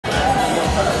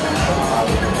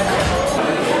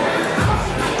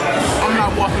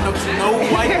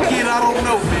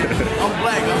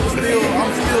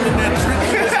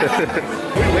We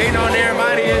waiting on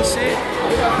everybody and shit.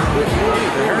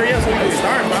 Hurry up so we can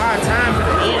start by our time for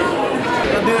the end.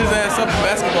 I did his ass up in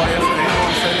basketball yesterday.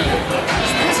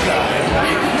 This guy.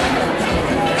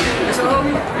 It's a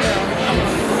homie?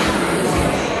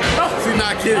 She's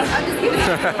not kidding. I'm just kidding. She's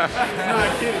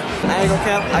not kidding. I ain't gonna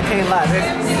cap, I can't lie.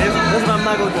 That's what I'm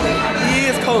not gonna do. He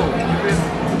is cold.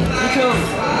 He cold.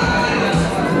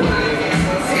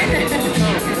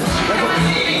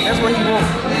 That's what he wants.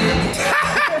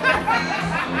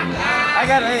 I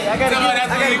gotta get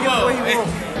what he wants.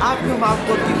 I put my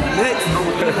fucking nuts on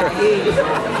his head.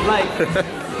 Like,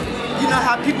 you know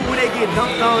how people when they get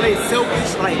dunked on, they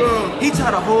selfish. Like, he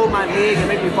tried to hold my leg and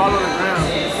make me fall on the ground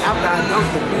after I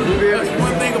dunked him. That's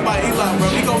one thing about Eli, bro.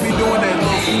 He gonna be doing that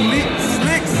little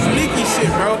sneaky shit,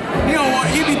 bro.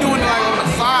 He be doing it like on the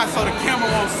side so the camera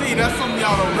won't see. That's something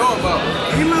y'all don't know about.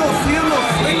 He a little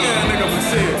slick ass nigga for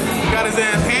shit. Got his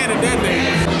ass handed that day.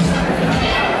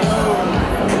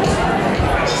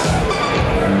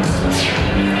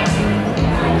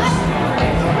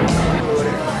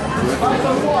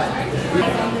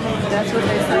 That's what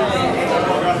they say.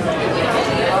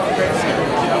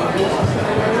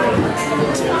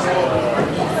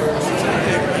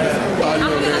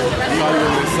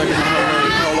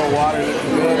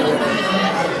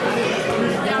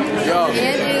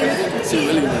 She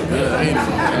really was good, ain't it?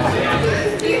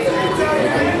 She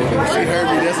heard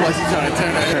me, that's why she's trying to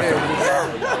turn her head.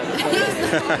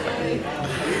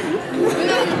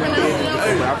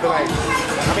 I feel like,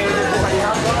 Hey,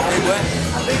 what?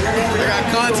 I got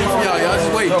content for y'all, y'all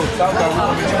just wait.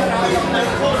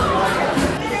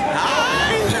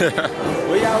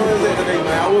 Where y'all was at today,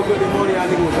 man? I woke up this morning, y'all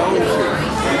niggas was on this shit.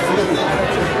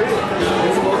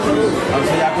 I'm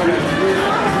saying y'all put it.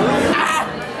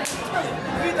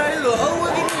 You thought he was old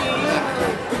with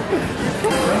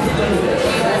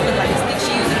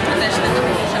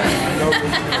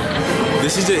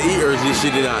Did she just eat or did she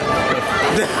did not?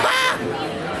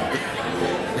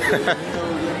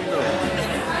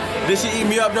 Did she eat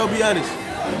me up though, be honest?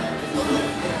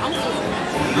 I'm full.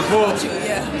 You full?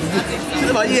 Yeah.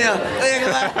 She's like, yeah. Hey,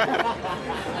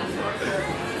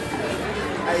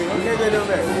 what can they do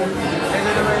back? Can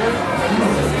they do right here?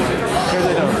 Can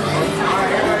they do?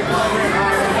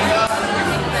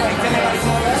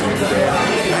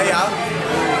 Hey, y'all.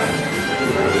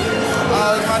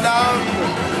 Oh, it's my dog.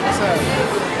 What's up?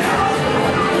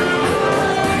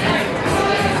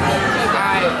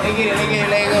 Alright, they get it,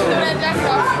 let go.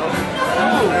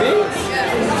 Oh, bitch.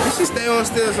 You should stay on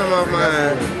still some of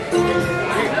mine.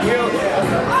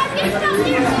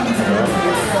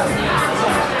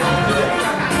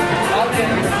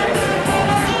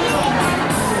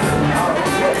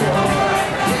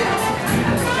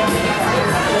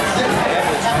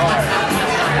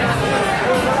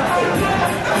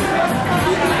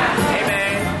 Hey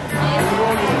man,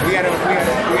 we gotta talk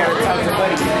to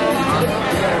Buddy.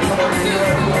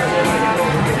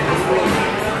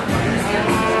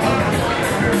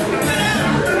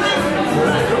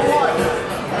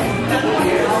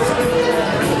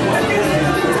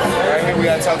 We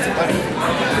gotta talk to Buddy.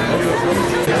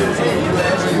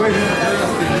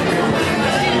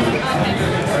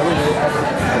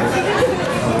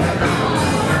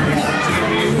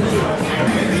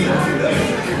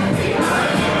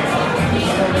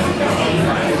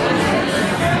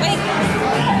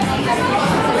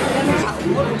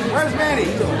 Where's Manny?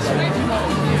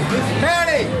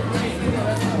 Manny!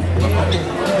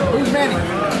 Who's Manny?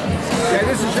 Yeah,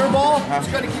 this is your ball?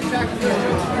 Just gotta keep track of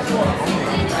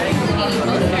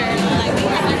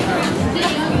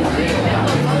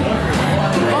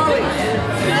Marley!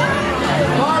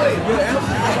 Marley!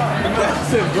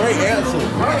 That's a great answer.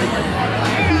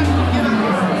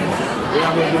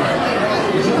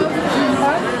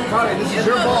 Marley, this is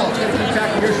your ball. Just gotta keep track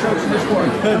of your strokes in this court.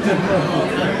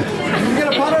 You get a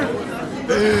putter?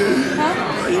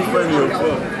 You funny as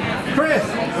fuck. Chris!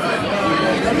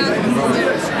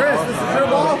 Chris, this is your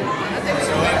ball?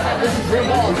 This is your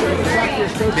ball. Just gotta keep track of your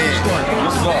strokes in this court.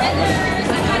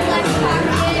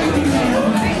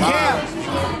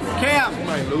 Cam!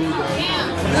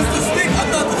 That's the stick. I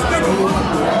thought the stick was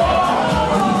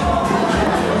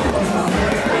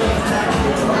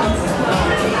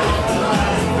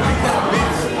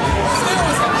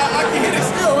I can hit it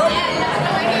still, right?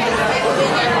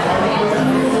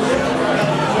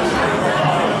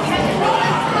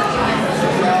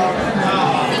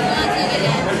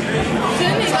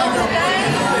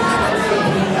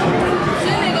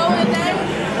 Shouldn't it go with that?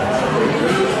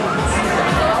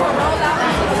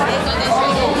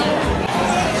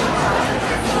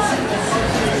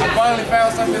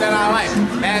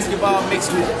 basketball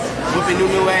mixed with whooping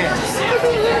NuNu ass.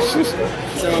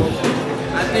 So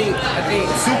I think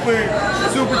super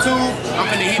tube. I'm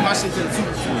gonna hit my shit to the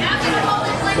super tube.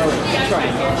 Go ahead, try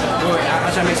it. Go ahead.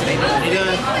 I'll try to mix it. They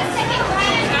done.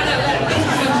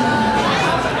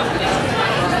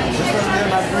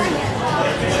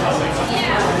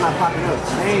 I'm not popping up.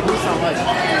 They ain't do so much.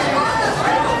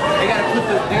 They gotta put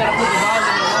the ball in the hole.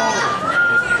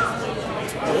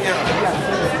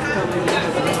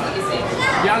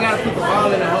 Y'all gotta put the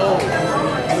ball in the hole.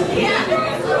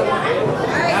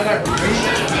 Y'all gotta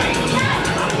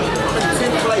I'm in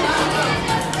 10th place.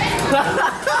 I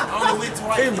only went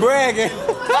twice. He's bragging.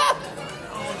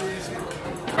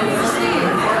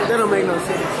 That don't make no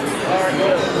sense.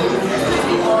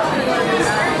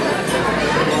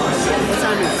 What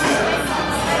time is it?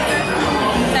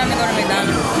 Time to go to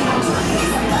McDonald's.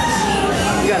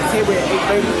 You got a table at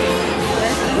 8:30?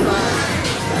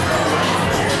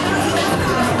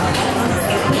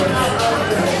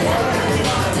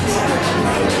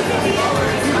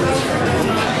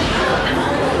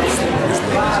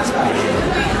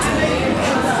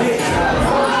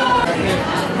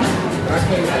 I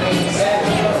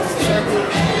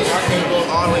can't go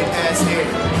all the way past here.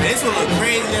 Man, this will look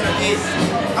crazy in a bit.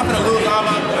 I'm gonna lose all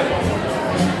my money.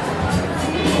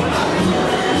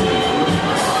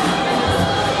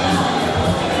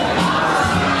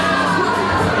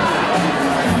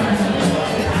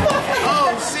 Oh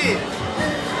shit.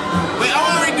 Wait, I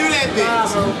wanna redo that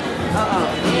bitch.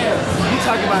 You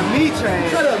talking about me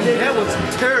trash? Shut up, nigga. That was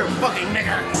terrible. Fucking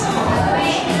nigga.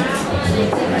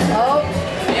 Oh.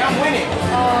 Yeah, I'm winning.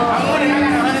 I'm winning. I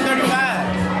got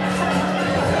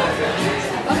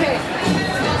 135. Okay.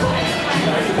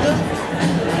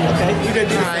 Okay, you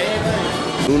done did it.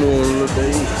 NuNu on a little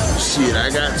date. Shit, I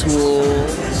got 12.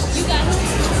 You got who?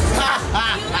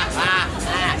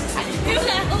 You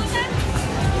got who?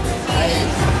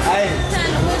 Hey,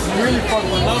 you really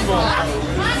fucked my number up.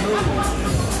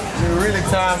 You really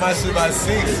timed my shit by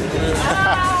 6.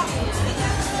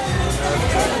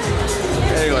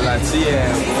 Ain't gonna lie to you, boy.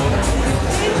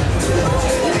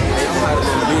 I'm out of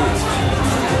the bitch.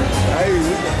 Hey.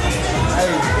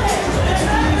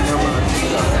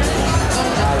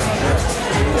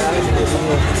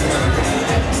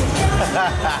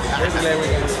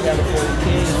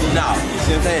 No, you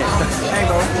see what I'm saying? Hey,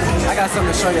 bro. I got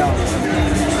something to show y'all.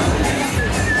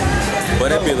 But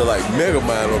that bitch look like Mega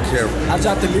Mind on camera. I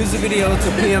dropped the music video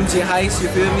to PMG Heist, you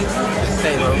feel me?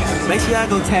 Hey, bro. Make sure y'all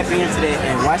go tap into that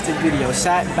and watch the video.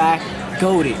 Shot by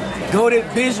Goated. Goated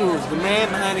Visuals, the man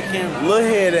behind the camera. Little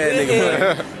head that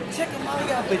nigga. Check him out,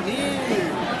 y'all beneath.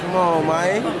 Come on,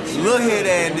 man. Little head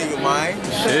that nigga, man.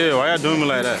 Shit, why y'all doing me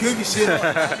like that? Cookie shit.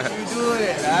 You doing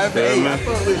it?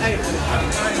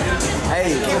 Hey,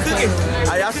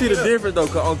 y'all see the difference though,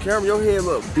 cause on camera your head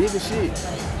look big as shit.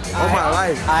 On my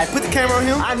life. Alright, put the camera on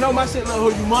him. I know my shit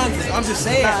look humongous. I'm just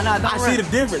saying. I see the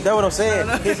difference. That's what I'm saying.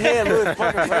 His head looks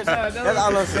fucking fresh. That's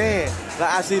all I'm saying.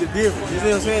 Like I see the difference. You see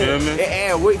what I'm saying? Yeah, it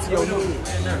adds weight to your head.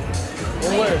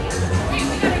 And where?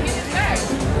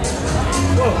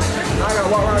 I gotta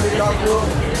walk around this dog floor.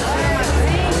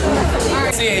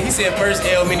 He said first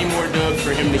L, many more dubs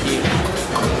for him to get.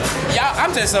 Y'all,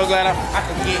 I'm just so glad I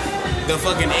could get the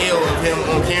fucking L of him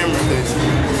on camera, cause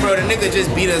bro, the nigga just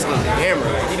beat us on the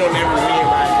camera. Like, he don't ever win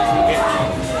by just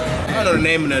I don't know the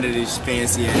name of none of this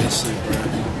fancy ass shit, bro.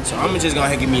 So I'm just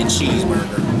gonna give me a cheeseburger.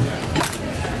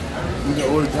 You got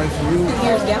order drinks for you?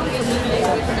 Here's down for me.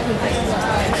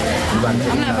 I'm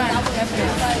not buying.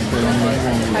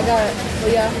 I got,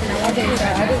 well, yeah, I think I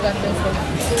just got this one.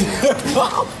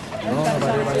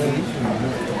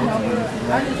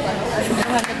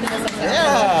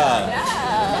 Yeah.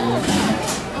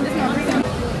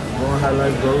 Going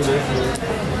highlight bro, this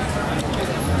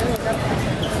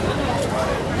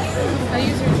I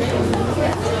use your drink.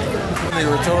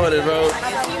 nigga retarded, bro.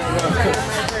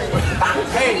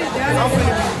 Hey, I'm finna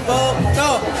be fucked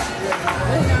up.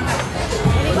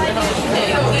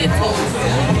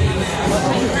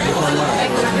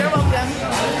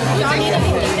 Y'all need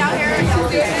anything down here? I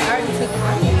already took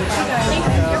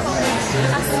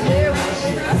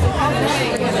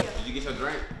Did you get your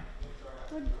drink?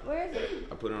 Where is it?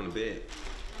 I put it on the bed.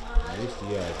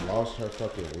 Misty ass lost her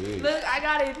fucking wig. Look, I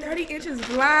got it 30 inches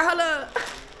blind. Hold up.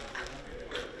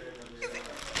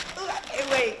 Ooh, I can't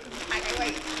wait.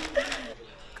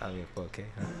 Call me a 4K,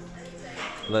 huh?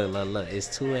 Look. It's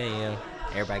 2 a.m.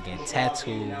 Everybody getting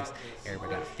tattoos.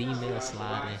 Everybody got female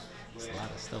sliding. There's a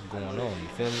lot of stuff going on, you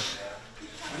feel me?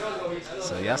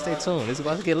 So y'all stay tuned. It's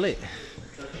about to get lit.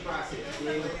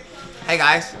 Hey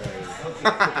guys.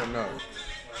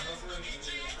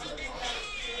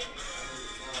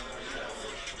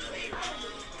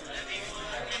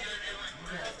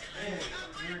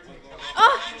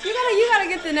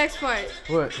 gotta get the next part.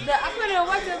 What? I couldn't have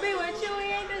worked with me with you. We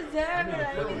ain't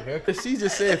deserve it. She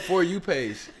just said For You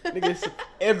page. Nigga,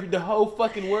 it's the whole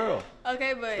fucking world.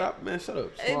 Okay, but. Stop, man, shut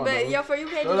up. But your For You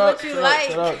page is what you like.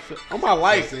 Shut up. On my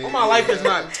life. On my life, it's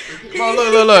not. Bro,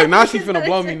 look. Now she finna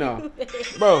blow me now.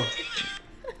 Bro.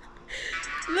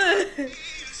 Look.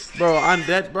 Bro, I'm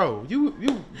that, bro. You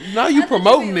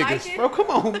promoting niggas, like bro. Come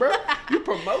on, bro. You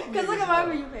promoting niggas. Cause look at my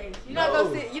For You page. You're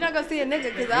not gonna see a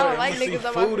nigga because I don't like niggas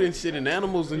on my food and shit and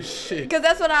animals and shit. Cause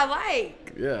that's what I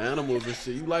like. Yeah, animals and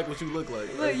shit. You like what you look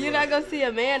like. Look, you're not gonna see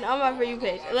a man on my For You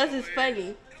page unless it's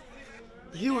funny.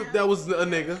 That was a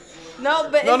nigga. No,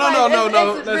 but no.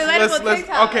 It's Let's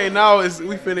okay, now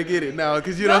we finna get it now,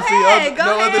 cause you don't see other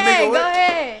nigga. Go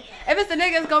ahead. If it's a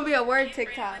nigga, it's gonna be a word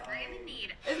TikTok.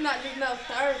 It's not just no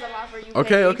thirds on my For You page.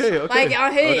 Okay. Like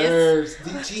on his.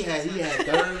 He had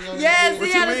thirds on Yes,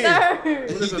 he had a third.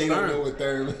 What is a They don't know third? what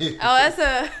third means. Oh, that's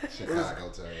a. Chicago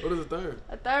third. What is a third?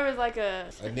 A third is like a.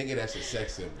 A nigga that's a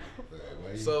sex symbol.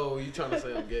 So you trying to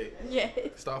say I'm gay? Yes.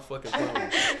 Stop fucking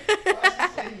playing.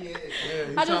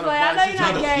 I just like, I know you're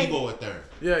not gay. Debo a third.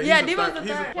 Yeah, Debo's a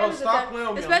third. Bro, stop playing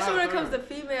with me. Especially when it comes to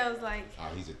females, like. Oh,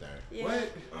 he's a third. Yeah.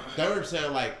 What? Third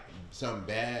sound like something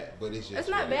bad, but it's just. It's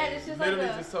not bad. It's just like Literally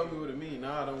a. just told me what it mean.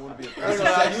 Nah, I don't want to be a It's third.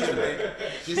 a sex symbol.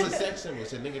 It's a sex symbol.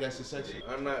 It's a nigga that's a sex symbol.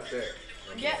 I'm not that.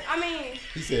 Yeah, I mean.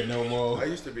 He said no more. I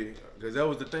used to be, because that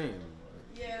was the thing.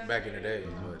 Yeah. Back in the day.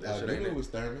 But that shit ain't NuNu it. was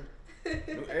Thurman.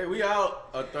 Hey, we out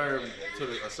a third to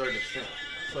a certain extent.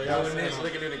 So y'all niggas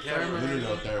looking in the camera NuNu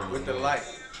know Thurman. with the light.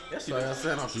 That's why I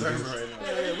said I'm Thurman right now.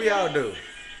 Yeah, we all do.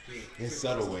 In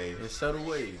subtle ways. In subtle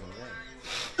ways.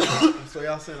 So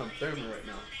y'all saying I'm Thurman right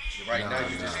now. Right now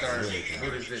you just started. really,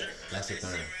 What is this? That's a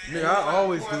third. Nigga, I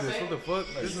always do this. What the fuck?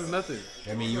 This is nothing.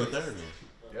 I mean, you a third.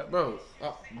 Bro,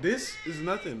 this is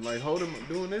nothing. Like,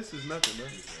 doing this is nothing, bro.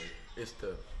 It's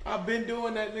tough. I've been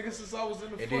doing that, nigga, since I was in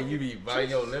the And then you be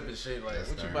biting your lip and shit like,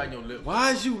 what you biting your lip?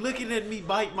 Why is you looking at me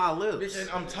bite my lips? Bitch, and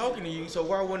I'm talking to you, so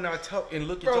why wouldn't I talk and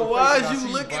look at Bro, your face? why when I is see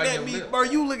you looking biting at your me? lip? Bro,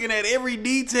 you looking at every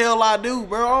detail I do,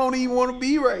 bro. I don't even want to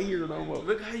be right here no more.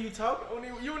 Look how you talk.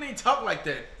 You don't even talk like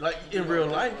that, like in real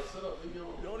life. You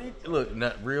don't even, look,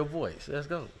 not real voice. Let's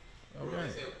go. All right.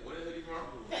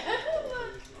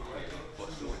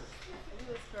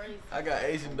 I got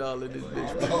Asian doll in this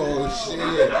bitch, bro. Oh shit.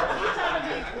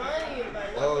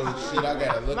 Oh shit, I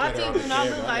gotta look My at her on teeth the do not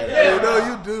camera. look like Hey, that. no,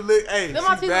 you do look. Hey, Them my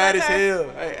she's teeth bad as like her. hell.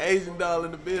 Hey, Asian doll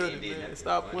in the building, man.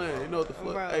 Stop playing. You know what the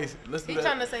fuck? Bro. Hey, let's do He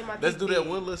that. tryna say my Let's teeth do that big.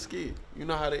 one little skit. You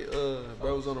know how they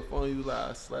bros on the phone? You like,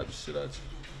 I slap the shit out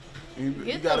you. You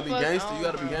Get gotta the be fuck gangster. on, You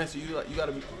gotta be bro. gangster. You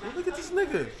gotta be. Look at this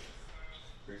nigga.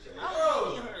 You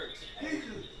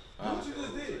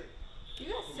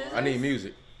got scissors? I need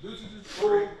music. I need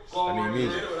music. I need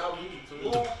music.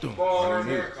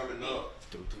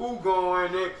 Who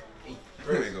going next?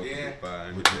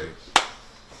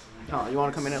 Oh, you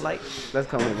want to come in at light? Let's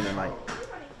come in at light.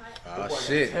 Oh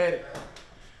shit.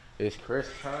 It's Chris'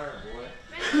 turn, boy. Man,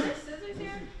 there's scissors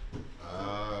here?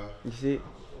 You see?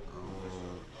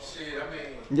 Shit, I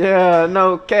mean. Yeah,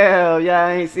 no Cal. Yeah,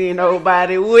 I ain't seen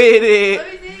nobody with it.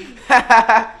 Let me see.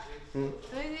 Let me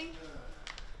see.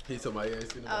 He's somebody else.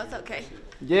 Oh, it's okay.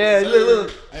 Yeah, look.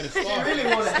 Hey, the She really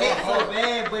want to hit so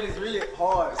bad, but it's really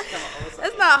hard.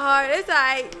 It's not hard. It's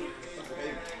alright.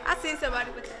 I seen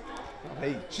somebody with that.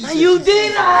 Hey, you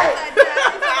did not.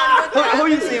 Who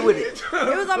you see with it?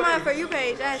 It was on my For You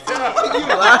page. I seen it.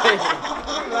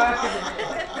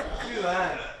 You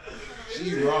lying.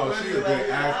 She's raw. She's a good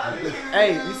actor.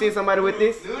 Hey, you see somebody with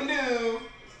this? NuNu.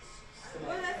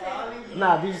 What did I say?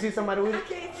 Nah, did you see somebody with I it?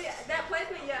 can't see it. That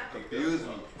placement, yeah. Confuse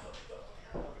me.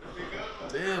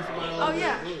 Damn, somebody Oh,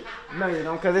 yeah. No, you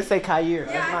don't, because it say Kair.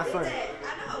 Yeah, That's I my see son. that. I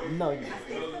know. No, you.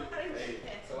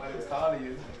 Somebody was calling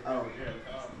you. Oh.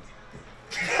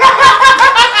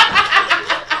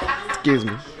 Excuse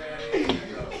me. She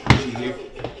here.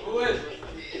 Hold up.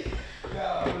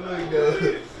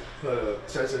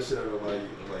 Shut your shit up on my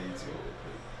YouTube.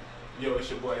 Yo, it's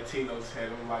your boy Tino's head.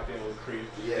 I'm locked in with Chris.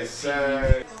 Yes,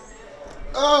 sir.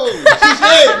 Oh, she's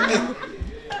here.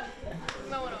 You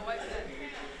might want to wipe that.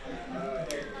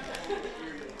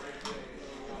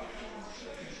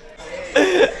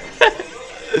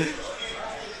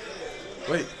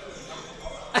 Wait.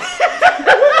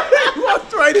 You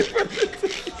walked right in front of the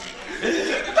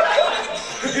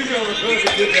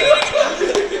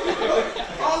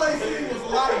All they seen was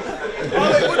life.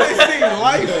 What they seen?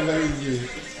 Life.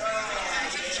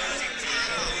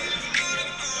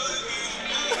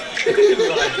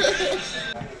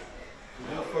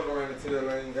 fuck around until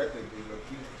I ain't got that bitch.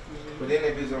 But then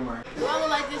that bitch on my. Do I look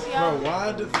like this, y'all? Bro,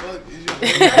 why the fuck is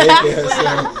your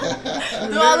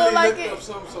Do I look like it?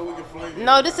 so we can flame it?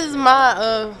 No, this is my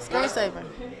screensaver.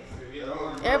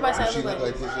 Everybody say I look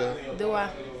like this, this. Do I?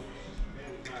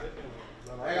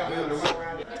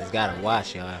 Just gotta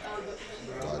watch, y'all.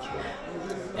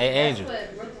 Hey, Angel.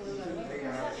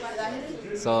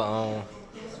 So,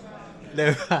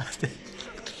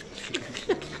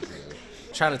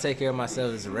 trying to take care of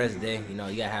myself is a rest day. You know,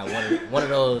 you gotta have one of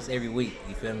those every week.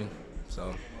 You feel me?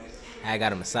 So, I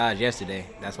got a massage yesterday.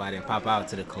 That's why I didn't pop out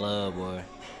to the club or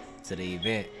to the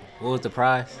event. What was the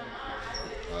prize?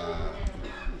 You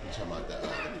talking about the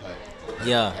pipe?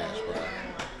 Yeah.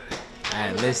 I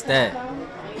had missed that.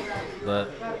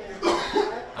 But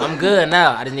I'm good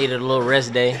now. I just needed a little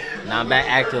rest day. Now I'm back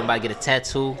active. I'm about to get a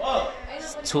tattoo.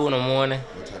 It's 2 in the morning.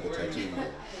 What type of tattoo?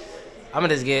 I'm gonna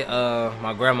just get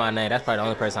my grandma's name. That's probably the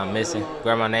only person I'm missing.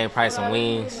 Grandma's name, probably some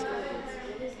wings.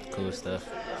 Cool stuff.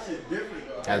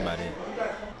 That's about it.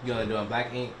 You wanna do a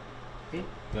black ink? You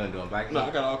wanna do a black ink? No,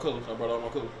 I got all colors. I brought all my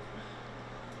colors.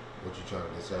 What you trying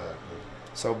to decide?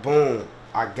 So boom,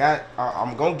 I'm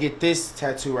gonna get this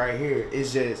tattoo right here.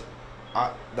 It's just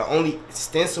the only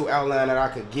stencil outline that I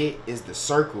could get is the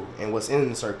circle and what's in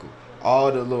the circle.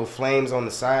 All the little flames on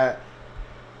the side,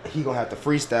 he gonna have to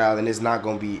freestyle, and it's not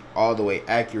gonna be all the way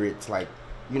accurate to, like,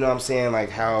 you know what I'm saying, like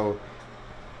how,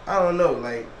 I don't know,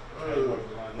 like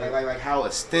how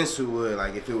a stencil would,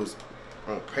 like if it was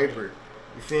on paper.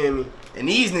 You feel me? And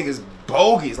these niggas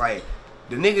bogus, like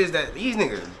these niggas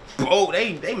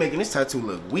they making this tattoo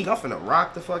look weak. I'm finna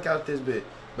rock the fuck out this bit,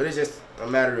 but it's just a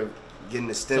matter of getting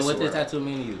the stencil. So what does right. tattoo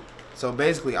mean to you? So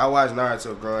basically, I watched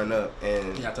Naruto growing up,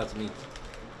 and You gotta talk to me.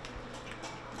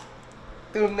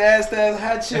 them nasty ass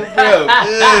hot chip, bro.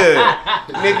 Ugh.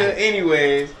 Nigga,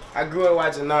 anyways, I grew up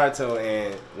watching Naruto,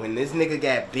 and when this nigga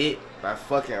got bit by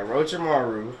fucking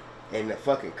Orochimaru and the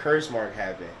fucking curse mark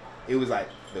happened, it was like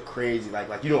the crazy, like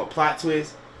you know, a plot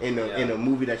twist in a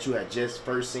movie that you had just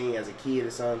first seen as a kid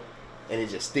or something, and it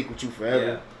just stick with you forever.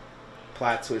 Yeah.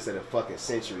 Plot twist of the fucking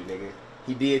century, nigga.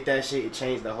 He did that shit. It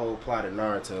changed the whole plot of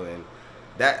Naruto, and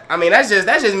that, I mean, that's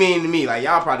just mean to me. Like,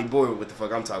 y'all probably bored with what the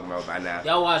fuck I'm talking about by now.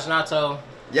 Y'all watch Naruto.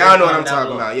 Y'all know what I'm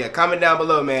talking about. Yeah, comment down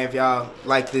below, man, if y'all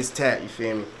like this tat. You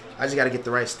feel me? I just gotta get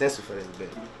the right stencil for this bit.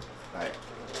 Alright.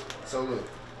 So look,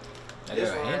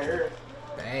 this one right here.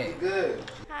 Bang. Good.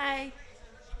 Hi.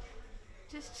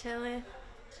 Just chilling.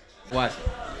 Watch it.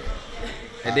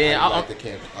 And then I like the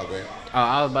camera. Okay.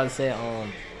 I was about to say,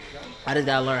 I just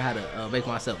gotta learn how to make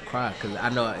myself cry, cause I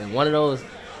know in one of those,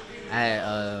 I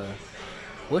had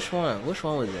which one was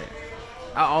that?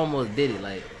 I almost did it,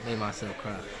 like made myself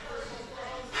cry.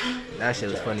 That shit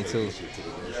was funny too.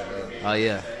 Oh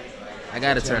yeah, I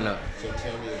gotta turn up. So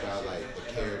tell me about like the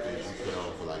characters you put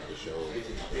on for like the show,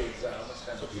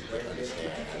 so people can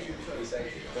understand how you do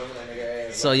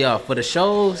it. So y'all, for the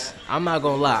shows, I'm not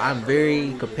gonna lie, I'm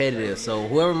very competitive. So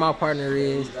whoever my partner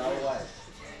is,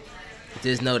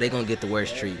 just know they gonna get the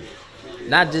worst treatment.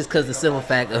 Not just cause the simple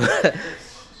fact of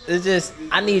it's just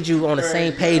I need you on the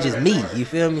same page as me. You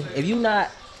feel me? If you not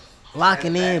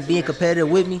locking in, being competitive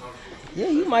with me, yeah,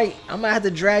 I might have to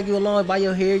drag you along by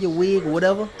your hair, your wig, or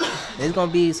whatever. There's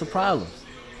gonna be some problems.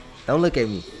 Don't look at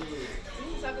me.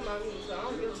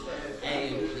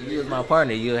 And if you was my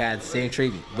partner, you'll have the same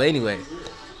treatment. But anyway,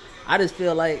 I just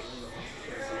feel like,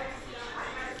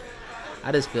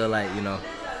 you know.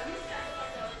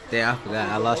 Damn, I forgot.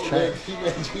 I lost track.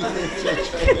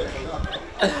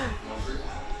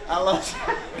 I lost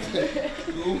track.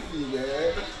 Goofy,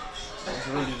 man. That's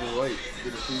really the white.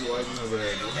 Get a free white over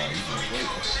there.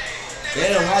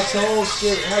 Damn, hot tone,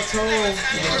 hot tone.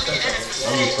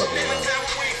 I'm just fucking around.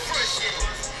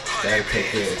 Gotta take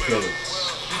care of the killers.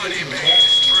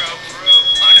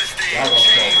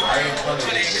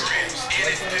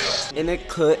 In the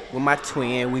cut with my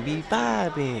twin, we be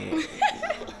vibing.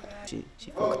 She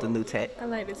fuck with the new tat. I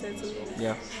like the tattoo.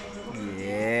 Yeah.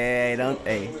 Yeah,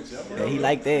 he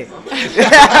like that.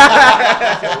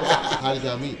 How did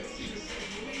y'all meet?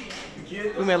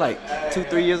 We met like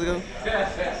 2-3 years ago.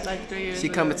 Like 3 years She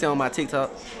ago. come and tell on my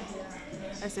TikTok.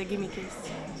 I said, give me a kiss.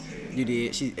 You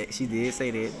did. She did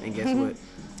say that, and guess what?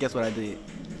 Guess what I did?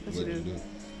 What you do?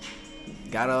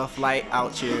 Got a flight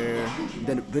out here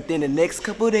within the next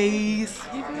couple days.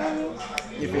 You feel me?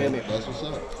 You feel me? That's what's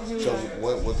up. So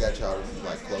what got y'all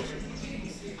like closer?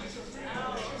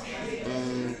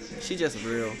 She just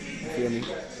real. You feel me?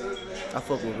 I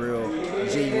fuck with real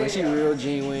genuine. She real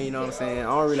genuine, you know what I'm saying? I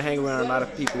don't really hang around a lot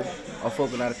of people or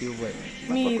fuck with a lot of people, but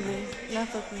Me either. Not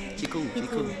fuck with me. she cool. She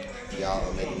cool. Y'all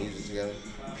are making music together?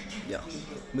 Yeah.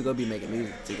 We gonna be making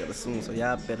music together soon, so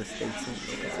y'all better stay tuned.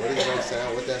 What is it gonna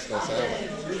sound? What that's gonna sound like?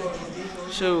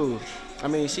 Shoot. I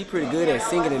mean, she pretty good at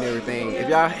singing and everything. If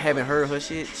y'all haven't heard her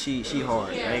shit, she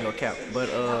hard. I ain't gonna cap. But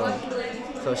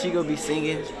so she gonna be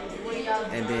singing,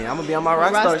 and then I'm gonna be on my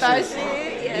rockstar shit.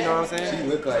 Yeah. You know what I'm saying? She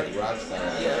look like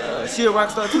Rockstar. Yeah, she a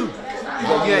rockstar too.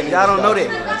 Y'all don't know that,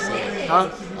 huh?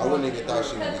 I wouldn't even thought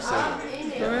she would be singing.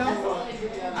 For real?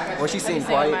 Well, she sing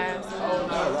quiet.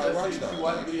 Rockstar.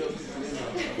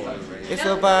 It's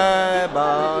a vibe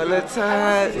all the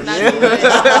time. Not Yeah. too much.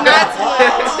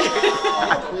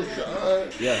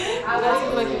 Yeah.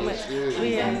 Not too much. But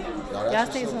yeah. Y'all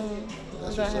stay tuned.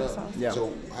 That's We're gonna have what's up. songs. Yeah. So,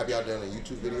 have y'all done a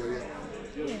YouTube video yet?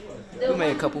 We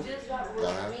made a couple.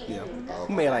 Y'all have? Yeah. Oh,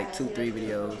 We made like 2-3 videos.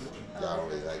 y'all don't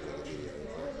really like making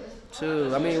videos.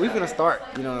 True. I mean, we finna start.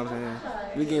 You know what I'm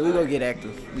saying? We gonna get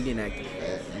active. We getting active.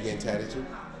 You getting tatted too?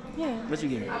 Yeah. What you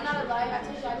getting?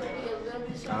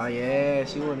 Oh yeah,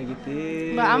 she wanna get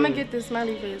this. But I'm gonna get this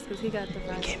smiley face because he got the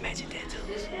vibe. Can't match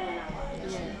tattoos.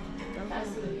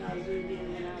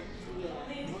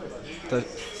 So,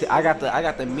 see, I got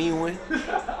the mean one,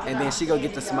 and then she go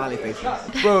get the smiley face one.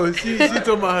 Bro, she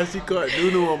talking about how she caught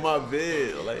NuNu on my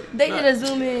bed. Like, They did a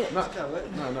zoom in. no.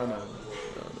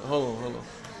 Hold on.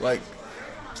 Like,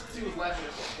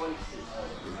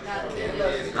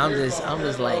 I'm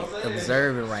just like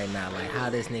observing right now, like how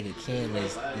this nigga Kim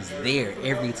is there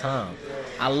every time.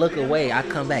 I look away, I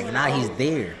come back, now he's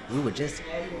there. We were just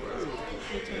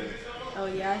Oh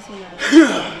yeah, I seen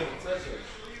that.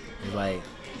 like,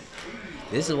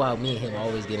 this is why me and him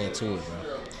always get into it,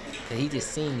 bro. Cause he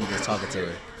just seen me just talking to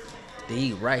her. Then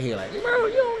he right here like, bro,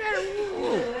 you don't gotta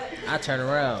move. I turn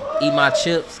around, eat my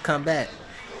chips, come back.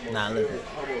 Nah, look.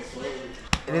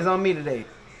 It is on me today.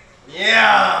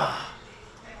 Yeah.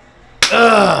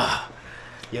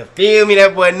 You feel me?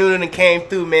 That boy NuNu done came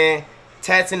through, man.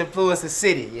 Tats and influence the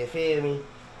city. You feel me?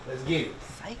 Let's get it.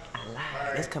 Psych, I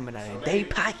lied. That's coming out of their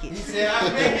pockets. He said, I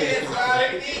made it.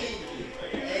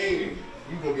 Hey,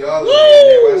 You gonna be all over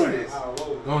there. Watch this.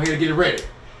 Go ahead and get it ready.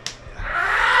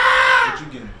 What you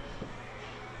getting?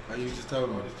 How you just told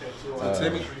me?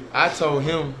 Timmy? I told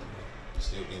him.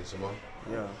 Still getting some more?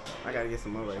 Yeah, I gotta get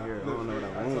some more right here. I don't know what I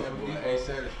want. He ain't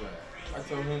satisfied. I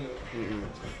told him.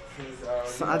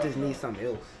 So I just need something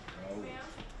else.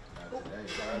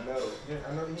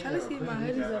 Trying to see if my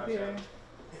hoodie's up here.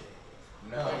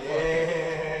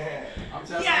 I'm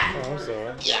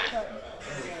sorry.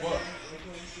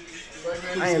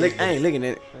 I ain't looking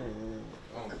at it.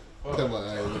 Come on, I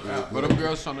ain't looking at but them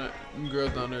girls down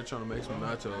there trying to make some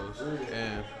nachos,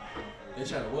 and They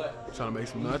trying to what? trying to make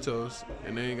some nachos,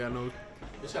 and they ain't got no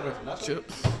They trying to make some nachos.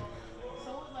 chips.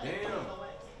 Damn.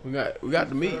 We got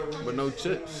the meat, but no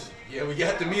chips. Yeah, we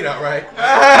got the meat out right.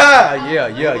 Yeah.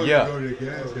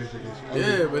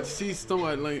 Yeah, but she's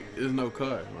talking like there's no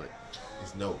car. Like,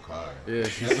 It's no car. yeah,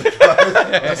 she's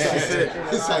That's what she said.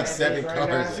 It's like 7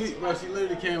 cars. she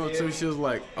literally came up to me. She was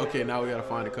like, "Okay, now we gotta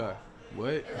find a car."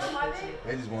 What?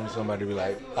 They just wanted somebody to be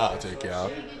like, I'll take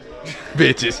y'all.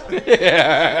 Bitches.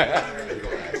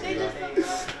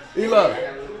 Eli,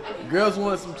 girls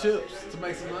want some chips to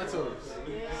make some nachos.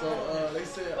 So they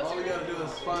said all we gotta do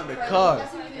is find a car.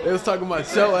 They was talking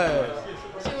about your ass.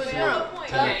 She was drunk.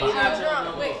 She was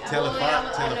drunk. Wait, Tell the fire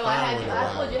when to ride.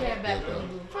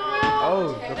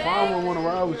 Oh, the farm one wanna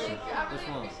ride with you. Which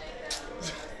one?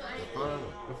 The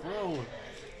farm one.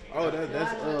 Oh,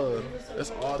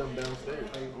 that's all them downstairs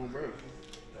on bro.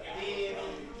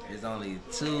 There's only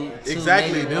two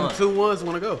Exactly, maybe them one. 2 ones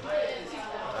wanna go.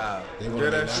 They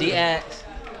wanna Yeah, be She asked.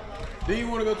 Do you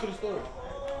wanna go to the store?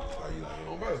 Are you like,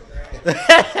 On bro.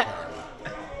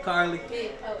 Carly.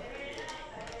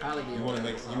 Carly be you wanna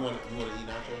eat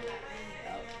nachos?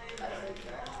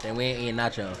 Then we ain't eating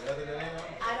nachos.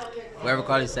 Wherever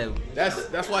Carly said.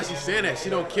 That's why she's saying that. She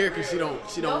don't care because she don't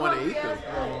want to eat them.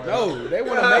 No, they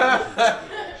want to make them.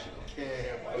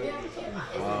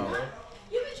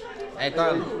 Hey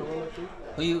Carly,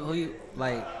 who you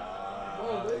like?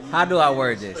 How do I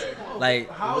word this? Like,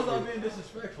 How is that being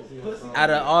disrespectful? out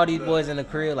of all these boys in the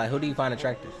crib, like, who do you find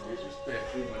attractive?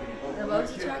 The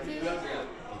most attractive?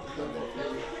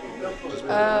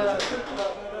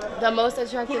 The most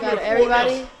attractive out of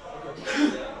everybody?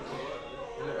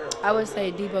 I would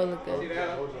say Debo look good.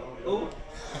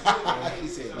 He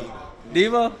said Nina.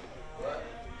 Devo?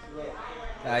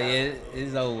 Yeah,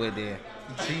 it's over with there.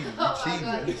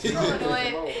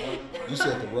 You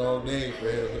said the wrong name for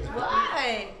him.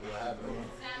 Why?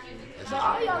 But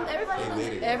all y'all, everybody looks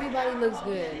good. Everybody looks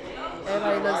good.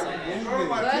 That's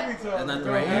not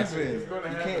the right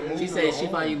answer. She said she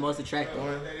find you most attractive.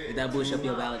 Did that boost up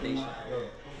your validation?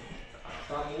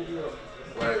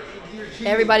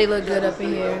 Everybody look good up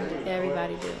in here.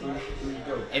 Everybody do.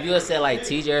 If you would say like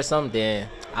TJ or something, then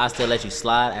I'll still let you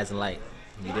slide as in like,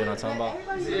 you know what I'm talking about?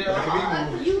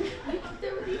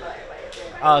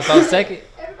 Oh, so second?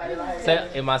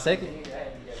 In my second?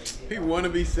 He want to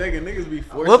be second. Niggas be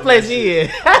forced. What place he in?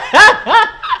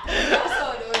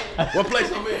 What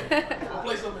place I'm in? What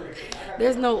place I'm in?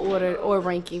 There's no order or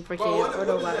ranking for kids or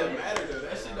nobody. Matter though?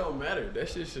 That shit don't matter. That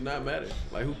shit should not matter.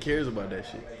 Like, who cares about that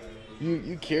shit?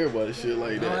 You care about a shit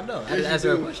like that. No, I know. I just asked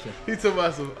her a question. He talking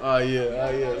about some, oh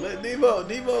yeah. Let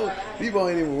Devo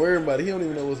ain't even worrying about it. He don't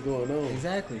even know what's going on.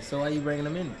 Exactly. So why you bringing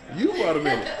him in? You brought him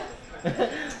in.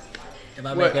 If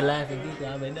I make her laugh and giggle,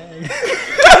 I'm in there.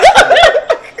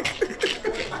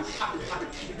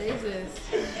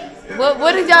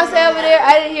 What did y'all say over there?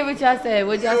 I didn't hear what y'all said.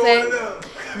 What y'all say?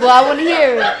 Well, I want to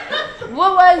hear it.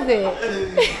 What was it?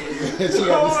 She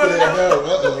understood now.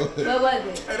 What was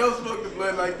it? Hey, don't smoke the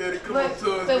blood like that. It come up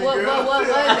to us. So what was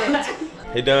it?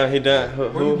 He done.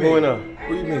 Who in there?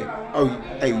 What you mean? Oh,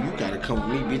 hey, you gotta come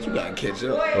with me, bitch. You gotta catch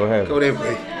up. What happened? Go that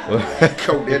way.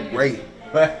 Go that way.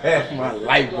 My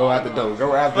life, go out the door.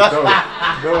 Go out the door.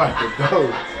 Go out the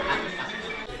door.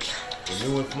 The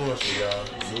new influencer, y'all.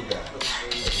 The new guy.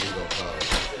 That's what we gonna call it.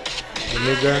 The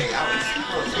new guy?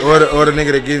 Or the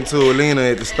nigga that get into Alina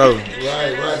at the store. Right. The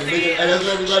nigga, hey, that's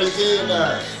what everybody saying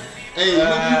now. Hey, you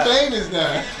famous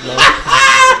now.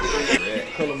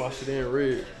 Color my shit in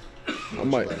red. I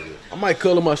might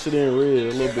color my shit in red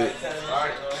a little bit.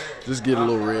 Just get a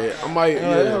little red. I might.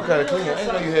 Yeah. Kind of clean. I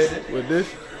didn't know you had it. With this,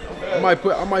 I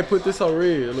might put this on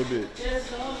red a little bit. I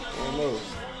don't know.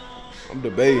 I'm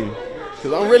debating.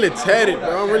 Cause I'm really tatted, bro.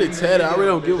 I really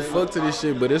don't give a fuck to this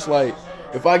shit. But it's like,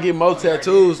 if I get more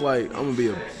tattoos, like, I'm gonna be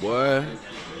a boy.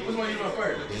 Which one you want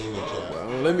first? Well,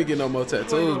 don't let me get no more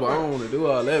tattoos, but I don't want to do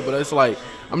all that. But it's like,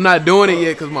 I'm not doing it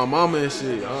yet cause my mama and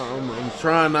shit. I'm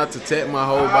trying not to tat my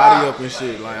whole body up and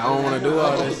shit. Like, I don't want to do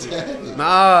all that shit.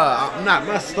 Nah, I'm not.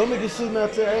 My stomach is shit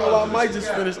not tatted. I might just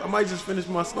finish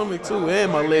my stomach too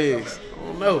and my legs. I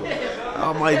don't know.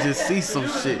 I might just see some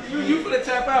shit. You finna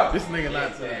tap out. This nigga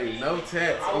not trying to do no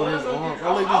tats on his arm.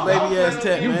 Bro, look at this baby ass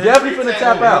tat, You man. definitely finna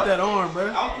tap out. Hit that arm, bro.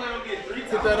 Hit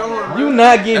that arm, bro. You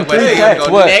not getting 3 tats.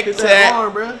 What? Hit that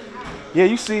arm, bro. Yeah,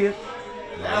 you see it.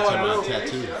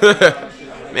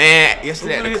 Man,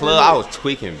 yesterday at the club, I was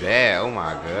tweaking bad. Oh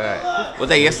my god. Was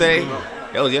that yesterday?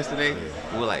 That was yesterday?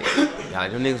 We were like, y'all,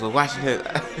 them niggas was watching it.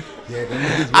 Yeah, them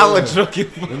niggas I was drunk. Them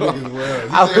niggas were.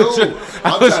 I was drunk.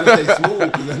 I'm trying to stay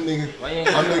smooth because them niggas,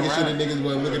 I'm making sure the niggas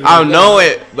weren't looking at I don't know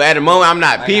it, but at the moment I'm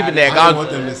not peeping that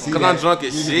because I'm drunk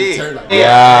as shit.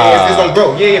 Yeah, it's on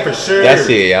bro. Yeah, for sure. That's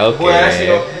it, yeah, okay. Boy, that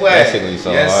shit That shit gonna be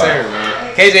so yes, hard. sir, man.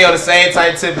 KJ on the same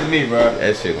type tip as me, bro.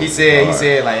 That shit gonna He be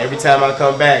said, hard. like every time I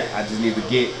come back, I just need to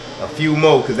get a few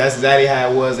more because that's exactly how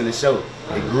it was in the show.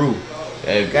 It grew.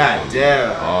 God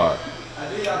damn. Hard.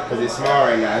 Because it's small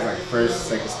right now. It's like the first,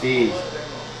 second stage.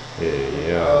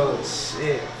 Yeah. Oh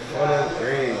shit. What up,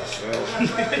 Greg?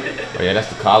 Oh yeah, that's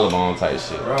the collarbone type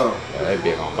shit. Bro. Yeah, that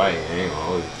bitch gonna bite. I ain't gonna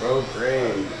hold you. Bro,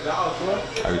 Greg. I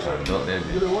be trying to duck that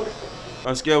bitch.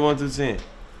 On scale 1 through 10.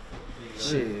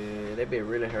 Shit, that bit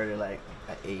really hurt it like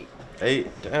an 8. 8.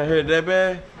 I heard that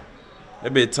bad.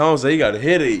 That bitch Tone said he got a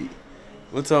headache.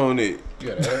 What Tone it? You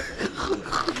got that?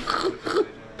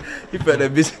 He felt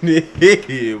that bitch in the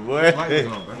head, boy.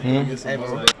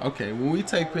 Okay, when we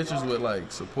take pictures with like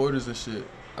supporters and shit,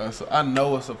 so I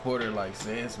know a supporter like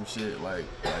saying some shit like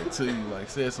to you, like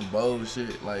saying some bold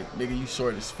shit, like nigga you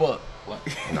short as fuck, like.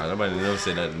 Nah, nobody never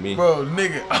said that to me. Bro,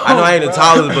 nigga. I know I ain't the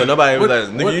tallest, but nobody was like,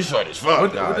 nigga, what- you short as fuck.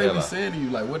 What Nah, they hell be nah. saying to you?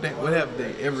 Like, what have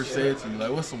they ever said to you?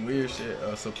 Like, what's some weird shit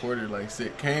a supporter like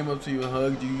said, came up to you and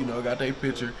hugged you, you know, got their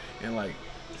picture and like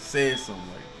said something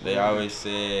like. They always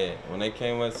said, when they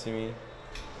came up to me,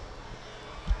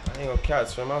 I ain't gonna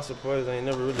couch for my supporters, I ain't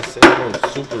never really said no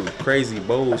super crazy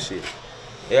bold shit.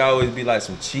 They always be like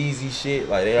some cheesy shit,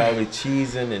 like they always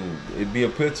cheesing and it'd be a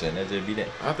picture and that just be that.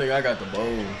 I think I got the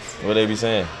bows. What they be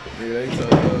saying? Nigga, they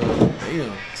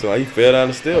damn. So he fell down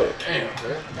the step.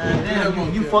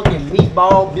 Damn, you fucking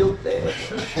meatball built that.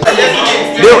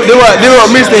 Do what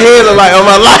Mr. Head look like on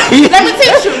my life. Let me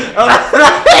teach you.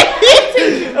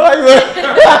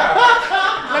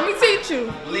 Let me teach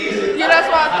you. Yeah, that's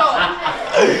what I thought.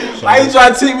 Why you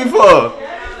trying to teach me for?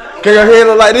 Can your head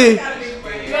look like this?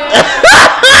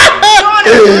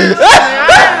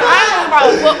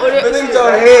 But nigga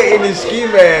your head in the ski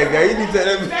bag, girl. You need to take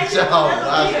that bitch off.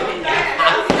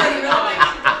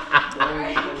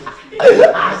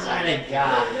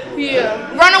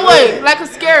 Yeah. Run away like a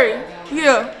scary.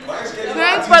 Yeah. You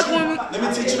ain't fucking with me. Let me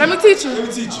teach you. Let me teach you.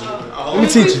 Let me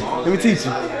teach you. Let me teach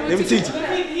you. Let me teach you.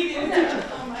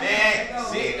 Man,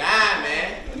 sit down, man.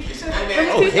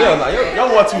 Oh hell no!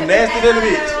 Y'all want too nasty than a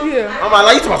bitch. Yeah. I'm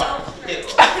like, you talking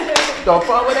about? Don't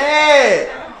fuck with that.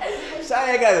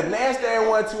 Shy got a nasty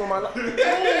ass 1-2 on my life.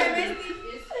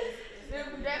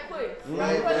 That quick.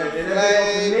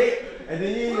 And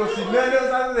then you ain't gonna see nothing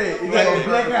else after that. You got to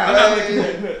black out.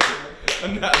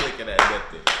 I'm not looking at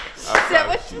nothing. Said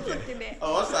what you looking at?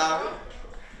 Oh, I'm sorry.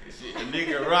 Shit, the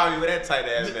nigga around me with that tight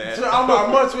ass man. I'm about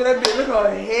munch with that bitch. Look at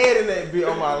her head in that bitch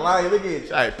on my life. Look at you.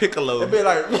 Alright, Piccolo. That bitch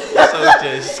like So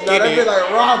just skinny. no, that bitch like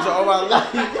Roger on my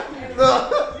life.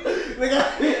 Look at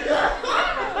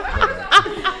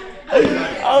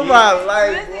on my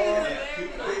life, boy.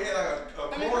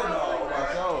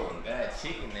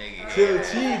 Chili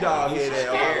cheese dog head that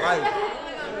on my life.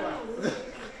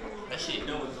 That shit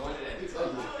doing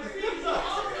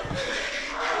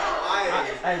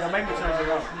Hey, don't make me turn it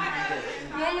off.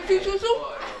 You want me to teach you too?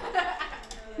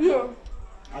 Yeah.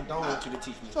 I don't want you to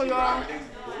teach me. So y'all.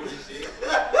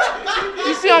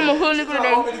 You see I'm a hood nigga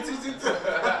today.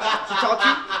 She taught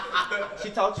you? She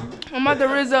taught you? I'm about to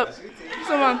rizz up.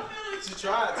 Come on. She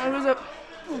tried to. I'm rizz up.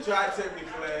 She tried to take me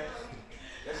for that.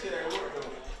 That shit ain't work though.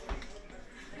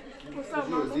 What's up,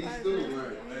 Mom? Man,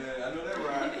 I know that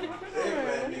right. Hey,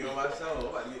 man, nigga on my soul. I'm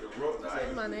about to get the rope now.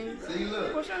 What's my name? See,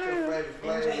 look. What's your Your name? favorite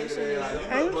flavor,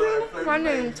 Angel? My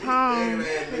name Tom.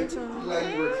 Like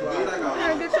you were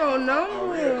I get your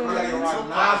number.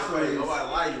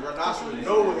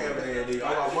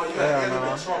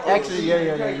 Actually, yeah.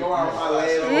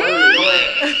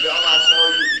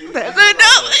 That's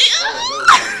enough.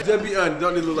 Just be honest.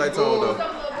 Don't need to look like Tone though.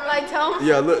 Like Tom?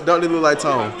 Yeah, look. Don't need to look like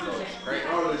Tone.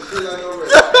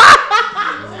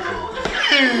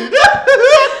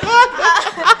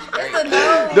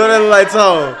 Don't look like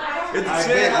Tone.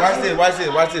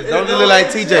 Watch this. Don't look like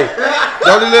TJ.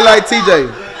 Don't look like TJ.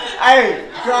 Hey,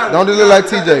 don't look like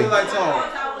TJ.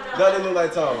 Don't look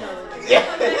like Tone.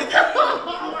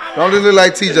 Don't look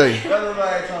like TJ.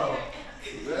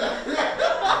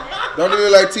 Don't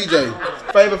look like TJ.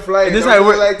 Favorite flavor. This ain't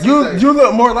like you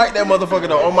look more like that motherfucker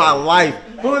though. On my life.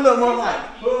 Who look more like?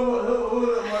 Who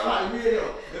look more like?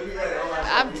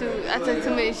 I took too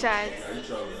many shots.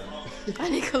 I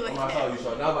need to on my soul, you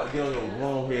so now I'm about to get on your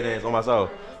wrong head ass on my soul.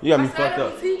 You got me fucked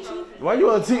up. Why you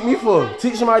want to teach me for?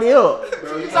 Teach somebody else.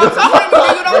 Stop talking to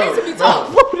me, you don't need to be taught.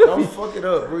 Don't fuck it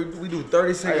up, bro. We do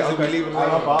 30 seconds and we leave it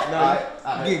alone. Nah,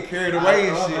 getting carried away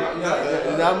and shit.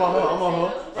 Nah, I'm on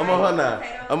her now.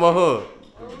 I'm on her.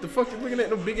 What the fuck you looking at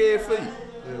them big ass feet?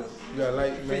 You got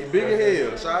like feet big as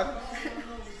hell, shot.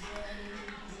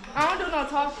 I don't do no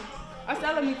talking. I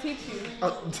said let me teach you.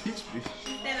 Teach me.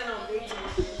 Standing on me.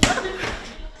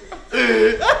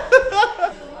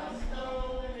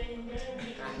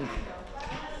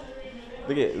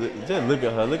 Just look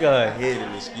at her. Look at her head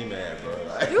in the ski mask, bro.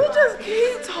 Like, You just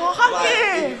keep talking.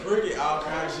 like, cricket, all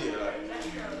kind of shit. Like,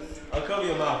 uncover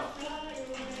your mouth.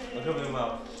 Uncover your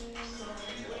mouth.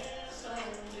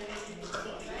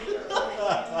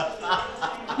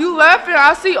 You laughing?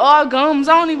 I see all gums.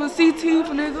 I don't even see teeth,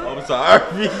 nigga. I'm sorry.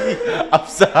 I'm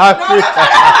sorry. Don't try to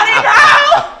hide it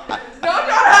now. Don't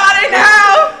try to hide it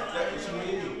now.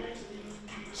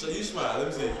 So you smile. Let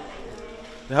me see.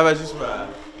 How about you smile?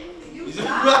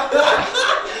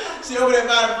 See over that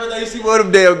mountain first time you see one of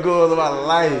them damn girls in my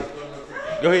life.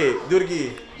 Go ahead. Do it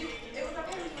again.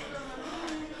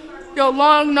 Your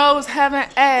long nose having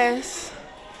ass.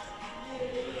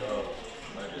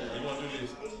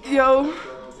 Yo.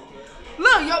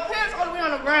 Look, your pants all the way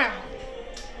on the ground.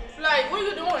 Like, what are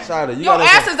you doing? Shada, you your got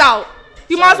ass is out.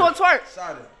 You might as well twerk.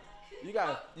 Shada,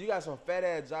 you got some fat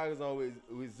ass joggers on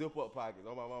with zip up pockets.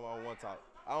 Oh my mama, I don't want to talk.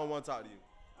 I don't want to talk to you.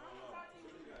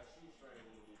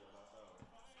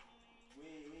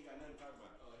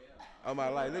 Oh my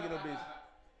life, look at that bitch.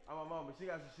 I'm my mama, she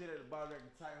got some shit at the bottom that can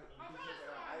tight.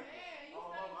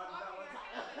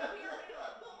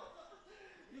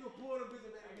 You can pull the bitch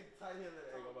and make it tight here.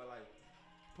 On my life.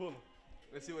 Pull them.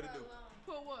 Let's see what they do.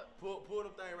 Pull what? Pull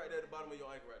them thing right there at the bottom of your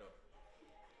ankle right there.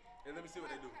 And let me see what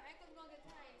they do.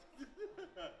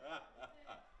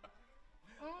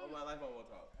 Oh my life, I won't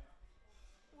talk.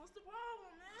 What's the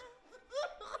problem, man?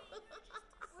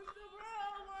 What's the problem?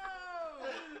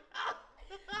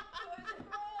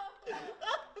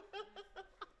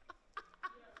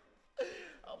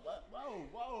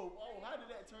 Whoa. How did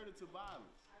that turn into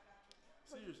violence?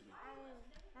 Seriously.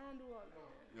 I don't do all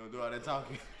that. You don't do all that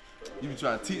talking? You be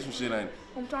trying to teach some shit, ain't you?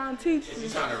 I'm trying to teach you. You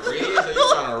trying to raise or you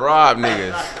trying to rob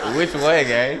niggas? Which way,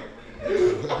 gang?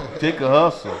 Pick a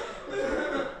hustle.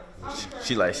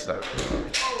 She like stop.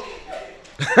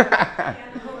 Hell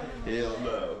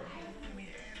no.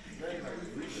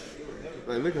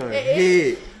 Like, look at her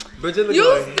head. But just look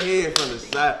at her head from the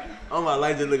side. Oh my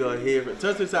life, just look at her head.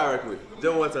 Touch the side right quick.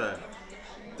 Just one time.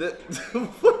 Just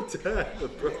one time,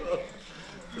 bro.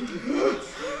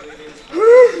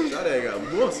 That ain't got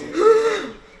muscle.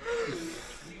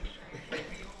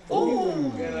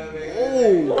 Oh, girl,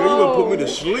 you gonna put me to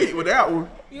sleep with that one.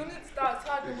 You need to start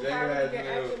talking before I get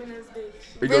active in this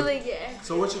bitch. Really get active.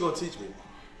 So what you gonna teach me?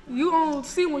 You gonna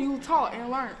see when you talk and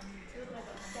learn.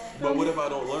 But what if I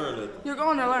don't learn it? You're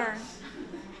gonna learn.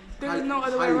 There's no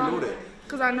other way How around. you know that?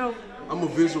 Cause I know. I'm a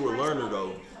visual learner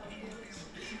though.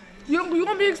 You're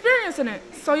gonna be experiencing it,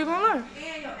 so you're gonna learn.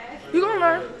 You're gonna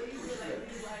learn.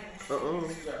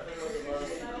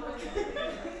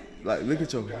 Like, look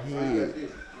at your head.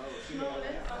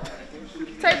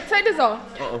 Take this off.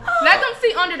 Let them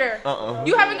see under there.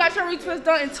 You haven't got your retwist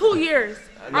done in 2 years.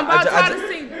 I'm about to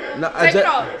see. Take it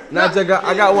off.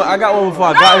 I got one before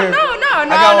I got here. No. I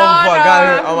got one before I got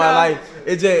here on my life.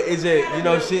 It just, you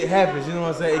know, shit happens. You know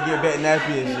what I'm saying? It get back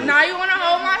nappy and shit. Now you wanna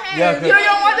hold my hand. Yeah, You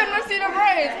don't want them to see the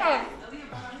braids, huh?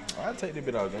 I'll take this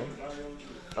bit out, man.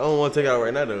 I don't want to take it out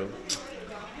right now, though.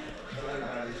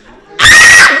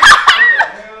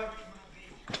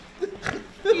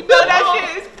 You know that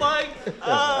shit is fucked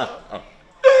up.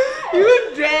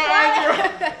 You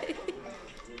dead.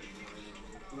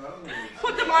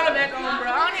 Put the bottle back on,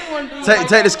 bro. I don't even want to do it.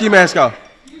 Take the ski mask off.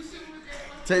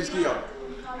 Take the ski off.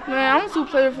 Man, I'm too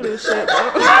player for this shit,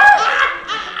 bro.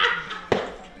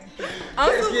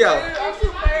 Take the ski out.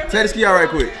 Take the ski out right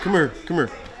quick. Come here.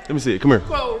 Let me see it. Come here.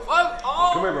 Bro, fuck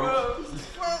off, Come here, bro.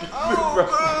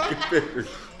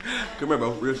 Come here,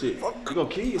 bro. Real shit. You gonna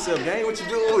kill yourself, gang? What you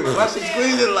doing? Why she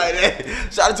squeezing like that?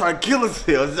 Shawty trying to kill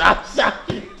herself.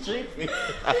 Shawty tripping.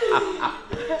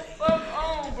 Fuck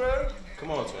on, bro.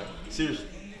 Come on, man. Seriously.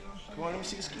 Come on, let me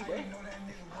see the ski, bro.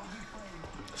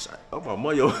 Oh my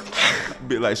mother,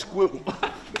 bit like squibble.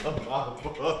 Stop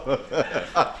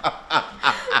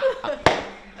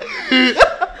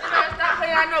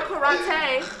playing. I know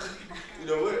karate. You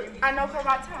know what? I know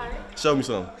karate. Show me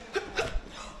something.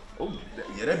 Oh,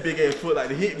 yeah, that big ass foot like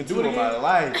to hit me too in my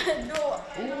life. Do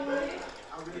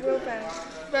it. Real fast.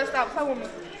 You better stop playing with me.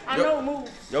 I know it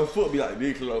moves. Your foot be like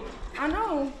big close. I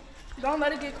know. Don't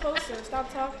let it get closer. Stop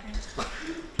talking.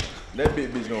 That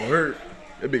big bitch gonna hurt.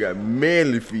 That bitch got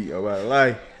manly feet on my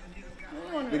life.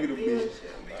 Look at the bitch.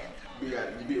 We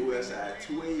got the big west side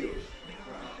 12.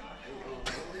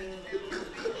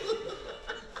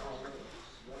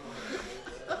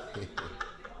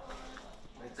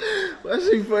 Why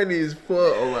she funny as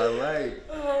fuck on my life?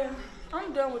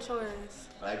 I'm done with your ass.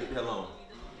 Alright, get the hell on.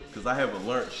 Cause I haven't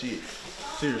learned shit.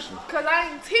 Seriously. Cause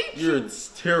I ain't teach you. You're a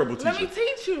terrible teacher. Let me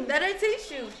teach you. Let her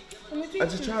teach you. Let me teach I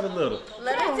just tried a little.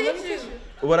 Let her teach you.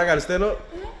 What, I gotta stand up?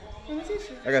 Let me teach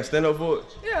you. I gotta stand up for it?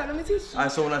 Yeah, let me teach you.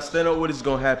 Alright, so when I stand up, what is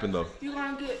gonna happen though? You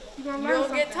gonna learn You're gonna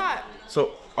something. get taught.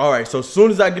 So, alright, so as soon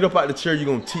as I get up out the chair, you're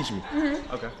gonna teach me.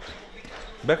 Mm-hmm. Okay.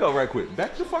 Back up right quick.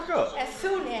 Back the fuck up. As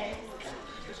soon as.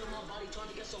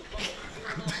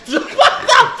 What the fuck?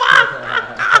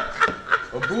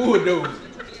 A bulldozer.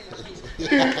 What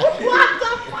the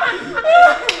fuck?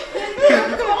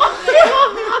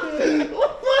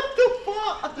 What the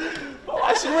fuck?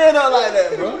 Why she ran out like that,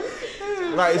 bro?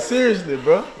 Like, seriously,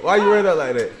 bro. Why you ran out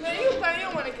like that? Man, you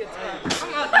don't want to get taught.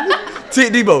 I'm out there.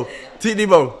 Debo.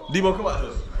 Debo, come out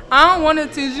here. I don't want to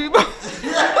teach you.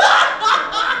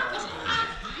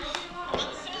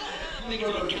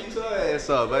 Get your ass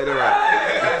up. Ain't that right?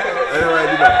 Ain't that right,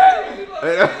 Debo?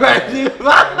 Ain't that right, Debo?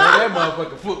 That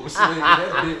motherfucking foot was slick.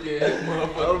 That bitch ass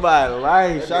motherfucker. Oh my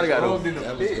life, Shawty got no. That was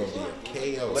gonna be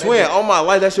a KO. Twin, on my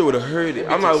life, that shit would have hurt it.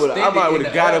 I might would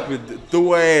have got up and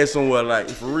threw her ass somewhere, like,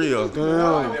 for real.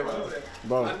 Bro,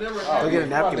 go get a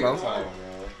napkin, bro.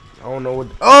 I don't know what.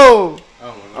 Oh!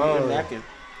 Napkin.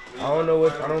 I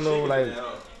don't know, like,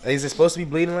 is it supposed to be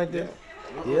bleeding like that?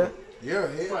 Yeah. Yeah,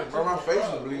 bro, my face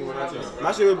was bleeding when I took it.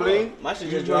 My shit was bleeding. My shit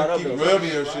just dried up. Keep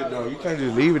rubbing your shit though. You can't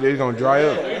just leave it. It's gonna dry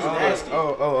up.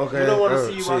 Oh, okay. You don't want to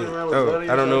see you walking around with blood.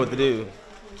 I don't know what to do.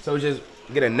 So just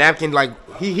get a napkin. Like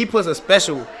he puts a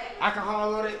special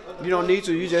Alcohol on it? You don't need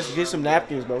to. You just get some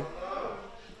napkins, bro.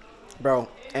 Bro,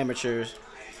 amateurs.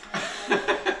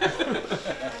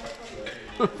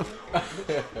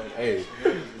 Hey.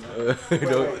 Was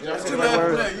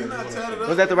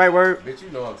that the right word? Bitch, you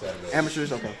know I'm tired of that.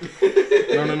 Amateurs, okay.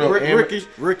 No.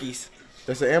 Rookies.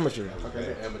 That's an amateur.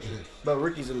 Okay. Amateur. But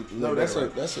rookies are No,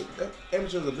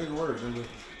 amateur is a big word.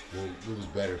 Well, it was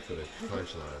better for the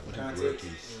punchline.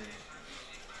 Rookies.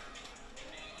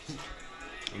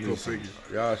 Go figure.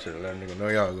 Y'all should have let a nigga know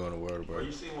y'all going to World, bro.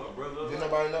 You see what, brother? Did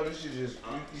nobody know this shit just...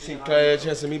 You seen Claire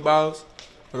Chance and meatballs?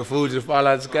 For the food just fall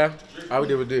out of the sky? All we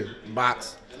did was this.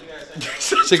 Box.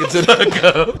 Chicken to the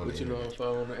go. What you know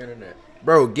on the internet?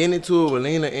 Bro, getting into it with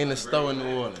Lena in the store in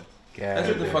New Orleans. That's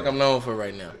what the fuck I'm known for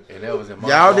right now. And that was in my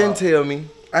Y'all didn't tell me.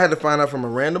 I had to find out from a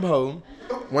random hoe,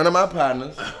 one of my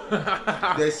partners.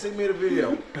 They sent me the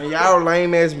video. And y'all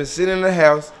lame ass been sitting in the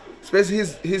house, especially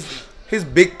his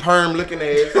big perm looking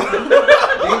ass.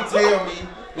 Didn't tell me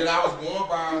that I was going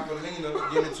by for Lena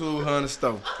getting into her in the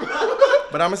store.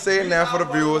 But I'ma say it now for the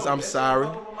viewers. I'm sorry.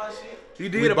 You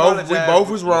did we both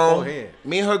was wrong.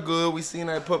 Me and her good. We seen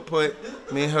that put.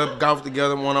 Me and her golf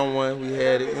together one-on-one. We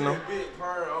had it, you know.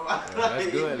 That's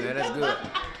good, man. That's good.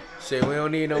 Shit, we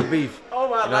don't need no beef. Oh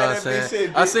my, you know what I'm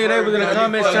saying? I seen they was in the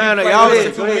comments trying to y'all was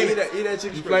eat that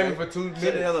chicken. You flaming for 2 minutes?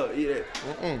 Shut the hell up, eat that.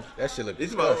 That shit look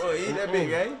It's about eat that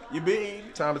big, eh? You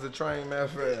big. Time is a train, man.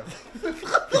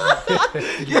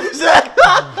 You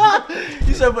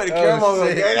said for the camera on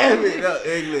that big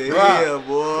ugly. Yeah,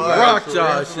 boy. Rock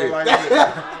y'all shit. It's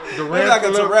like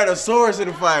a Tyrannosaurus in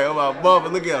the fire. Oh my mother,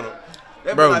 look at him.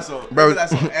 Bro, and then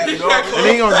he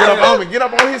gonna get up on me. Get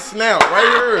up on his snout right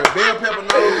here. Bell pepper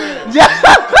nose.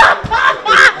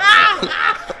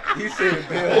 He said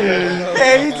bell pepper nose.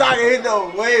 Hey, he talking his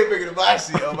nose way bigger than my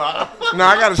shit. Nah,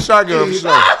 I got a shotgun for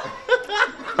sure.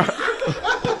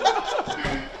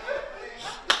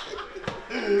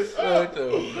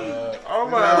 Oh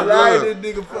my God, this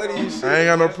nigga funny as shit. I ain't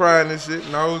got no pride in this shit.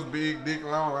 Nose big, dick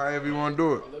long, however you wanna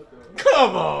do it.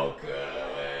 Come on, cuz.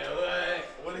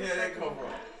 Where the hell that come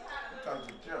from?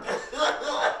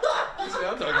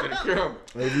 I'm talking to the camera.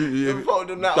 If you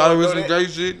thought it was some gay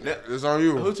shit, it's on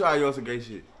you. Who tried you on some gay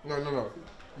shit? No.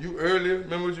 You earlier,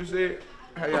 remember what you said?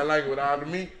 How y'all like it with all the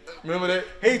meat? Remember that?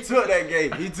 He took that gay.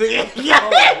 He took it.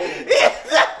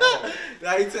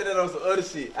 Nah, he took that on some other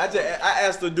shit. I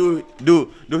asked her, do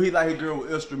he like his girl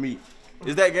with extra meat?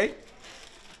 Is that gay?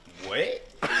 What?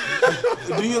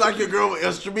 Do you like your girl with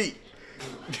extra meat?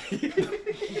 do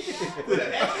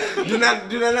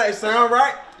that not sound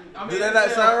right? Do that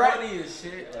not sound right?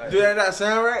 Do that not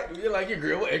sound right? Do you like your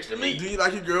girl with extra meat? Do you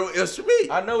like your girl with extra meat?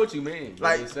 I know what you mean.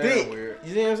 Like thick. Weird.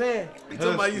 You see what I'm saying? You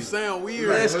talking about you sound weird.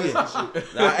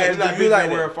 Nah, you like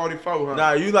wear 44, huh?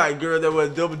 Nah, you like girl that wear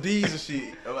double D's and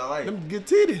shit. I like them good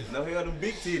titties. No, hell, them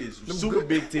big titties. Them super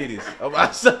big titties.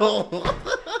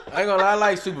 I ain't gonna lie, I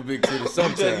like super big titties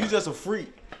sometimes. You just a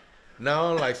freak. No, I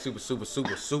don't like super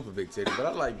big titties, but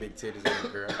I like big titties in a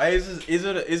girl. Hey, is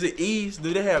it E's?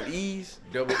 Do they have E's?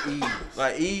 Double E's.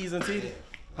 Like E's and titties?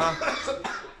 Huh?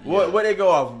 What they go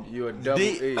off? You a double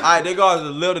E. Alright, they go off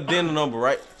the letter dental number,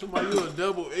 right? Somebody, you a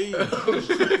double E.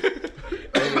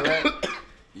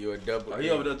 You a double E. He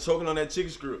over there choking on that chicken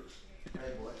strip.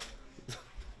 Hey, boy.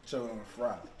 Choking on a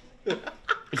fry.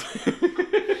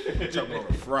 Choking on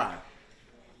a fry.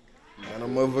 No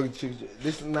motherfucking chicken.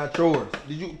 This is not yours.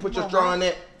 Did you put your straw in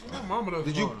that? My mama does.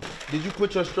 Did you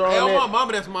put your straw in that? Hey, my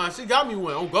mama, that's mine. She got me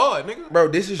one. Oh God, nigga. Bro,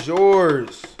 this is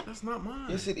yours. That's not mine.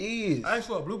 Yes, it is. I asked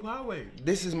for a blue Poway.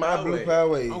 This is my blue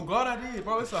Poway. Oh God, I did,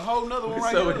 bro. It's a whole nother one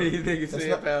right here. So these niggas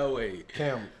said Poway.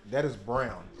 Cam, that is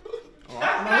brown. Oh,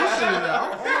 I know what shit is that.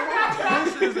 What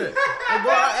shit is that? Oh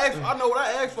God, I know what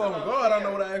I asked for. Oh God, I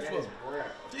know what I asked for.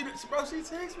 Bro, she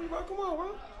texted me, bro. Come on,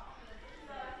 bro.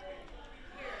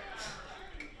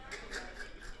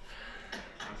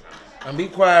 I'm be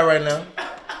quiet right now,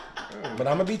 but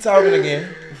I'm gonna be talking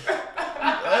again.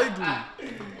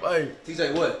 Wait. He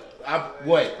say what?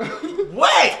 What?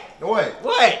 What?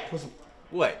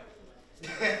 What?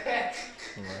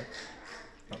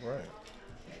 All right.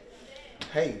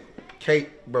 Hey,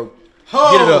 Kate, bro.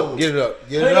 Oh. Get it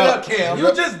up, Cam.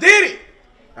 You just did it.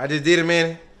 I just did it,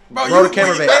 man. Bro, roll the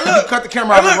camera back. Hey, you cut the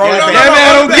camera off and roll it back.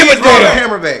 I don't give a damn. Roll the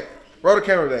camera back. Roll the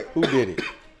camera back. Who did it?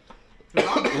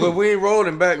 Well, we ain't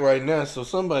rolling back right now, so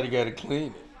somebody got to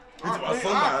clean it. I'm gonna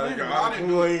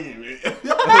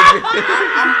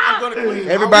clean it.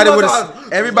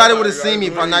 Everybody would have seen me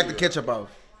if I knocked the ketchup off.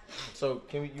 So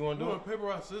you want to do it? Paper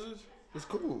rock scissors? It's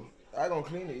cool. I gonna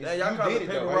clean it. Yeah, y'all call it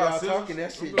paper rock scissors. Talking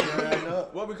that shit.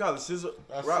 What we call it? Scissor,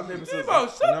 rock paper scissors. No,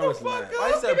 it's not.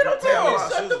 I said paper rock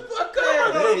scissors. Shut the fuck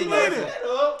up.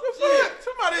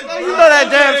 Somebody. You know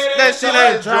that shit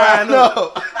ain't drying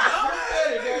up.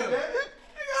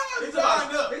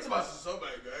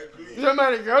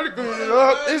 Somebody got to clean it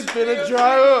up. It's finna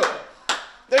dry up.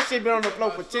 That shit been on the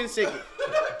floor for 10 seconds.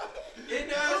 It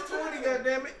does 20,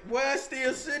 goddammit. Why it's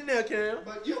still sitting there, Cam?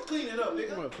 But you clean it up,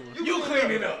 nigga. You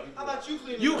clean it up. How about you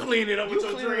clean it up? You clean it up with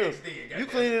your dreads, then. You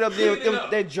clean it up then with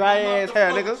that dry ass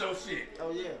hair, nigga.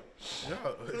 Oh, yeah.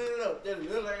 Clean it up. That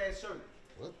little ass shirt.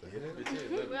 What the hell?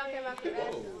 We all came out for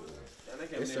that.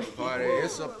 It's a party.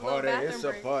 It's a party. It's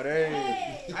a party.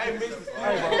 I ain't missed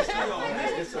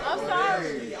It's a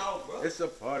party. It's a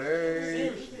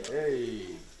party. Hey.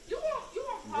 You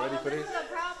ready for this?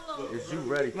 Is you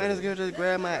ready for Man, this? this girl just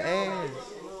grabbed my ass.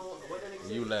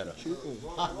 You let her.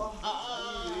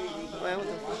 Man, what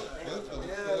the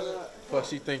Fuck,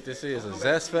 she think this is a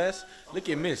Zest Fest? Look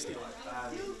at Misty.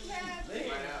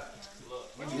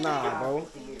 Nah, bro.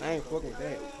 I ain't fucking with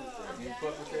that. You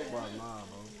fuck with that? Bro, nah,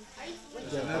 bro.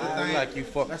 That's another thing. Like you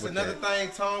fuck That's with another that. thing.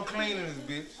 Tom cleaning this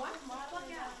bitch.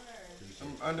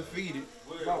 I'm undefeated.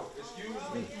 Bro, excuse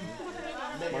me.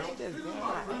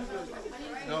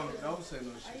 Don't say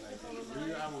no shit like that.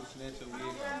 Real, I will snatch your wig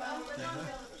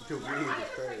off. Your wig is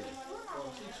crazy.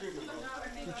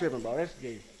 You tripping, bro. That's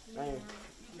gay. Bro.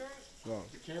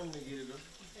 The camera get it up.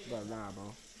 Bro, nah, bro.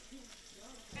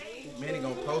 Man, he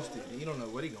gonna post it. You don't know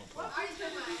what he gonna post.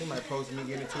 He might post me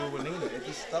getting into it with Nina at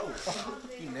the store.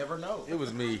 You never know. It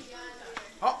was me.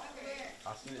 Oh.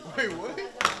 I seen it. Wait, what?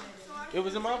 It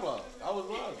was in my vlog. I was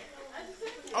vlogging.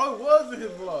 Oh, it was in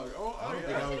his vlog. Oh, I don't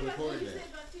think I was recording that.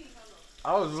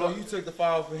 I was So vlogging. you took the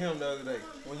file for him the other day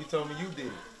when you told me you did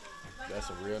it. That's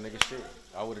a real nigga shit.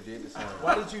 I would have did the same.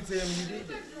 Why did you tell me you did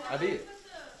it? I did.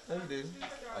 No, you didn't.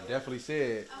 I definitely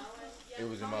said it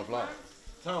was in my vlog.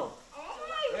 Tom.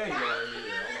 There you go.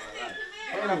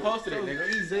 And I posted it, nigga.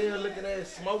 Ezel looking at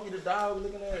Smokey the dog,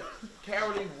 looking at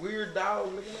Carolee weird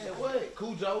dog, looking at what?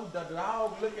 Cujo the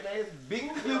dog looking at Big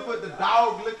Clifford the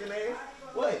dog looking at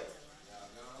what?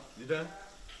 You done?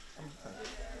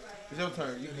 It's your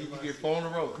turn. You get 4 in a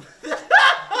row.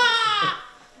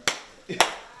 You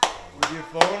get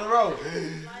 4 in a row.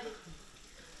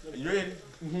 You ready?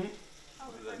 Mm-hmm.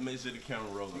 Make sure the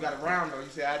camera rolls. You got a round though. You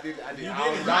said I did You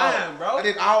all did dogs. mine, bro. I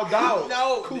did all dogs.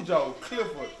 No. Cujo,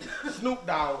 Clifford, Snoop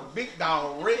Dogg, Big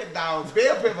Dog, Red Dog,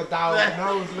 Bell Pepper Dog,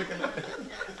 nose looking at.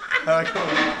 Come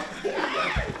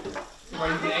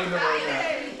on.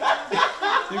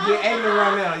 You get 8 in a row now. You get 8 in a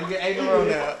row now. You get 8 in a row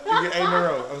now. You get 8 in a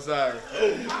row. I'm sorry.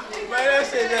 Man, that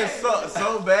shit just sucks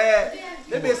so bad.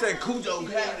 That bitch said Cujo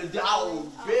had the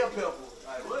dog, bell pepper.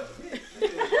 Like, what?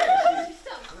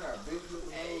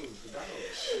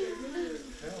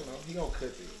 He gonna cut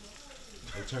it.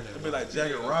 It'll be like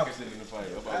Jackie Robinson in the fight.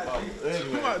 It'll be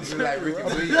like Ricky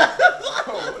Williams.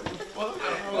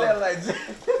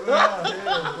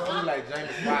 Like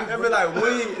James Fox. It'll be like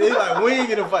Wing. They like Wing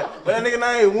in the fight. But that nigga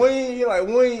name Wing. He like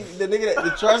Wing. The nigga that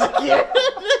the trust kid.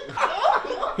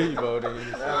 He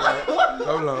voted.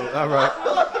 Hold on. All right.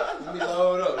 Let me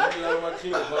load up. Let me load my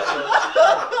kid.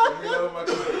 Let me load my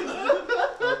kid.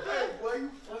 Why you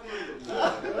funny?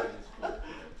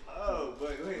 Oh,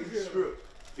 but wait, it's a script.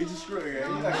 It's a script,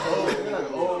 man. He's like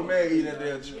an old man eating that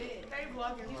damn shit. They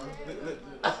vlogging.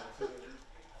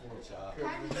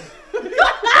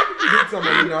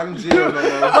 I'm in jail no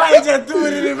more. Why you just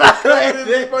doing it in my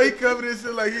face? Bro, he covered this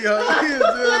shit like he in jail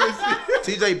and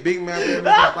shit. TJ Big Mouth ass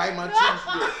nigga bite my cheeks.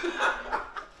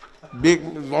 Big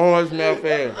orange mouth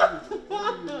ass.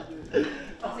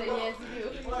 I said yes, you do.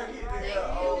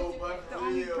 The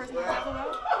only person I talk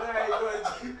about.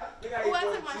 Who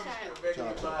else in my shot?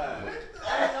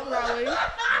 Probably.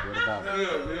 What about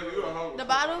it? The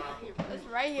bottle? It's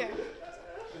right here.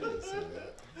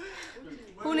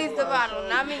 Who needs the bottle?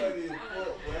 Not me. I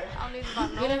don't need the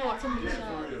bottle. No more.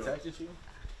 Texted you?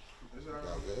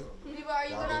 Are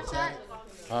you good on shot?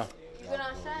 Huh? You good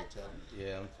on shot?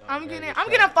 Yeah. I'm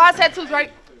getting 5 tattoos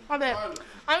right. My bad.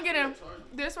 I'm getting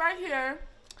this right here.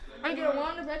 I'm getting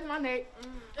one on the back of my neck.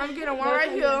 I'm getting one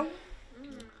right here.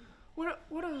 What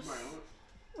else?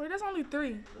 Wait, that's only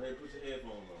 3.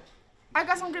 I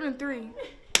guess I'm getting 3.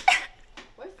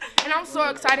 And I'm so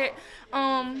excited.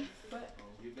 I'm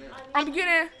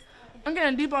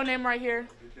getting Depot name right here.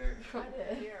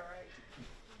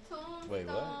 Wait,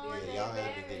 what? Yeah, y'all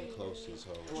have been getting close this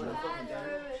whole trip.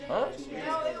 Huh?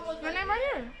 Your name right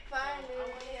here.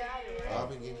 Y'all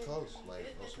been getting close,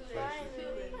 like on some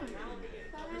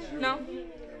friendship. No.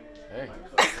 Hey.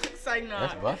 It's like no.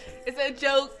 That's busting. It's a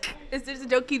joke. It's just a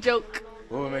jokey joke.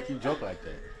 What would make you joke like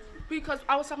that? Because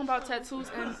I was talking about tattoos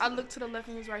and I looked to the left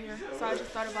and it was right here. So I just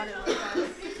thought about it like that.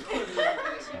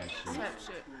 Type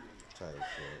shit. Type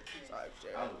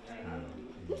shit.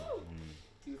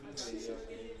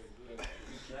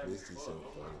 This is so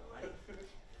funny.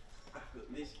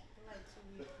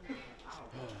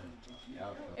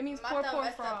 It means poor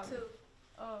frog.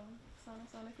 Oh,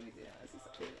 Sonic.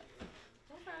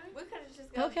 We could have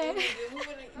just got Okay.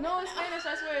 voodoo. No, it's Spanish.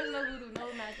 I swear it's no voodoo, no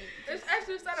magic. It's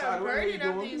actually started Sorry, what are burning you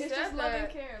after doing? you It's said just love and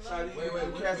that. care. Wait, we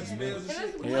have to spell this And it's shit.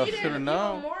 Yeah, bleeding shoulda even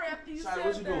known. more after you Sorry, said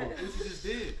what you doing? that. What you just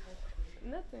did?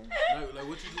 Nothing. Like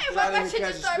what you just Hey, did? why I my didn't shit catch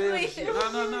just a start spell and bleeding? shit. No.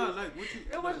 Like what you? It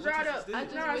was like, what dried you up. just did? I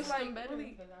just wish them better.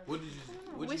 What did you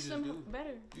Wish just them do?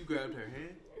 better. You grabbed her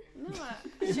hand. No,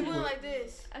 She went like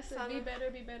this. I said be better,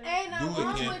 be better. Ain't no Do it,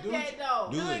 wrong Cam. with that though.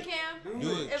 Do it, Cam.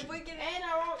 Do it. If we can. Ain't no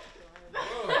wrong.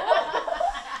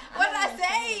 What did I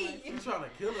say? You trying to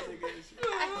kill a nigga and shit.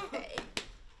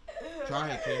 Try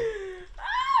it, kid.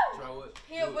 Try what?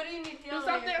 Here, what do you need? Do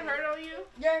something hurt on you?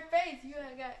 Your face. You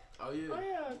ain't got. Oh yeah. Oh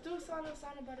yeah, do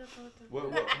something better for it. What?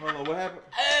 Hold on. What happened?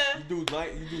 You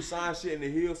do sign shit and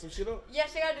then heal some shit up. Yeah,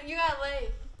 she got. You got lay.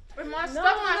 If my stuff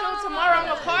not healed tomorrow, I'm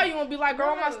gonna call you and be like,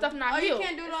 girl, my stuff not Oh, healed. you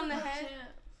can't do it on the head.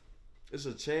 It's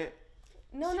a chant.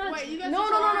 No, not Wait, you got no.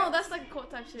 charms? That's like a cult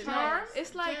type shit. No, Charms?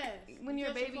 it's like Jazz. when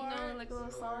you're a baby, you know, Charms? like a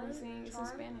little song you sing. It's in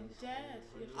Spanish. Jazz.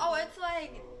 Oh, it's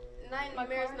like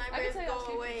nightmares go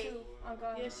away. Oh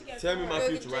God. Yeah, she got Tell me my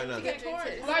future right now. It's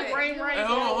like rain. Hey,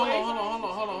 hold on.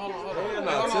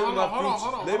 Tell me my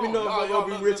future. Let me know if I'm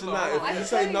gonna be rich or not. If you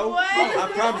say no, I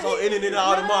promise I'm ending it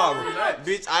all tomorrow.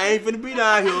 Bitch, I ain't finna be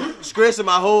down here stressing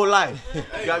my whole life.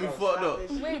 Got me fucked up.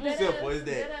 Simple as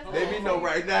that. Let me know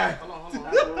right now.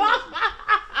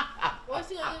 What's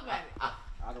she gonna do about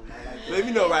it? Let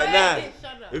me know right now.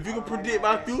 If you can predict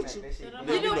my future, let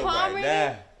me know right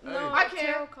now. No, I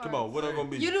can't. Come on, what I'm gonna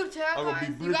be? You do tarot I'm gonna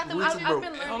cards? be You got the rich and broke.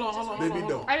 Let me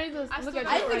know. I need to look at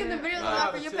I used to you. get the videos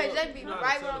on for your page. That'd be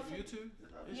right on.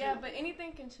 Yeah, but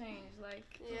anything can change. Like,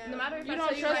 Yeah. no matter if You I don't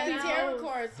tell you trust right these now, tarot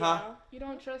cards, Huh? y'all. you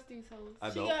don't trust these hoes. I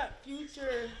She don't. got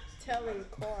future telling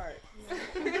cards.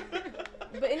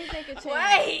 But anything can change.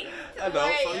 Wait. I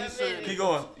know. So you saying? Keep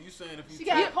going. You saying if you? She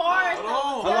got cards.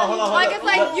 Hold on. Like it's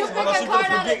like you pick Hold on, a she card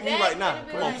gonna out of predict me deck. right now. and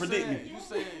Come on, predict me.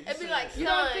 It'd be like You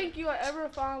don't think you'll ever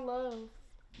find love?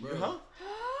 Huh?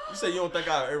 You say you don't think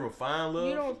I'll ever find love?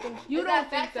 You don't think Is you that don't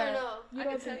think facts or that. no? You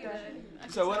don't think that.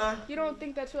 You said what now? You don't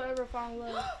think that you'll ever find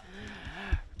love.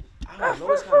 I don't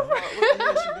know. It's kind of hard. What the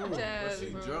hell she doing? Jazz, She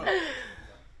bro. drunk.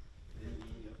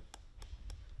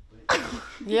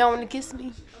 You don't want to kiss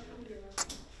me?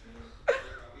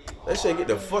 That shit get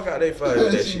the fuck out of their face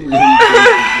with that shit. Stop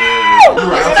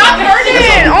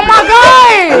hurting! Oh my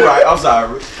God! You right. I'm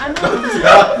sorry.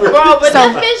 Bro, but that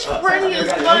fish pretty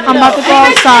as fuck. I'm about to go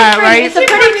outside, right? It's a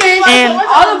pretty fish. And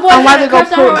all the boys I'm about to go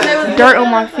that put when they was dirt on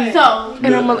my feet,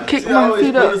 and I'm gonna kick my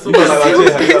feet up. You look like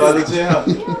a jailhouse.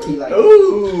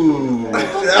 Ooh.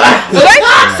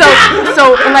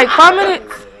 So in like 5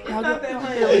 minutes, y'all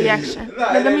get a reaction.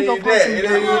 Now let me go post some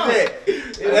dirt.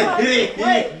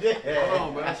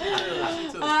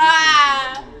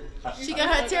 She got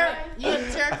her tarot. You got the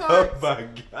tarot card? Oh my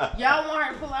God. Y'all want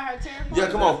her to pull out her tarot card? Yeah,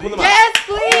 come on, pull them out. Yes,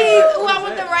 please. Ooh, I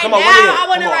want them right Come on, now. what is it? I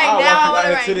want it Come on, right I'll now. I walk want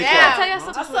you it out to right the now. car. Tell you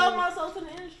something. I sold myself to the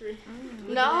industry.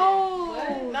 No.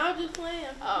 No, I'm just playing.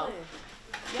 I'm just playing.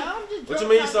 Y'all, I'm just What you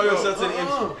mean you sold yourself to the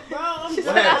industry? Bro, I'm She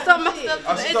drunk said I sold my talking stuff shit. to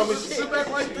Oh, the she told me industry. sit back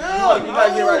right there. You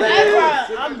gotta get right That's there. right.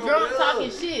 I'm drunk talking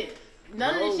shit.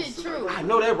 None of this shit true. I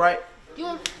know that right.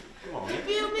 You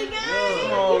feel me, guys?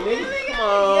 Come on, nigga. Come on,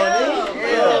 nigga.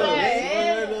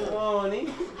 Yeah. Come on,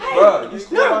 nigga. Bro, you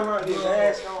still around this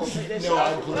ass on. Take that shit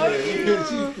out.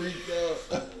 She freaked out.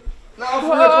 No, for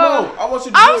real, come on. I want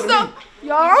you to I'm do it to so, me.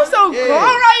 y'all, I'm so Yeah. grown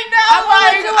right now. I want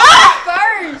to do it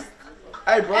first.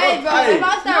 Hey, bro. Hey, bro, Hey. if I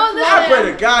start I pray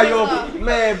flooding. to God you don't be,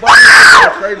 man, boy,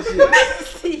 this crazy shit.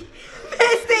 Misty.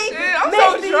 Misty. I'm so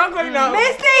drunk right now.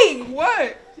 Misty.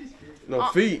 What? No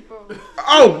feet.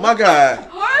 Oh, my God.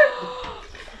 What?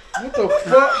 What the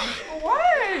fuck? What?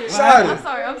 Shawty. I'm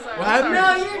sorry. What happened?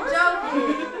 No, you're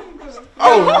joking.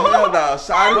 Oh, hell no.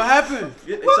 Shawty. What happened?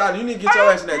 Shawty, you need to get your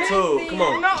ass in that tub. Come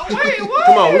on. No, wait, what?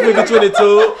 Come on, we gonna get you in the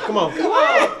tub. Come on.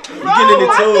 What? You get in the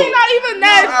My tub. feet not even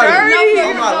that dirty. I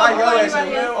might like your ass. I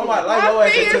might like your My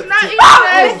ass. feet is not even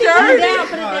that Put it down, dirty.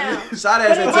 put it down. Shawty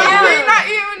ass and My take feet not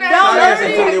even Shawty ass that and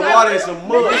dirty. take the water and some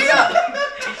mud. Y'all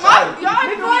Shawty, no,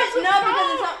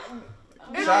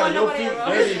 Because Shawty, your feet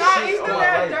dirty it's not shit. even Oh,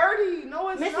 that like. dirty. No,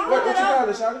 it's Missy, not. What you got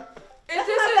it, Shawty? It's not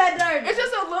just that dirty. It's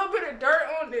just a little bit of dirt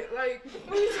on it, like.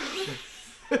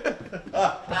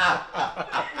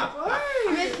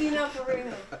 Misty, no, for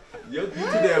real. You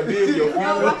too damn big, your feet.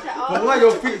 No, watch it. But why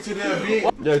your feet too damn big?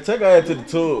 Yeah, take her ass to the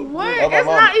tub. What? Oh, my It's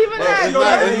mama. not even that It's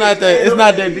not that. It's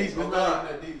not that deep. It's not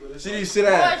that deep. She need to sit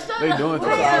down. They doing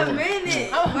Wait a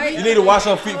minute. Wait. You need to wash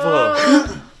her feet for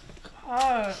her.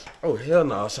 Oh hell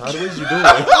no, Shawty, what you doing?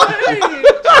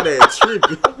 That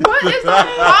tripping. What is the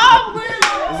problem?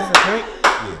 Is this a drink?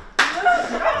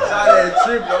 Shawty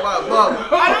tripping on my mama.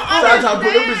 Shawty trying to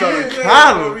put them bitches on the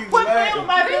counter. Quit playing with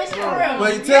my bitch for real. But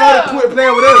you tell her to quit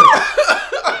playing with us.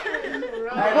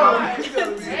 She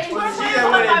just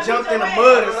went and jumped in the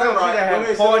mud or something. She just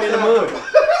had poured in the mud.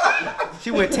 She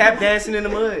went tap dancing in the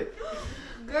mud.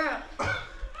 Girl.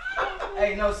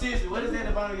 Hey, no, seriously, what is that at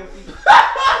the bottom of your feet? I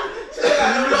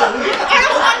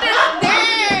don't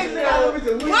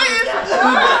understand. What is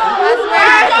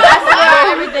I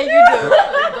swear everything you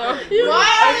do.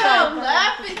 Why are y'all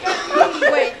laughing at me?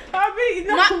 Wait. My feet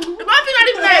not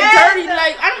even that dirty.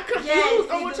 Like, I'm confused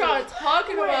on what y'all are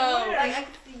talking about. Like, I can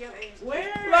see your age. Where?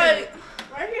 Like,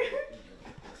 right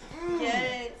here.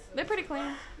 Yes. They're pretty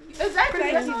clean. Exactly.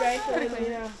 Thank you, babe. Pretty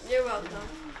clean. You're welcome.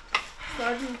 So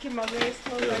I can keep my legs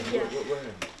closed like What this.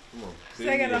 happened? Come on. So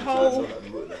I got a hole.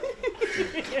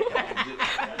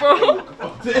 Bro.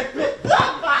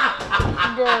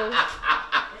 Bro.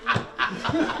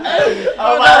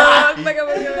 Oh my God.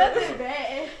 Nothing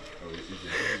bad.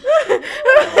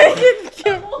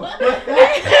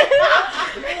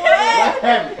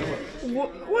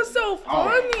 What's so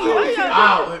funny? Oh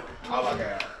my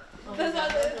God.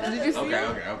 Did you see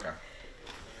it? Okay.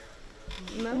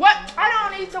 What? I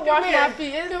don't need to wash my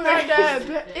feet. It's not that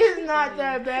bad. It's not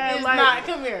that bad. It's like, not.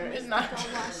 Come here. It's not.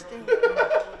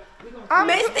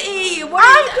 Misty,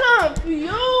 I'm confused.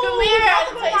 Come here.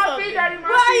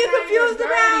 What are you confused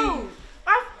about?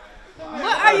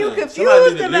 What are you confused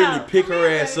Somebody need to literally about? pick her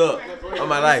ass up on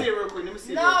my life.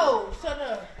 No, shut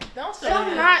up. Don't shut up.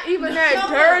 I'm not even that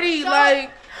dirty.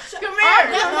 Like, come here.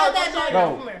 That's not that dirty.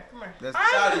 No. Come here. Come here. That's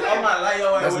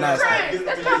That's nasty.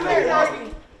 Let's come here,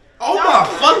 dirty. Oh my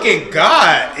fucking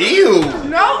God. Ew.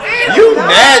 No, it's You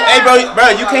not. mad? Hey, bro,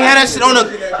 you can't have that shit on the.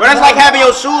 Bro, that's like having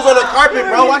your shoes on the carpet,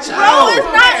 bro. Watch Bro, out. it's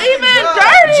not even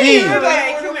dirty. G.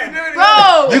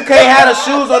 Bro, You can't have the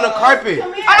shoes on the carpet. I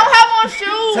don't have on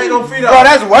shoes. Take them feet Bro, off.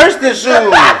 that's worse than shoes. Take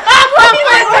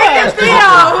your feet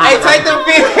off. Hey, take them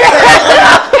feet.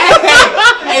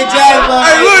 Hey, Jazz, bro.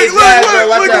 Hey, Jazz,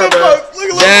 bro. Watch out, bro.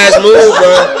 Jazz, move,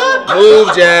 bro. Move,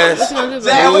 Jazz.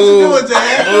 Jazz, what you doing,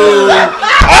 Jazz? Move.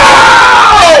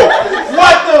 Oh!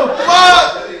 What the fuck?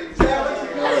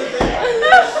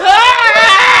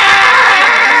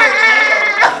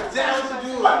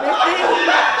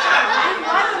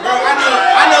 Bro,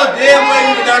 I know damn well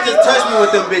you did not just touch me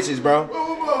with them bitches, bro.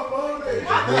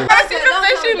 I see the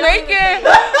face you making.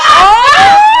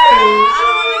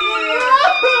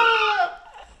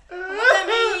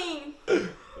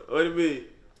 What do you mean?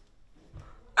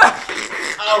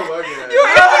 Oh my God.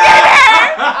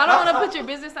 I don't want to put your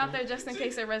business out there just in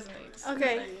case it resonates.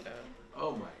 Okay.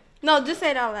 Oh my. No, just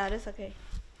say it out loud. It's okay.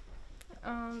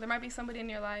 There might be somebody in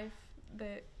your life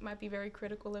that might be very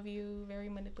critical of you, very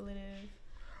manipulative.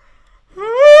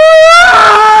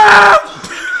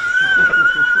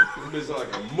 It's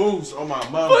like a moose on my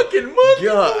mouth. Fucking monkey.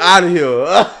 Get her out of here.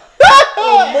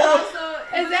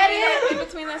 Is that it? In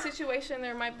between that situation,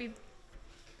 there might be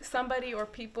somebody or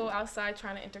people outside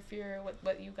trying to interfere with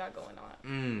what you got going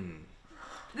on.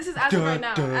 This is as of right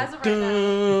now. As of right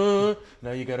now.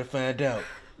 Now you gotta find out.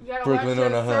 You gotta Brooklyn watch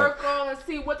on your the hunt. circle and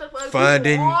see what the fuck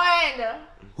Finding- you on.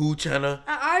 Who tryna?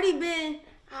 I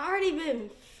already been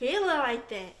feeling like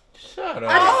that. Shut I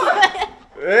up. just-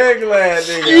 Egg glad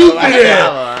nigga.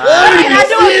 Can I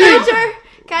do a future?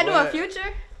 Can I do a future?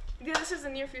 Yeah, this is the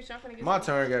near future. I'm gonna get My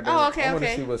turn, goddamn. Oh, okay, I want to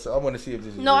okay. see what's. I want to see if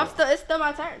this is. No, real. it's still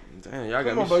my turn. Damn, y'all got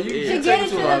Come me on, bro. You scared. can To take get it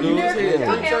into to the our near news.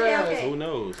 future. Okay. Who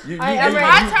knows? You, Alright, I'm you,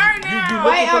 ready. My turn now. You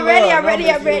Wait, looking I'm for ready, love. I'm ready, No,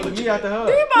 I'm ready. Me out the hub.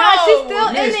 No, she's still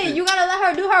in missed it. it. You gotta let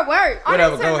her do her work.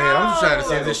 Whatever, go ahead. I'm just trying to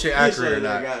see if this shit accurate or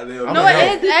not. No,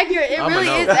 it is accurate. It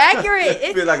really is accurate.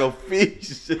 Feel It's, like a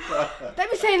fish. they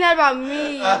be saying that about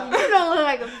me. You don't look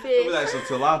like a Feel fish. like some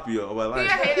tilapia on my life.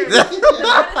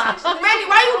 Randy,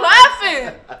 why you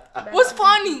laughing? What's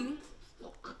funny?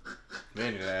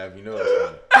 Man, you laugh. You know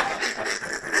it's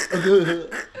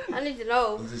I need to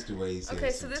know. Just the way he said Okay,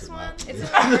 so this something one, about it's me.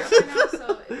 in reverse right now,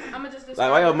 so I'm gonna just describe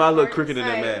Like, why your the mouth look part. crooked in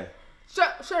that man? Shut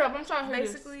up. I'm trying to hear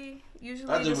this. Basically, I usually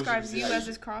just wish describes you you could as say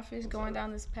this crawfish going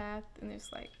down this path, and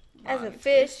it's like As a long, it's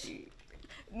fish. fishy.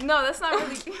 No, that's not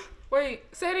really. Wait,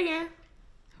 say it again.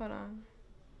 Hold on.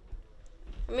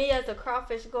 Me as a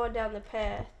crawfish going down the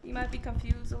path. You might be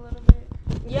confused a little bit.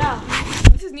 Yeah.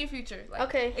 This is near future. Like,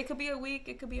 Okay. It could be a week.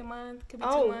 It could be a month. It could be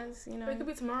Oh. 2 months. You know. It could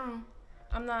be tomorrow.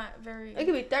 I'm not very. It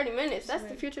could be 30 minutes. That's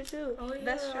the future too. Oh yeah,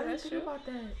 That's true, I didn't that's think true. about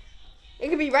that. It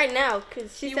could be right now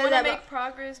because she You said want to that. make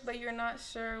progress, but you're not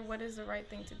sure what is the right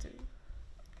thing to do.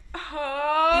 You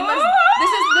Oh. must.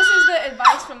 This is the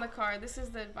advice from the card. This is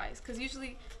the advice because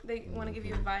usually they want to give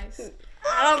you advice.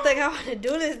 I don't think I want to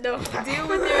do this though. Deal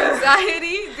with your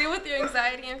anxiety. Deal with your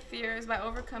anxiety and fears by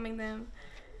overcoming them.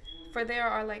 For there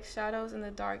are like shadows in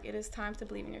the dark. It is time to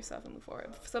believe in yourself and move forward.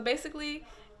 So basically,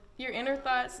 your inner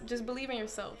thoughts. Just believe in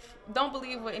yourself. Don't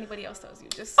believe what anybody else tells you.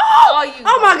 Just all you.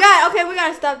 Oh my God. Okay, we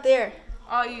gotta stop there.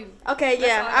 All you. Okay, That's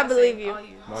yeah, all I gotta believe say, you. all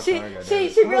you.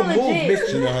 She real legit.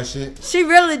 She know her shit. She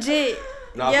real legit.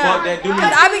 Nah, Yeah, fuck that. Do me.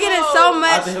 cause I be getting so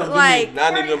After him, much do like me. Now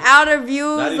I need them- outer now I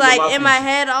views need them like my in my pieces.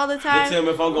 head all the They time. tell me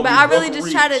if I'm gonna But be I really broke just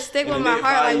or try to rich stick in with the my next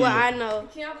heart, 5 like what years. I know.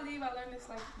 Can y'all believe I learned this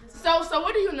like this? So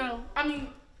what do you know? I mean,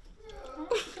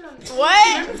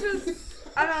 What?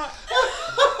 I don't.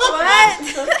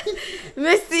 What?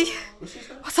 Misty,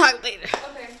 we'll talk later.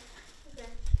 Okay.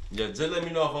 Yeah, just let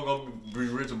me know if I'm gonna be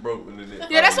rich or broke in the next.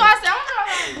 Yeah, that's 5 why I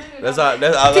years. said I don't know.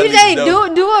 That's all I need to TJ,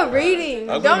 know. do a reading.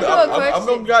 I'm Don't gonna- do a question. I'm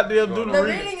gonna goddamn do The the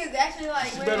reading. reading is actually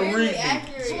like better really read me.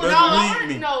 accurate. Better read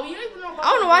me. No, you didn't know.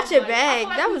 I want to watch it back.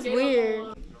 That was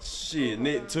weird. Shit,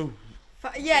 Nick too.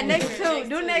 Yeah, next two.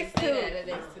 Do next two.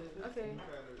 Okay.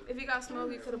 If you got smoke,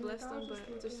 you could have blessed them,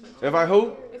 but just If I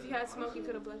who? if you had smoke, you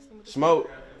could have blessed them. With the Smoke.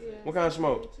 Yeah. What kind of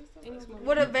smoke? Any smoke.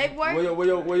 What a vape work?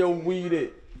 Where your weed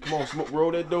at? Come on, smoke.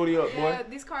 Roll that doty up, boy. Yeah,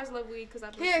 these cars love weed because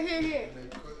I. Here.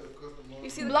 You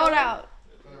see the Blow it color? out.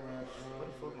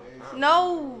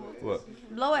 No. What?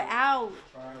 Blow it out.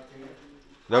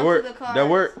 That Onto work? the car. That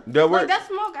work? That Look, work? that's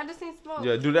smoke. I just seen smoke.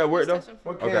 Yeah, do that work though?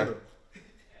 What Okay. candle?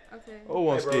 Okay. Oh,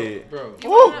 I'm scared. Bro. You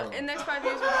wanna, in the next 5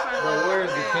 years, we'll find Bro, out. where's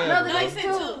the Okay. candle? No, the next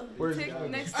two. Where's the Take candle?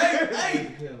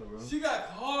 next She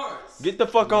got cards. Get the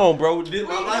fuck on, bro. This, She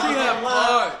have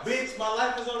cards. bitch, my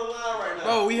life is on the line right now.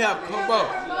 Bro, we have bro.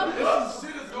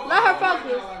 Let her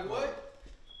focus.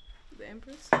 The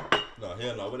Empress. No,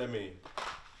 hell no. What that mean?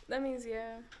 That means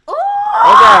yeah. Ooh.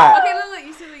 Okay. Okay, look.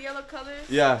 You see the yellow colors?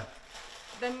 Yeah.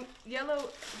 Them yellow.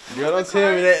 Girl, don't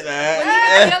tell me that When now. you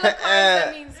have yellow cards,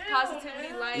 that means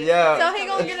positivity, light. Yeah. So he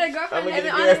gonna get a I'ma girlfriend. get And a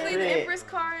then honestly, girlfriend. the Empress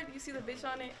card, you see the bitch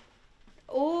on it.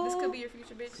 Ooh. This could be your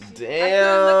future bitch.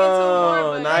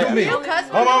 Damn. Nice. Do me. You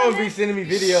cuss My with mama me? be sending me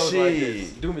videos like this.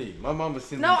 Shit. Do me. My mama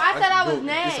sending No, me. I said I was go-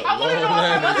 named. it's a I wanna long know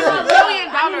line. if It's I'm a- $1 billion.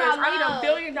 I need I $1 love.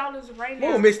 billion right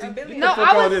now. Whoa, Misty. $1 billion. No, Fuck I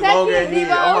all was this long second, ass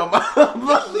nigga Devo. on my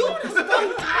mama.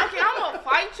 Okay, I'm gonna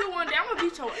fight you one day. I'm gonna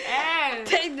beat your ass.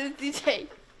 Take this, DJ.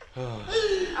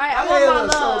 Alright, I I want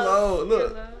my so love. long.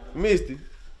 Look, Misty.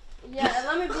 Yeah,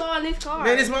 let me blow on these cards.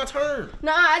 Man, it's my turn.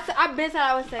 No, I been said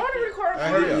I was second. I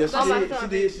hear you. Blow myself. She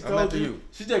did. She I'm told after you. you.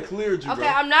 She just cleared you, Okay, bro.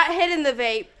 I'm not hitting the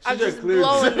vape. I'm She just cleared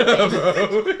blowing the you,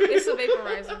 vape. bro. It's a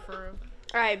vaporizer for real.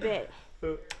 Alright, bet.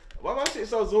 Why my shit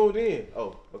so zoomed in?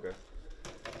 Oh, okay.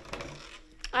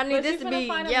 I need But this you're to gonna be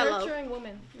find a yellow. nurturing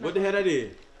woman. What the hell that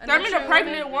is? That means a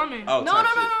pregnant woman. Oh, No, type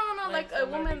no, shit. no. Like a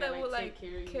woman that will like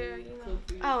care, you know.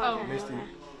 Oh, okay. Misty.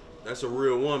 That's a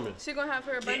real woman. She gonna have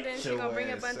her abundance. She gonna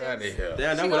bring abundance. Outta here. Damn, She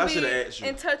that's what gonna I should have be asked you.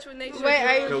 in touch with nature. Wait,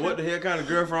 are you- Cause what the hell kind of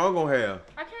girlfriend I'm gonna have?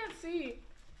 I can't see.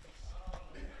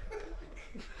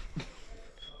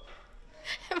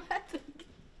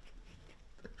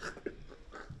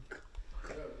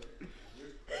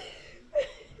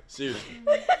 Seriously.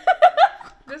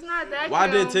 That's not that. Why I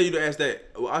cute. didn't tell you to ask that?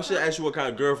 Well, I should ask you what kind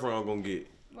of girlfriend I'm gonna get.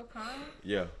 What kind?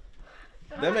 Yeah.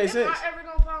 That makes Am sense. I ever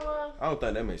gonna fall in love? I don't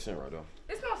think that makes sense right though.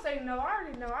 It's gonna say no. I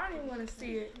already know. I don't even want to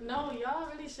see it. No, y'all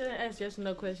really shouldn't ask yes or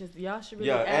no questions. Y'all should really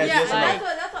Yeah, ask ask Yeah, yes or no. like,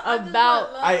 that's what I just about-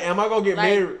 want love. Hey, am I gonna get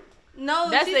Like- married? No,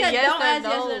 That's she a said yes don't or ask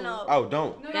yes no. or no. Oh,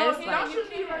 don't. No, That's no, like- don't shoot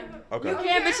me right now. Okay. You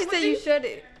can, but she said you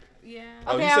shouldn't. Yeah.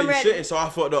 Oh, Okay, you said I'm you ready. shouldn't, so I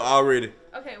fucked up already.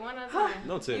 Okay, one at a time.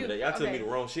 Don't tell me You- that. Y'all tell me okay. the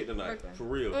wrong shit tonight. Okay. For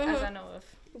real. As I know of.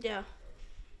 Yeah.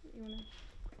 You wanna-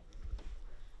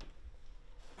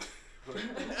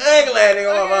 I ain't glad they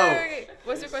on my mama. Okay.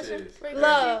 What's your question?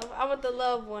 Love. I want the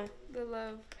love one. The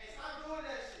love.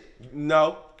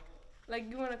 No. Like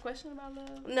you want a question about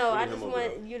love? No, I Read just him over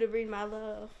want you to read my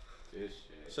love.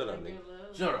 Shut up, nigga.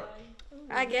 Shut up.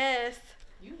 I guess.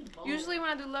 Usually when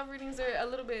I do love readings, they're a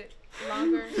little bit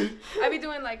longer. I be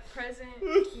doing like present,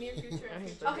 near future, and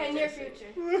future. Okay, near future.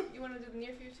 You want to do the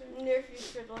near future? Near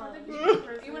future love.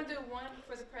 You want to do one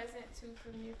for the present, two for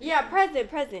the near future? Yeah,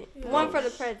 present. One for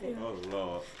the present. Oh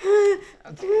lord.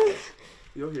 Okay.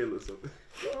 Your hair looks so.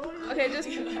 Okay, just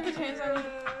put your hands on me.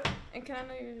 And can I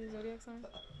know your zodiac sign?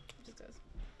 Just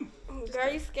cause.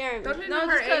 Girl, you scaring me. Don't you No, know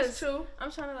her just age 'cause too?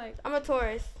 I'm trying to like. I'm a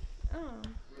Taurus. Oh,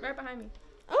 right behind me.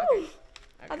 Oh,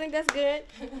 I think that's good.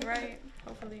 Right.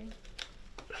 Hopefully.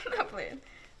 Not playing.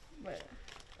 But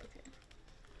okay.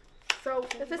 So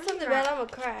If it's something bad, I'm gonna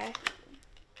cry.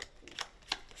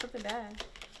 Something bad.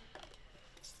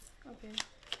 Okay.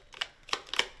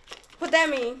 What that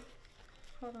mean?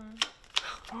 Hold on.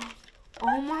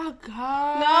 Oh my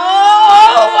god.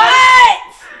 No! What?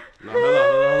 No,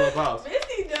 hold on, pause.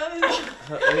 Missy does.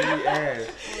 Her ugly ass.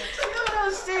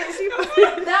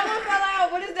 That one fell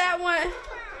out. What is that one?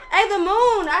 Hey, the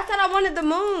moon. I said I wanted the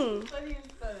moon.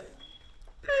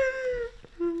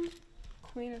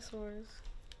 Queen of Swords.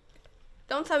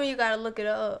 Don't tell me you gotta look it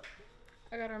up.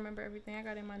 I gotta remember everything. I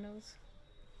got it in my notes.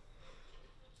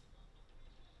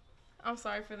 I'm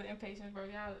sorry for the impatience, bro.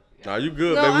 Y'all. Nah, you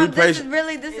good, No, baby. We this patient.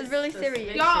 is really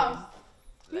serious. Y'all.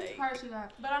 Like,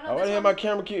 but I I know want to this hear one my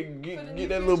camera kid get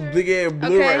that little future. big ass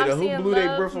blue Okay. right there. I'm Who seeing blew that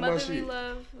love, breath on my motherly shit?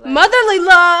 love, like, Motherly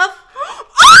love.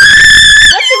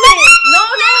 What you mean? No,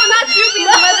 not you being a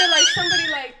mother, like somebody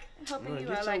like helping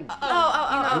you out, like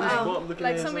Oh.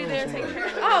 like somebody there taking care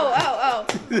of you. Oh.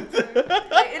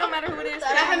 Like, it don't matter who it is.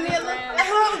 family, friends.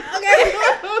 Okay.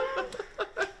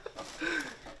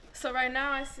 So right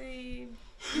now I see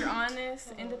you're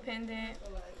honest, independent,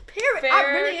 Period. fair, I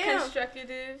really am.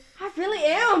 constructive. I really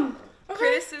am.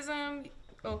 Criticism.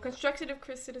 Oh, constructive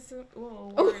criticism.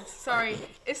 Whoa, words. Sorry.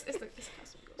 It's okay.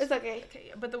 Okay,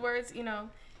 yeah. But the words, you're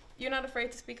not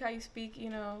afraid to speak how you speak,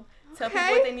 tell people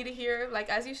Okay. what they need to hear, like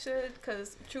as you should,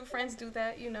 because true friends do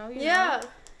that, Yeah.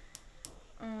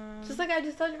 Just like I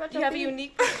just told you about your You have a feet.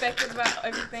 unique perspective about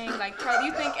everything. Like, probably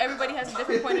you think everybody has a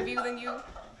different point of view than you,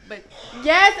 but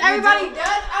Yes, you everybody do.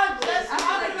 does. I'm just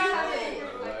talking about it.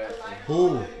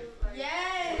 Who?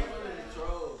 Yes.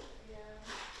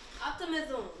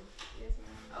 Optimism.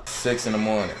 6 in the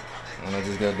morning when I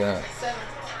just got down.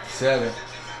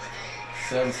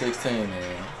 7:16,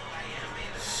 man.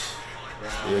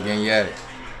 Still getting at it.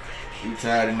 He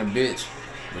tired in the bitch,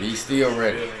 but he's still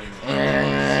ready.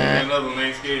 Another one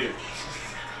ain't scared.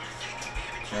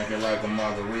 Drinking like a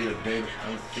margarita, baby.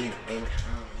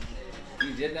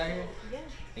 You just got here? Yeah.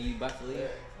 And you about to leave?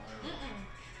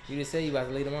 You just said you about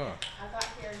to leave tomorrow. I got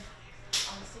here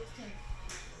on the 16th.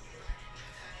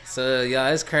 So y'all,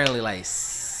 it's currently like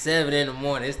 7 in the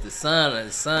morning. It's the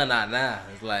sun out now.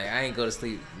 It's like I ain't go to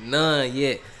sleep none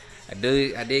yet. I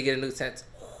did get a new tattoo.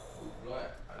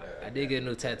 I did get a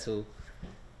new tattoo.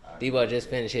 Debo just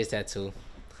finished his tattoo.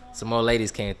 Some more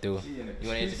ladies came through. You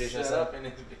wanna introduce yourself?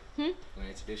 You wanna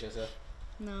introduce yourself?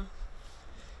 No.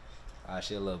 Ah,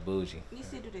 she a little bougie. You need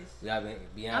to do this. We got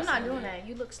Beyonce. I'm not doing that.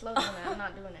 You look slow doing that. I'm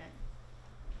not doing that.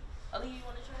 Ali, you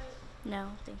want to try it?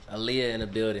 No, thank you. Aaliyah in the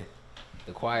building.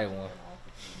 The quiet one.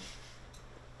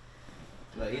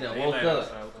 Look, he done They woke like up.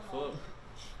 outside, what the fuck?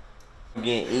 I'm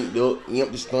getting inked up,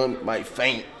 empty stomach, might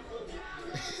faint.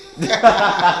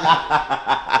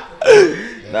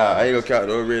 Nah, I ain't gonna count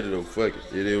no ready though. Fuck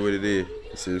it. It is what it is.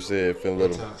 See what I'm saying? Feeling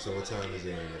little. So what time is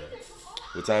it?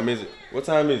 What time is it? What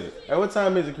time is it? Hey, what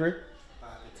time is it, Chris?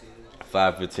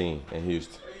 5:15 in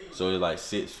Houston. So it's like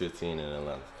 6:15 in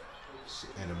Atlanta.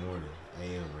 In the morning,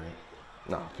 AM, right?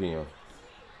 Nah, PM.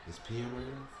 It's PM right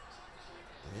now?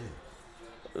 Damn.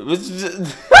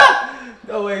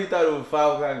 No way you thought it was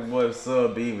 5 o'clock before the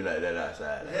sun beaming like that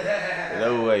outside.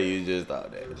 No way you just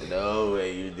thought that. No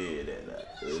way you did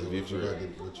that. So what you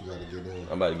gotta get in?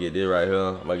 I'm about to get this right here.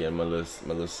 I'm about to get my little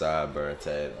sideburn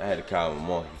tag. I had to call my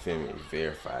mom, you feel me,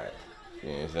 verified. You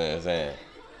know what I'm saying?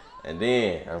 And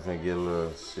then I'm finna get a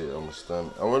little shit on my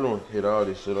stomach. I really want to hit all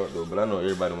this shit up though, but I know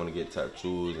everybody want to get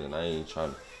tattoos and I ain't trying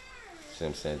to, you know what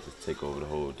I'm saying, just take over the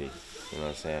whole day. You know what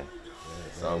I'm saying?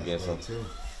 So I'm getting some.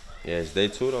 Yeah, it's day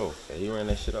 2 though. Yeah, he ran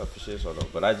that shit up for shit, so though.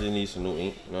 But I just need some new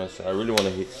ink. You know what I'm saying? I really want to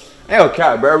hit. I ain't gonna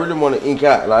count, bro. I really want to ink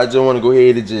out. Like I just want to go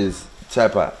ahead and just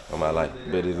tap out on my life.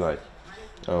 But it's like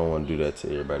I don't want to do that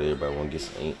to everybody. Everybody want to get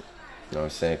some ink. You know what I'm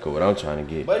saying? Cause what I'm trying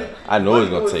to get, I know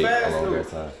it's gonna take a longer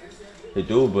time. It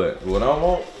do, but what I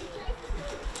want,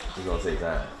 it's gonna take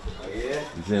time. Oh, yeah?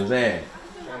 You see what I'm saying?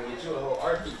 Trying to get you a whole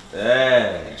archy.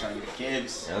 Yeah. I'm trying to get a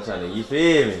canvas. I'm trying to, you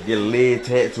feel me? Get a leg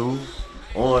tattoo,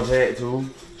 arm tattoo,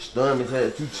 stomach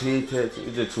tattoo, chin tattoo.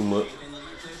 It's just too much.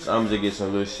 So I'm just get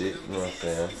some little shit. You know what I'm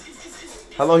saying?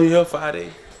 How long you here? 5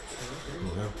 days?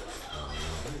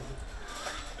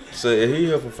 So if he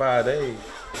here for 5 days,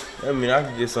 that mean I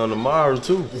can get some tomorrow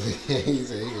too. He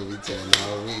said he gonna be telling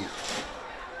all week.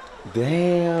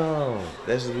 Damn,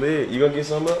 that's lit. You gonna get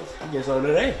some else? I get some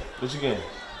today. What you getting?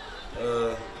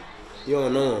 You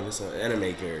don't know him. It's an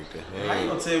anime character. How you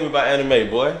gonna tell me about anime,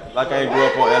 boy? Like I ain't grew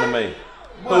up on anime.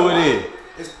 Who it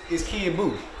is? It's Kid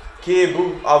Buu. Kid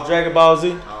Buu off Dragon Ball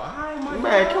Z?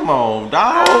 Man, come on,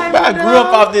 dog. I grew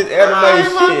up off this anime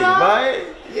shit, man.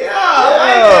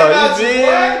 Yeah, you feel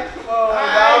me? Come on,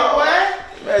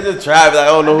 dog. Man, just try it. Like, I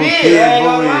don't know who Kid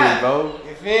Buu is, bro.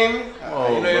 You feel me? Come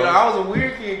on, you know, bro. I was a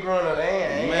weird kid growing up.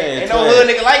 Man, Ain't no hood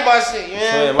nigga like my shit, you know?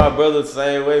 Man, my brother the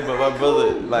same way, but my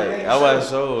brother, like, I wasn't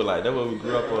sure. Like, that's what we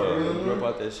grew up on. We grew up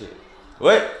out that shit.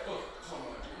 What?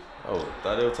 Oh,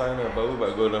 thought they were talking about, but we about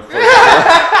to go down first.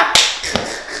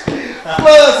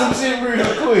 Plug some shit real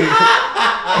quick.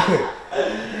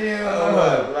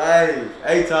 Yeah, like,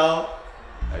 hey, Tom.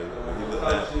 Hey,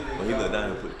 when he look down,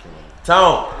 he'll put the camera on.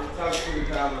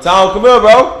 Tom, come here,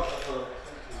 bro.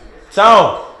 Tom,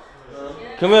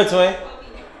 come here, twin.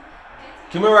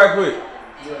 Come here right quick.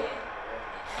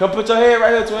 Come put your head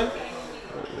right here, twin.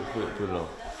 Put it on.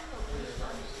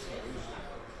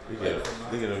 Look at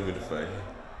him in the face.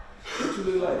 What you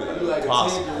look like? You look like a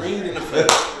tangerine in the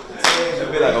face. A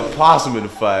bit like a possum in the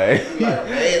face.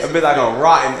 A bit like a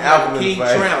rotten apple in the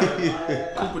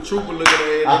face. Cooper Trooper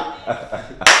looking at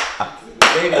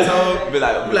baby toad. A bit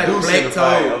like a black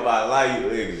toad. I'm about to lie you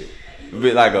ugly. A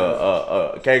bit like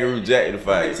a kangaroo jack in the face.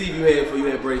 How many teeth you had before you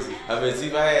had braces? How many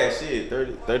teeth I had? Shit,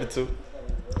 30, 32.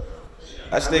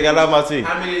 I still got out my teeth.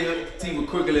 How many teeth were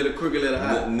crooked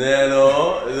high?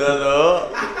 No.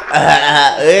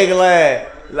 Ugly.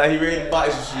 Like he ready to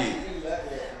fight some shit.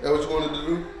 That what you wanted to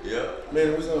do? Yeah.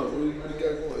 Man, what's up? What you got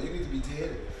going? You need to be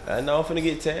tatted. I know I'm finna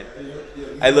get tatted.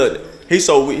 Hey, look, he's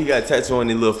so weak. He got a tattoo on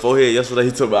his little forehead. Yesterday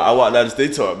he told me I walked out the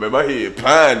state talk, man. My head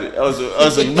pined. I was a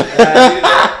That's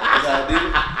how I did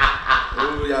it.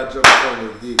 What y'all jumping on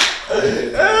me, dick?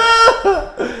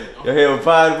 Your head was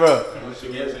pined, bro. You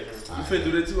finna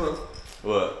do that too, huh?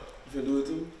 What? You finna do it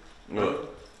too?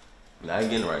 What? Nah, I ain't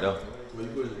getting it right though. Where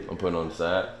you putting it? I'm putting it on the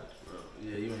side.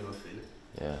 Yeah, you ain't gonna fit it.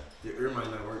 Yeah. Your ear might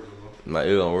not work no more. My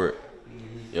ear don't work.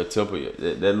 Your temper,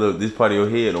 that look, this part of your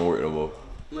head don't work no more.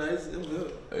 Nah, it's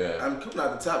good. Yeah. I'm coming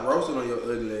out the top roasting on your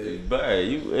ugly ass. Bad,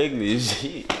 you ugly as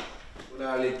shit. With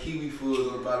all that kiwi fuzz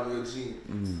on the bottom of your chin.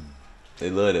 They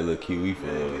love that little kiwi for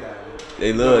Man, them. get out of here.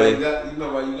 They love it. You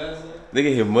know why you got some? Look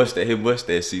at his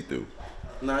mustache see through.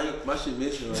 Nah, my shit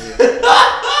missing right here.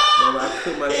 I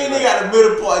cut my He got a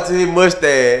middle part to his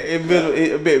mustache.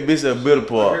 It missing a middle My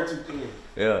part. hair too thin.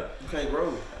 Yeah. You can't grow.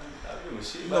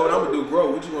 You know what I'm gonna do,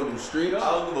 grow. What you gonna do, streak? I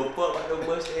don't give a fuck about no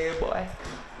mustache, boy.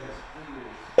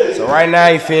 So right now,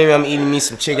 you feel me? I'm eating me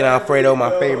some chicken Alfredo,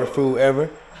 my favorite food ever.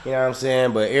 You know what I'm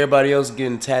saying? But everybody else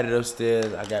getting tatted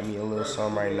upstairs. I got me a little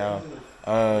something right now.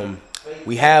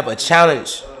 We have a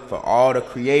challenge for all the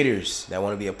creators that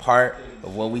want to be a part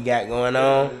of what we got going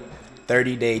on.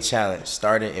 30-day challenge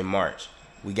starting in March.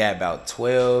 We got about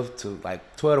 12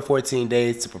 to 14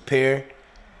 days to prepare.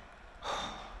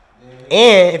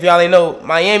 And if y'all ain't know,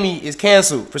 Miami is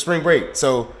canceled for spring break.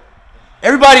 So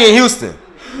everybody in Houston,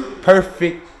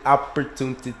 perfect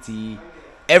opportunity.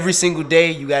 Every single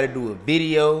day you gotta do a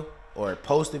video or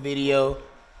post a video,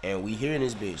 and we here in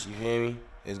this bitch, you feel me?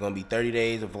 It's gonna be 30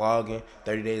 days of vlogging,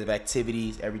 30 days of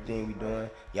activities, everything we doing.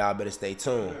 Y'all better stay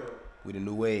tuned. We the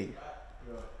new wave.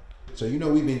 So you know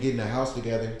we've been getting a house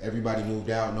together. Everybody moved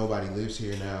out. Nobody lives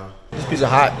here now. This pizza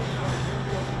hot.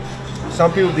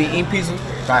 Some people be eating pizza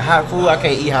like hot food. I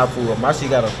can't eat hot food. My shit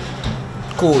gotta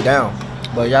cool down.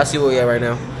 But y'all see where we at right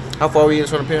now. How far we is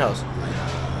from the penthouse?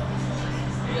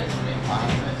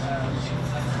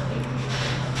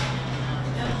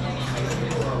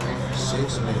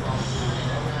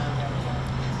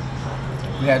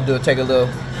 We had to take a little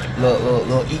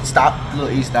eat stop,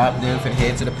 then finna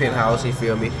head to the penthouse, you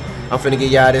feel me? I'm finna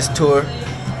get y'all this tour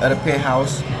of the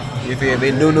penthouse, you feel me?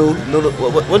 NuNu,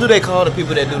 what do they call the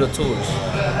people that do the tours?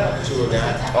 Tour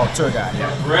guide. Oh, tour guide,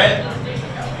 yeah. Brett.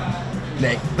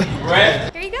 Nick.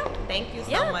 Brett. Here you go. Thank you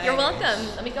so much. You're welcome.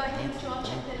 Let me go ahead and get you all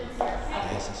checked in.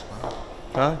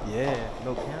 Huh? Yeah,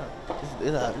 no count.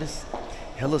 This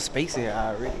hella space in here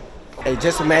already. Hey,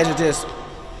 just imagine this.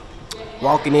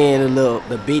 Walking in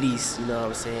the biddies, you know what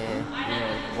I'm saying? You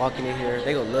know, walking in here,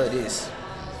 they gonna love this.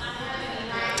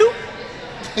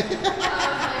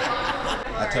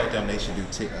 I told them they should do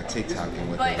TikToking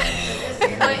with But it.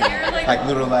 you're like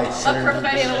little a professional. Do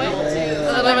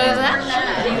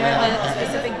you have a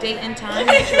specific date and time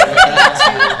that you're looking to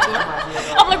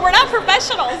tour? I'm like, we're not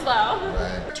professionals though.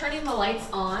 Right. Turning the lights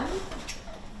on.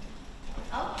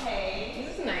 Okay.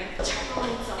 This is nice.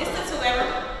 It's the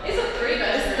two-bedroom. It's a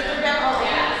three-bedroom. This is the three-bedroom. Oh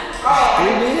yeah. Oh.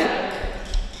 3 bed?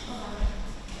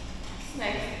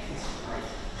 Nice.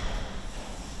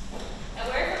 And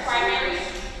where's the primary?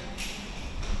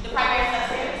 The primary is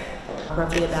upstairs.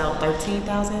 Roughly about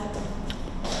 13,000.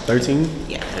 13?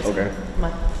 Yeah. 13. Okay.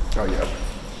 Month. Oh yeah.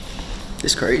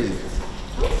 It's crazy.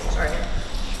 Sorry.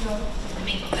 Let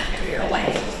me go back here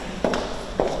away.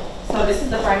 So this is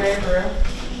the primary room.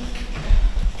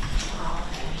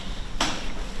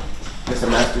 It's a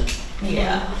master.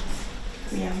 Yeah.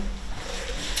 Yeah.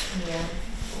 Yeah.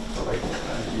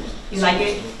 You like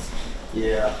it?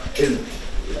 Yeah.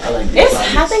 I like It's.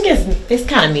 I think it's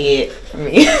kind of mid for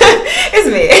me. It's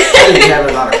mid. Have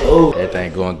a lot of clothes.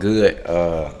 Everything going good.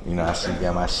 You know, I see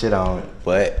got my shit on,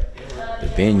 but the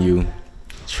venue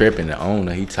tripping. The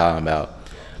owner, he talking about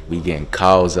we getting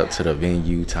calls up to the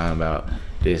venue, talking about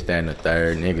this, that, and the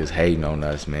third. Niggas hating on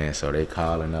us, man. So they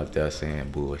calling up there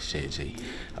saying bullshit, G.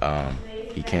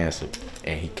 He canceled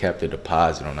and he kept the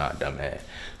deposit on our dumb ass.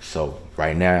 So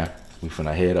right now we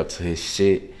finna head up to his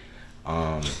shit.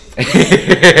 Nah, I'm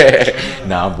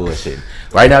bullshitting.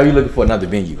 Right now, we looking for another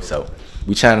venue, so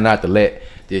we trying not to let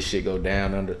this shit go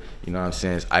down under. You know what I'm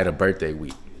saying? It's Ida birthday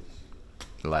week.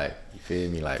 Like, you feel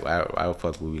me? Like, why the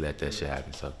fuck would we let that shit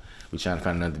happen? So we trying to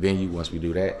find another venue. Once we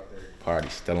do that,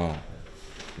 party's still on,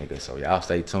 nigga. So y'all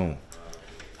stay tuned.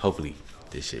 Hopefully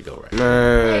this shit go right.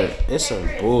 Man, it's some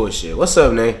bullshit. What's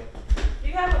up, Nate?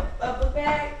 You have a book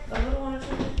bag, a little one or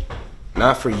something?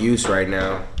 Not for use right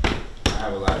now. I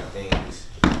have a lot of things.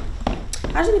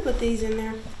 I just need to put these in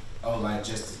there. Oh, like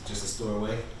just to store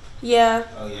away? Yeah.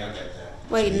 Oh yeah, I got that.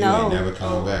 Wait, You no. ain't never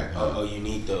coming back, huh? Oh, you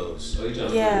need those.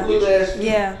 Yeah.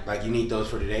 Yeah. Like you need those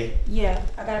for today? Yeah.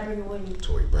 I gotta bring it with me.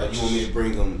 Tory Like you want me to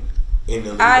bring them in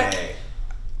the little I- bag?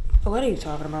 What are you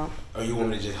talking about? Or you want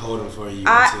me to just hold them for you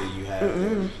until you have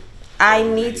them? I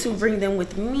need to bring them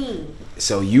with me.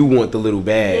 So you want the little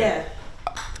bag? Yeah.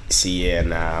 See, yeah,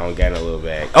 nah, I don't got no little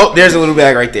bag. Oh, there's a little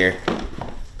bag right there.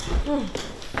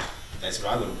 That's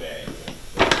my little bag.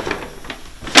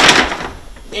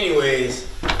 Anyways,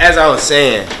 as I was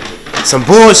saying, some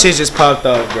bullshit just popped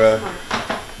up, bro.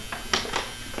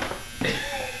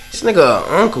 This nigga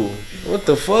a uncle. What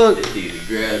the fuck?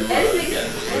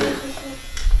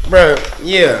 Bro,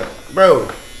 yeah, bro.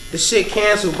 The shit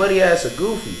canceled, buddy ass a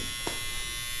goofy.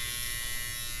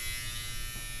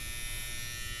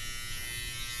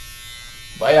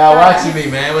 Why y'all watching me,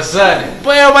 man? What's up?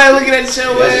 Boy, everybody looking at the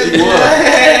show.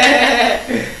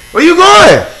 Where you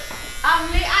going?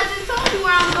 I just told you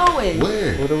where I'm going.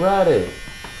 Where? Where the ride at?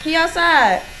 He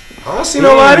outside. I don't see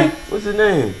nobody. What's his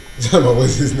name?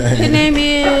 What's his name? His name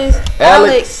is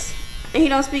Alex. And he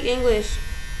don't speak English.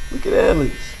 Look at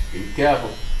Alex. Be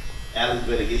careful. Alex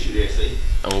better get you there safe.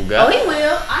 Oh Oh, God. he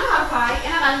will. I know how to fight.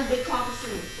 And I got his big coffee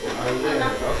too.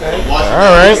 Okay.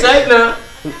 Alright. Safe now.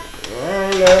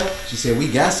 Alright now. She said we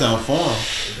got something for him.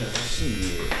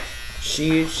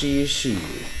 Shit.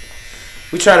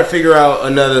 We trying to figure out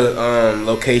another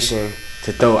location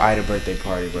to throw Ida birthday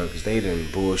party, bro, because they done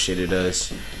bullshitted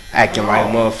us, acting like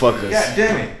motherfuckers. God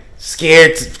damn it.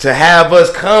 Scared to have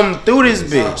us come through this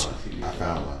bitch. I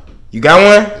found one. You got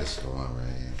one? That's the one right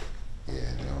here.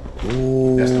 Yeah, no.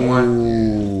 Ooh. That's the one.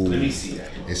 Yeah. Let me see that.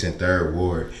 It's in 3rd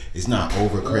Ward. It's not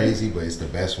over crazy, but it's the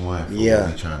best one for Yeah.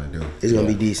 what we trying to do. It's gonna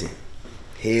be decent.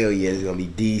 Hell yeah, it's gonna be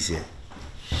decent.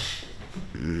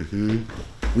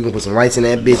 We gonna put some lights in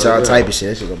that bitch, all type of shit.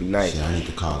 That shit gonna be nice. Shit, I need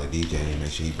to call the DJ and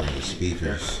make sure he bring the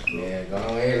speakers. Yeah, go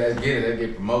ahead. Let's get it. Let's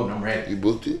get promoting. I'm ready. You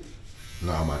booked it?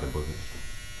 No, I'm about to book it.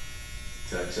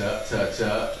 Touch up.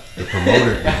 The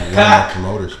promoter, the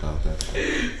promoters found that.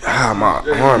 Ah, my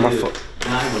arm, my foot.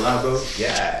 Nah, you alive, bro?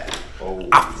 Yeah. Oh.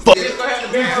 I fuck.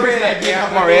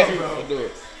 I'm already. Do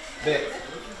it.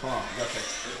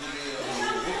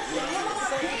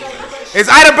 It's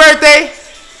Ida's birthday.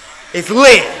 It's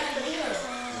lit.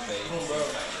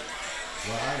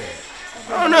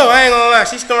 I don't know. I ain't gonna lie.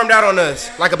 She stormed out on us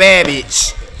like a bad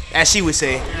bitch, as she would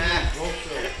say.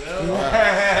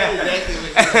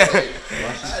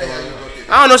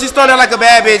 I don't know. She stormed out like a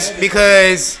bad bitch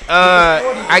because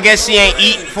I guess she ain't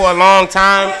eat for a long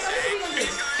time,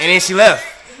 and then she left.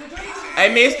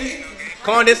 Hey, Misty,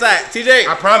 come on this side. TJ.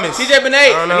 I promise. TJ Benet.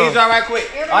 I don't know. He's all right quick.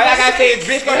 All y'all gotta say is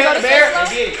bitch go ahead the bear. And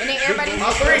then everybody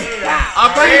On three.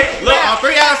 Look, on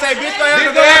three y'all say bitch go ahead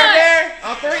the bear.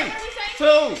 On 3, 2,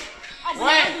 1.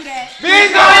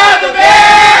 Bitch go ahead the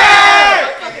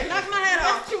bear. Knock my head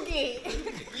off. What you get?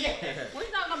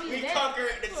 What's not gonna be We that?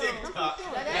 conquered the TikTok.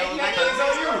 That No, ain't that is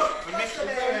on you.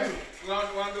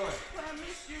 What I'm doing.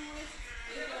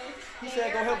 He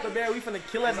said go help the bear. We finna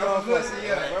kill that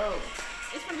motherfucker. Bro.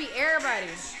 It's gonna be everybody.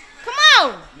 Come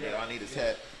on. Yeah, I need a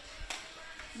tap.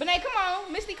 Benet, come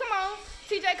on. Misty, come on.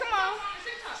 TJ, come on.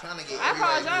 Trying to get I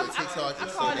called y'all. everybody to TikTok. I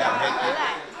called y'all a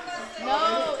lot.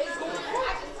 No, it's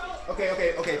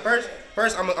Okay.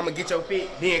 First, I'm gonna get your feet,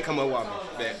 then come up with me.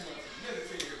 Bet.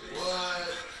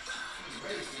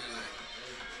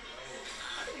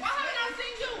 Why haven't I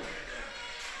seen you?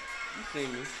 You see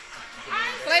me?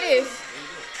 Like this.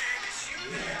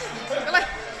 Go like.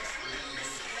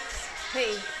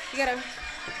 Hey, you gotta.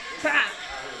 Bah.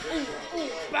 Ooh,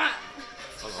 bah.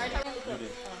 Alright, tell me the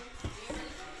clip.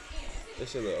 That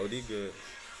shit look OD good.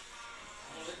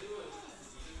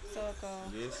 So it go.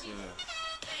 Yes, yeah.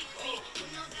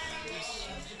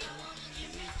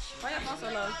 Why your phone so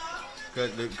low? Cut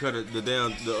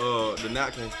the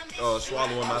napkin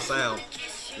swallowing my sound.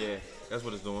 Yeah, that's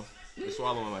what it's doing. It's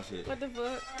swallowing my shit. What the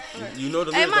fuck? You know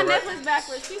the Hey, lyrics my are right. Netflix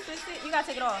backwards. You fixed it. You gotta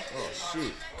take it off. Oh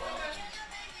shit.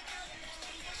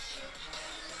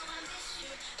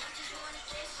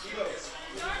 You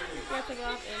gotta take it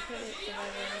off and put it together.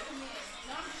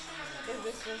 It's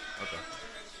this one. Okay.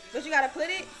 But you gotta put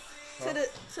it To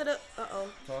the. Uh-oh.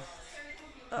 Huh?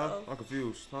 Uh-oh. I'm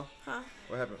confused. Huh? Huh?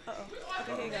 What happened? Uh-oh.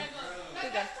 Okay, here you go. Here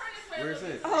you go. Where is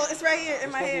it? Oh, it's right here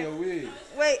in my It's hair. your wig.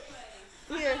 Wait.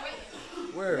 Here.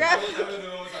 Where? You got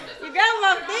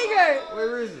my finger.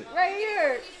 Where is it? Right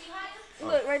here.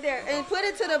 Look, right there. And put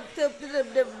it to the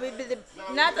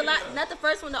not the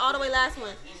first one, the all the way last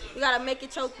one. You gotta make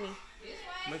it choke me.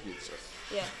 Make it choke.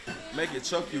 Yeah. Make it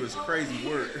choke you is a crazy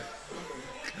word.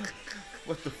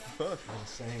 What the fuck? I'm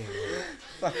saying.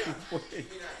 Like, wait.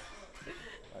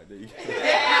 Alright, there you go.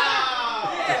 Yeah.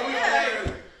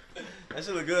 That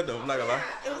shit look good though, I'm not gonna lie.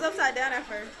 It was upside down at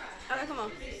first. Okay, come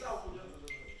on.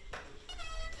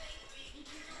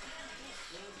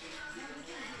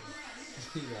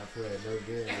 You gotta put that no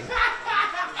good.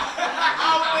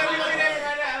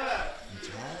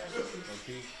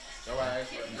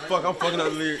 Fuck, I'm fucking up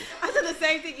the lyrics. I said the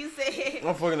same thing you said.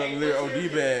 I'm fucking up the lyrics.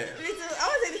 OD bad. Me too. I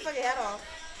want to take this fucking hat off.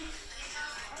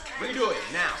 Redo it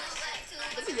now.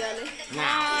 Look at yelling.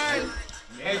 Now.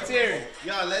 Hey Terry.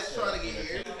 Y'all, let's try to get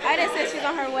here. I didn't say she's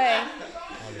on her way.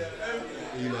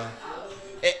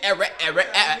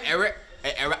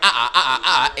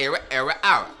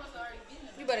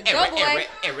 You better go, boy.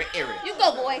 You go,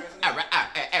 boy.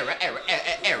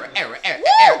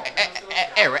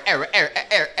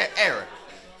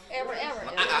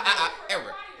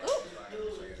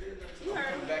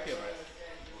 Back here, right?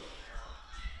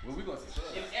 Well, we gonna see.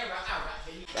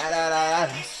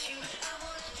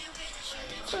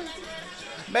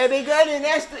 Baby girl, and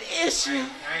that's the issue.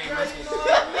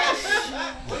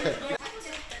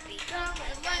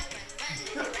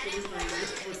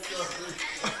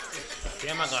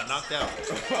 Damn, I got knocked out.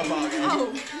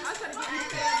 Oh, I tried to get you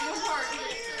your part.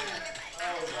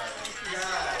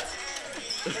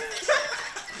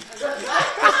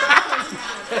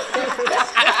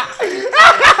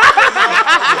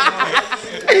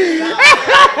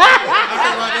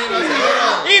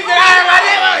 He said, I had my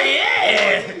name on.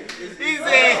 Yeah. He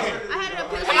said.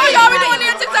 Come on, y'all, we doing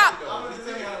there TikTok.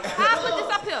 I'll put this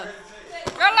up here.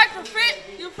 Girl, like the fit,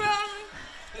 you feel me?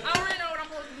 I already know what I'm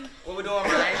supposed to do. What we doing,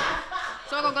 man?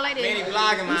 So I'm gonna go like this. Manny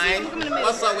vlogging, man.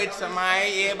 What's up with you, man?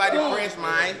 Everybody fresh,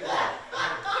 man.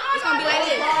 It's gonna be like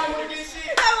this.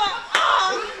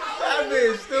 That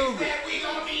bitch stupid.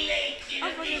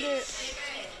 I'm fucking dead.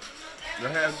 Your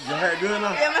hat good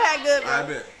enough? Yeah, my hat good, bro. I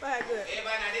bet. My hat good.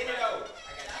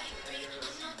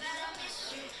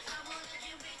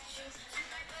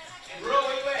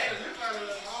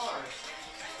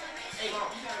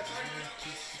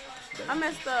 I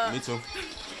messed up. Me too.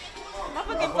 My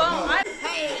fucking phone.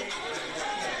 Hey.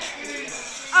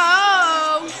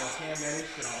 Oh.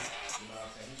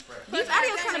 These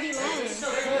audios kind of be long.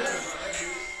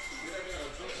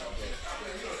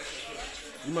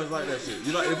 You must like that shit. If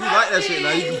you like that shit,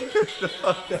 now you can.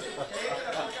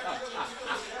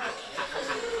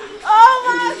 Oh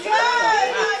my God.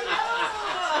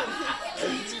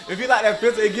 If you like that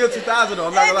filter, it gives 2,000 though.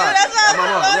 I'm not gonna lie. That's what I'm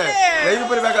I'm yeah. Yeah, you can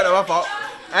put it back up there. My fault.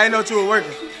 I ain't know you were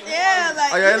working. Yeah,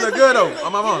 like. Oh yeah, it look good though.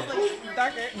 On my mom.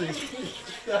 Darker.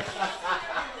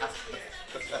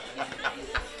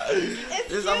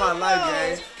 This is on my life,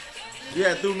 gang.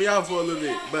 Yeah, it threw me off for a little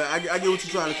bit, but I get what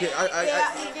you're trying to catch. You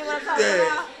get what I'm talking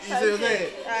about? You see what I'm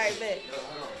saying? Alright, bet.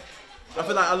 I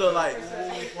feel like I look like.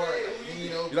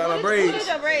 You like my braids? Who did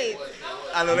your braids?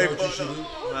 I know they What you should do?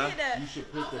 Huh? You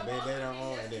should put the bandana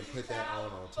on and then put that on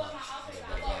top of the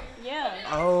bandana.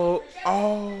 Yeah. Oh,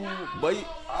 but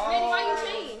Why you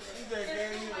change?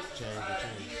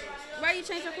 Why you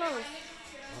change your clothes?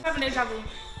 I'm having deja vu.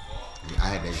 I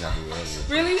had deja vu earlier.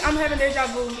 Really? I'm having deja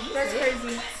vu. That's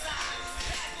crazy.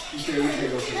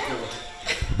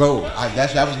 Bro,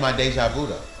 that was my deja vu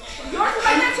though. Yours was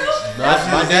like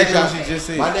that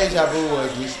too? My deja vu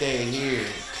was we stayed here,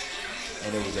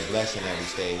 and it was a blessing that we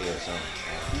stayed here. So.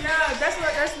 Yeah, that's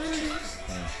really. That's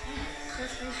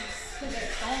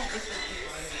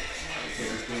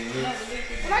crazy.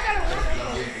 Well, I gotta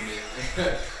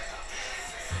work.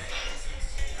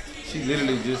 she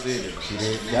literally just said it. She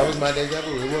did. That was my deja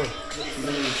vu. It was. She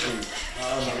literally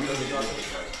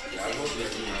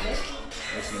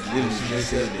just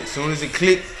said it. As soon as it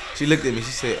clicked, she looked at me.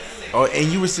 She said, "Oh,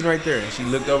 and you were sitting right there." And she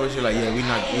looked over. She was like, "Yeah, we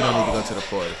don't need to go to the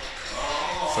party."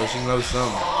 So she knows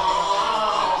something.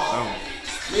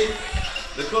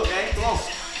 The cook, man. Come on.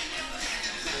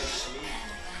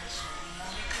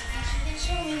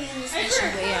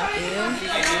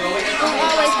 We'll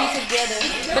always be together.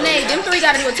 But hey, them three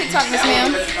gotta do a TikTok, Miss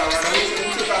Ma'am.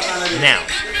 Now.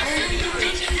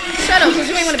 Shut up, because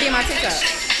you ain't want to be in my TikTok.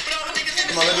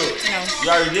 Come on, let's do it. No. You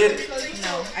already did it?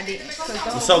 No, I didn't.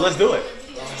 So let's do it.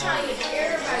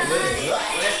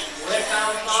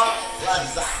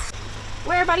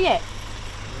 Where everybody at?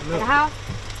 At the house?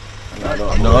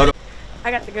 No. I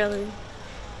got the girl.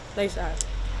 They shot.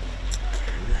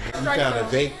 You found a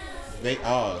vape.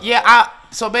 Oh. Yeah,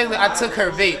 so basically I took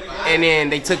her vape and then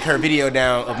they took her video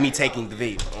down of me taking the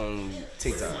vape on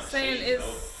TikTok. Saying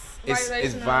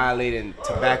It's violating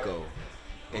tobacco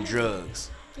and drugs.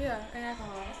 Yeah, and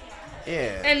alcohol.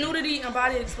 Yeah. And nudity and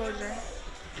body exposure.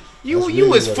 You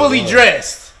was fully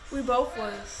dressed. We both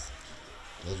was.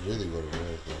 That's really what it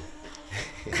was, though.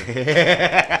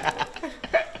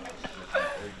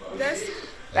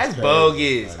 That's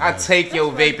bogus. I take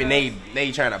your vape and they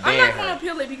trying to ban I'm not her. gonna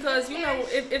appeal it because you know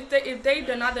if they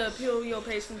deny the appeal, your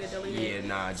page can get deleted. Yeah,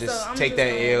 nah, just So I'm take just that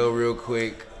gonna- L real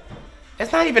quick.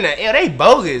 It's not even an L. They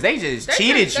bogus. They just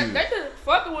cheated you. They just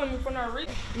fucking with me for no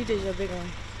reason. You did your big one.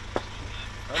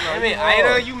 I mean,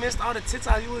 Ida, you missed all the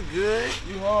TikToks. You look good.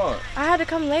 You hard. I had to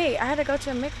come late. I had to go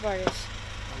to a makeup artist.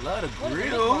 I love the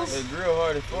grills. The grill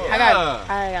hard as fuck. I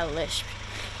got a lisp.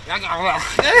 I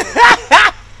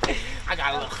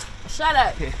got a look. Shut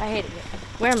up. I hated it.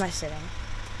 Where am I sitting?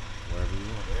 Wherever you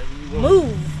want.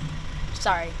 Move.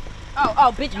 Sorry.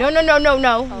 Oh, bitch.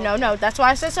 No. That's why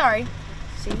I said sorry.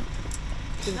 See?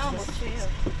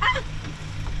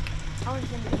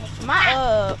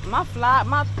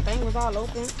 My thing was all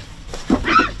open.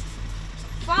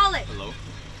 Fall it. Hello.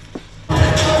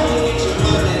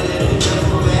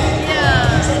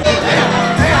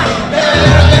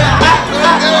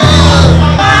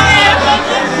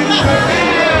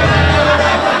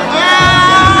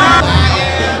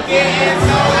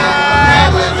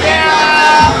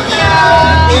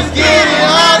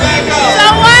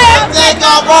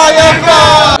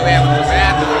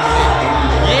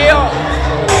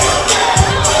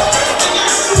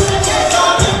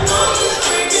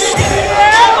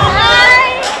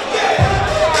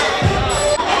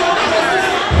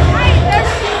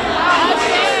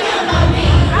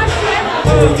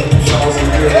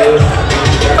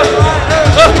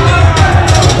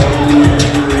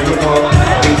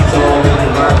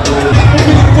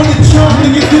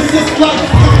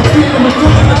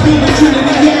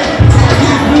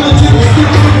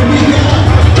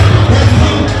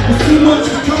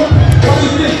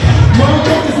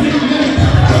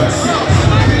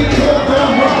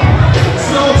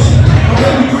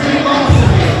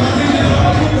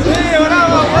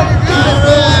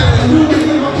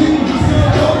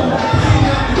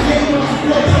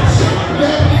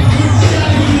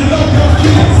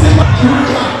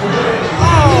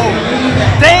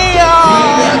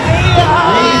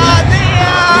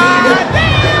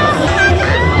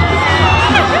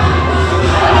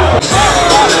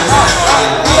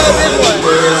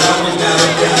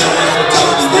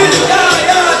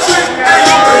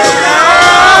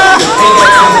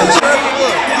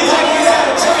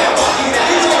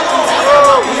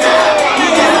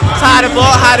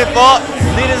 High default,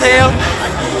 lit as hell.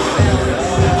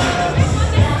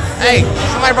 Hey,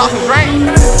 somebody brought some drink.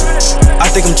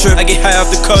 I think I'm tripping. I get high off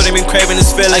the coke, they been craving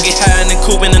this feeling. I get high and then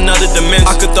coop in another dimension.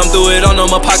 I could thumb through it, all know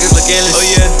my pockets look endless. Oh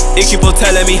yeah, it keep on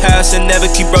telling me how I should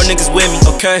never keep bro niggas with me.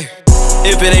 Okay,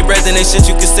 if it ain't bread, then ain't shit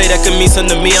you can say that could mean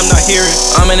something to me. I'm not hearing.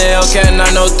 I'm in the Hellcat and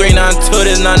I know 392,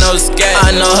 this not no scat.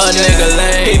 I know her nigga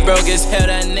lame. He broke his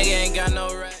hell, that nigga ain't got no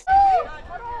right.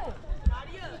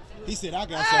 He said, I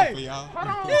got something for y'all.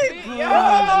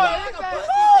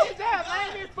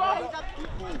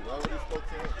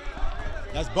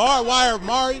 That's barbed wire,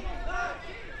 Mari.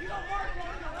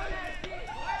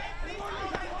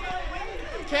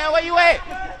 Cam, where you at?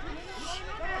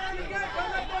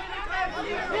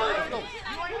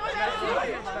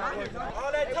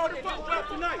 All that talking about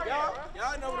tonight, y'all.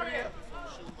 Y'all know what it is.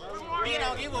 You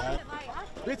don't give a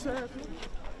Bitch ass.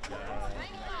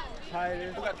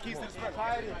 Who got the keys to the Sprint?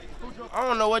 I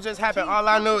don't know what just happened. All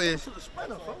I know is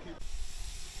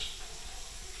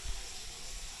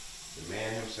The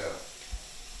man himself.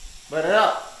 But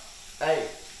up. Hey,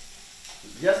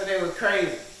 yesterday was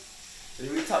crazy.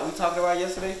 Did we talked about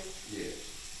yesterday? Yeah.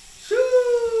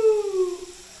 Shoo!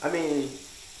 I mean,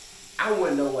 I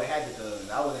wouldn't know what happened because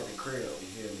I was at the crib, you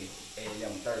feel me? And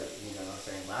I'm 30, you know what I'm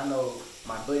saying? But I know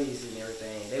my buddies and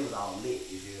everything, they was all lit,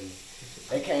 you feel me?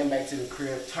 They came back to the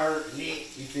crib, turned lit,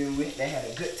 you feel me? They had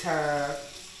a good time.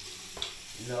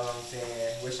 You know what I'm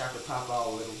saying? Wish I could pop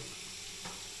out with them.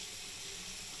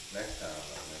 Next time.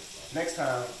 Next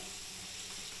time.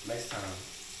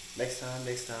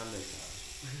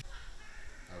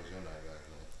 How was your night last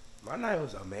night? My night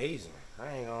was amazing.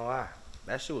 I ain't gonna lie.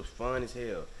 That shit was fun as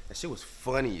hell. That shit was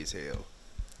funny as hell.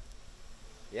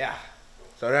 Yeah.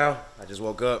 So now, I just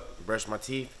woke up, brushed my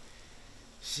teeth.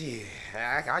 Shit,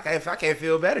 I can't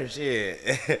feel better. Shit.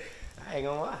 I ain't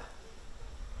gonna lie.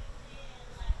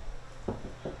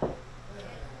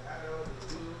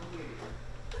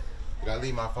 Did I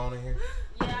leave my phone in here?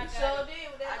 Yeah, I sure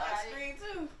did with that lock screen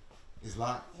too. It's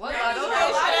locked. What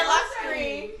lock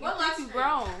screen? What lock you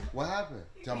grown? What happened?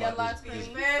 Tell me That lock this.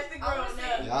 screen. Fast and grown up.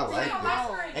 Yeah, I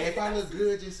like this. Hey, if I look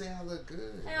good, just say I look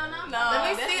good. Hell no. No,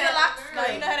 let me see the lock screen.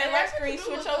 No, you know how that lock screen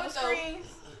switch over screens?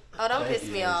 Oh, don't piss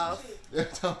me off.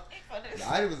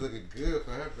 I was looking good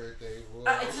for her birthday, boy.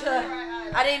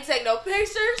 I didn't take no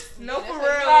pictures. No, for real.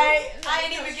 Like, I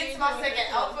didn't even get to my second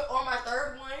outfit or my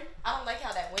third one. I don't like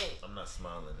how that went. I'm not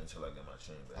smiling until I get my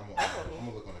chain back. I'm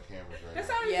gonna look on the cameras right That's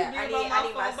now. how you Yeah, be I about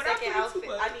need my phone, but I'm second pretty outfit.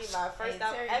 too I need my first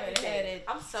outfit. Everything.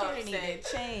 I'm so Terry need upset.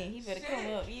 that chain. He better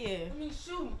come up, yeah. I mean,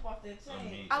 shoot him off that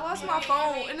chain. I lost my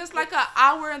phone, and it's like an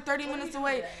hour and 30 minutes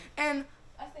away, and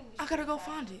I gotta go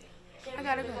find it. I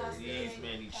gotta go. Yes,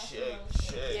 man,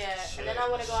 Yeah, and then I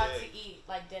want to go out to eat,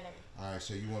 like dinner. All right,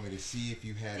 so you want me to see if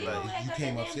you had you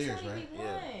came upstairs, right?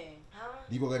 Yeah.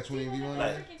 You go got a 20v1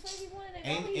 Like-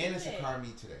 and it's a car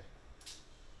meet today.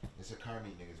 It's a car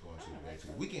meet niggas going to today too.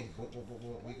 We can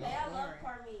we go. Hey, I love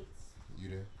car meets. You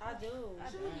do? I do.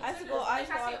 I used to go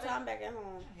all the time back at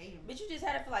home. But you just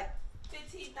had it for like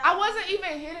 15,000. I wasn't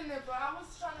even hitting it, but I was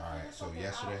trying to. All right, so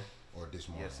yesterday or this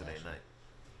morning? Yesterday night.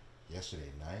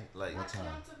 Yesterday night? Like what time?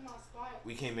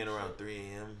 We came in around 3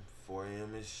 a.m., 4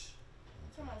 a.m. ish.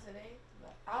 Today?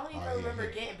 I don't even remember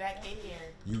getting back in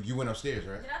here. You went upstairs,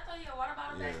 right? Did I throw you a water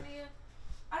bottle back there?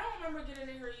 I don't remember getting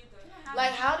in here either.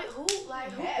 Like, who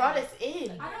brought us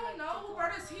in? I don't know who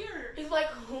brought us here. It's like,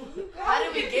 how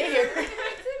did we get here?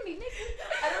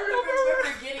 I don't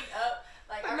remember getting up.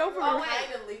 Like, I remember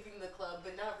kind of leaving the club,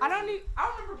 but not really. I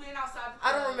don't remember being outside the club.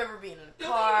 I don't remember being in the Did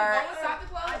car. we even go inside the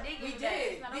club? We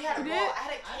did. We had a ball. I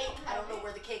had a cake. I don't know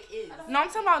where the cake is. No, I'm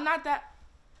talking about not that.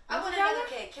 I want another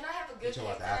cake. Can I have a good You cake? talking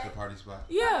about the after party spot?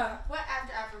 Yeah. What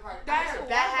after party? That's a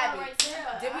bad habit.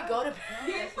 Did we go to bed?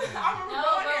 Did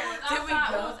we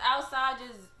go? It was outside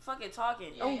just fucking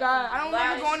talking. Oh God, I don't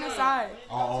remember going inside.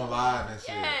 On live and shit.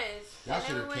 Yes. Y'all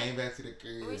should have came back to the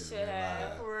crib. We should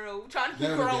have. For real. Trying to be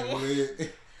That would grown. have been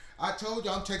lit. I told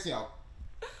you I'm texting y'all.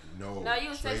 No, you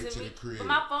was straight texting to me. the crib. But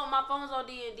my phone was on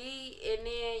D&D, and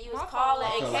then you was My calling,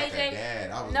 I and felt like KJ. a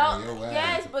dad. I was No, on your ass.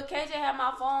 yes, but KJ had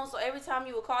my phone, so every time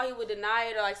you would call, he would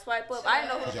deny it or like swipe up. I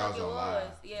didn't know who the Y'all fuck it was on was.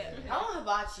 live. Yeah. I want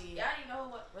hibachi. Yeah, I didn't know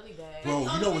what really bad. Bro,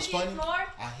 you know what's funny?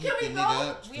 I hit the nigga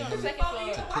up We on the second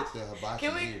floor. to cook the hibachi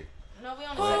here. No, we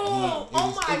on the second floor.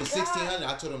 It was $1,600.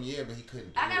 I told him yeah, but he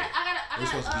couldn't do it. It was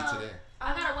supposed to be today.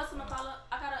 I gotta what's my call up?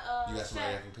 I gotta You got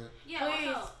somebody that can cook? Yeah,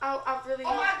 Please. what's up? I really.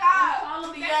 Oh my God.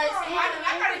 Call him. Yes.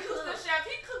 I gotta use the chef.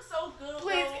 He cooks so good.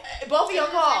 Please, bro. both of y'all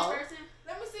call.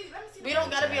 Let me see. We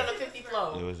don't gotta be on the 50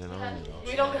 floor. It was in on.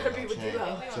 We don't gotta be with you.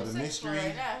 So the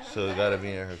mystery. So it gotta be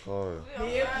in her car. So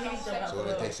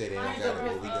if they say they don't got it,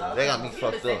 what we doing? They got me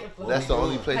fucked up. That's the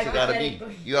only place it gotta be.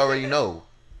 You already know.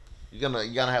 You're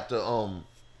gonna have to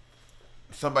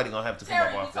somebody gonna have to come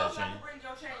up off that chain. Bring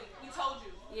your chain. We told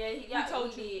you. Yeah, he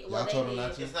told you. Y'all told him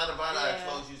not to? It's not about I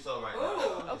told you so right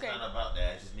now. Okay. It's not about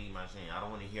that. I just need my chain. I don't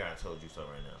want to hear I told you so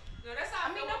right now. No, that's how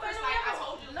I mean. Nobody like I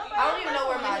told you. I don't even know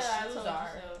where my shoes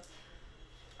are.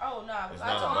 Oh no, It's I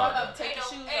not told about him that. to take your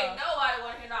shoes off. Ain't nobody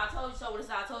want to hear no I told you so. What is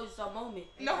I told you so moment?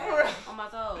 No, for real. On my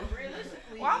toes.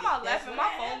 Realistically. Why am I laughing? My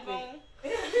phone gone.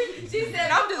 She said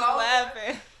I'm just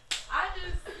laughing.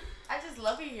 I just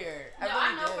love you here. No, really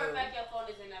I know do. for a fact your phone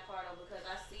is in that car though because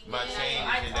I see. My it. chain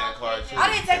I is in that car too. I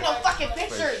didn't take no fucking For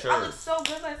pictures. sure. I look so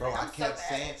good. Like, Bro, I I'm kept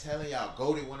so bad. telling y'all,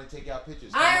 Goldie want to take y'all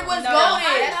pictures. Iron was No, golden.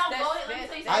 Let me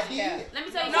tell you I something. did. Let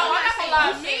me tell you No, I'm not gonna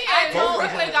lie. something. Me I and Both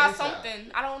Brooklyn was on got the inside. something.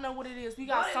 I don't know what it is. We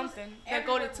got something that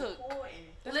Goldie took.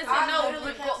 Listen, I no,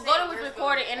 literally kept saying, Golden was "Where's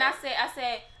recording, Golden?" and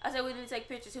I said we need to take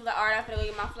pictures. He was like, all right, I'm finna go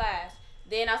get my flash.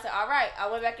 Then I said, all right.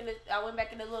 I went back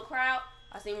in the little crowd.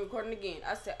 I seen him recording again.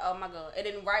 I said, oh my God. And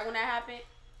then right when that happened,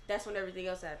 that's when everything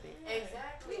else happened.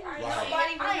 Exactly. Right.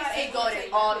 I ain't seen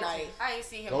Golden all night. I ain't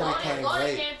seen him all Goldie night. came Golden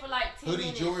late. came for like 10 Hoodie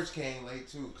minutes. George came late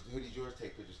too. Cause Hoodie George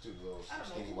take pictures too. The little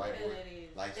skinny white boy,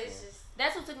 light skin.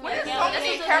 That's what took me What to is Cam. so That's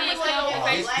many what took me cameras to Cam on your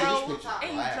face, his bro? pictures And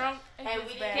you black. drunk? And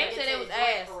we didn't Cam get said to it was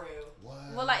enjoy ass. for real.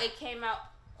 What? Well, like it came out.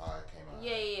 Oh, it came out.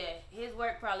 Yeah. His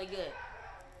work probably good.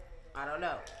 I don't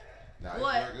know. Nah,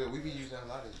 What? it's very good. We be using a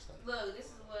lot of this stuff. Look, this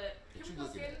is what. What you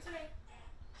looking at?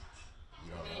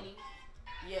 You don't know. Manny.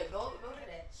 Yeah, go to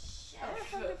that chef. Where the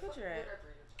fuck the picture at?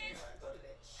 Go to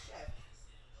that chef.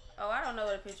 Oh, I don't know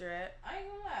where the picture at. I ain't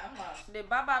gonna lie, I'm lost. Did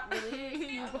Bop really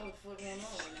hit? I don't fucking know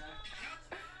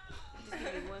now. Just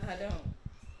give me one. I don't.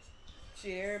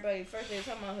 Shit, everybody first they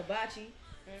talking about hibachi.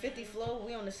 50 floor,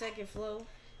 we on the second floor.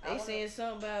 They saying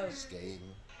something about Skating.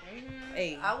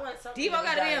 Hey, I want something. Devo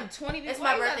got a damn 20. It's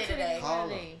my birthday today. Call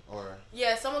him. Or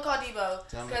Yeah, someone call Devo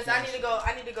because I need to go.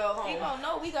 I need to go home. Devo,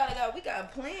 no, we got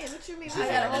plans. What you mean? We I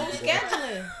got a got whole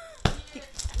scheduling.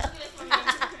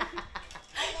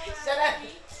 Shut up.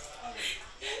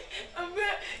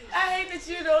 I hate that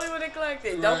you're the only one that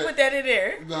collected. Don't put that in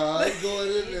there. Nah, I ain't going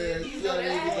in there. You gotta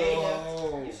need to go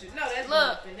home. No, that's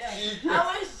Look, I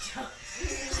was.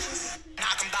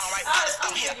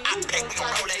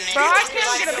 Bro, I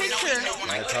can't get a picture.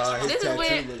 That's hard. His This is tattoo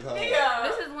when. look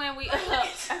hard. This is when we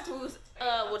after we was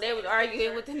well they was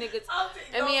arguing with the niggas,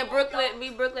 and me and Brooklyn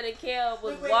and Kel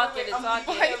was walking and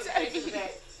talking.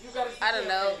 I don't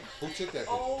know. Who took that?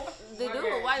 The dude,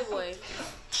 a white boy.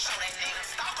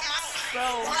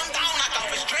 Bro.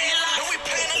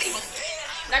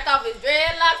 Knocked off his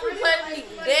dreadlocks, we put him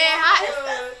dead hot.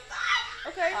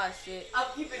 Okay. Oh shit. I'm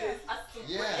keeping this.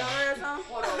 Yeah.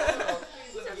 Hold on.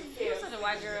 Such a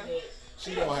white girl.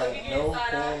 She don't have no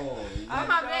phone. I'm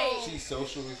my babe. She's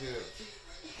social as hell.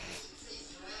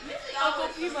 Uncle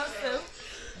P myself.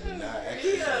 Nah,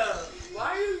 actually. Why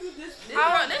are you this? This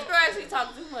girl actually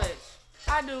talk too much.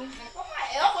 I do. Why my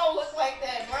elbow looks like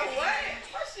that, bro? What?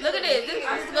 Look at this. This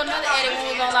is another edit when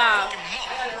we was on live.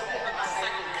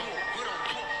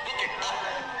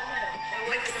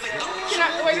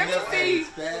 Wait, let me see.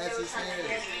 Fast as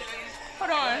hell.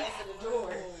 Hold on.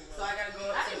 So I gotta go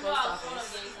up to the post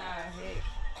office.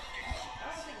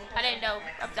 I didn't know.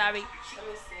 I'm sorry. Let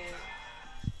me see.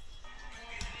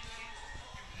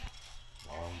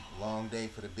 Long day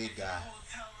for the big guy.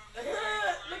 Look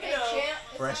at him.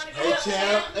 Fresh. Hey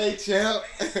champ. Hey champ.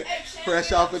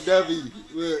 Fresh off a W.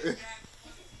 Look. I'm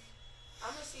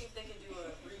gonna see if they can do a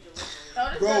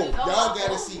redirect. Bro, y'all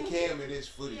gotta see Cam in this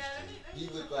footage. Dude. He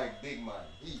look like Big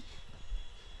Money.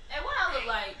 And what I look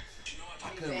like? I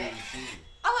couldn't really see him.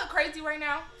 I look crazy right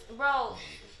now. Bro.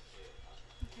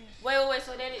 Wait.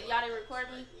 So y'all didn't record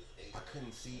me? I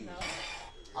couldn't see you.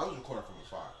 I was recording from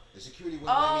afar. The security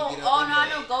wouldn't Oh, let me get up no, in I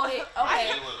there. know Goated. Okay.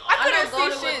 I couldn't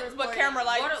see shit but camera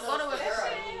lights. Go to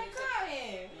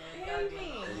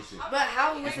But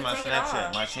how we was It's to my take it Snapchat.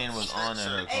 off? My chain was on at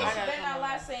her. Hey, you better not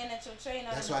lie saying that your chain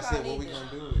on That's the why I car said, what we neither.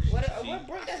 gonna do? What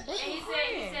Brooke? That's Brooke. And he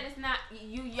said it's not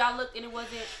y'all looked and it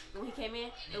wasn't when he came in.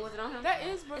 It wasn't on him. That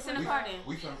is Brooke. It's in the car then.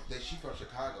 She from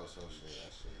Chicago, so shit.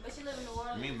 But she live in New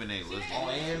Orleans. Me and Benet was Oh,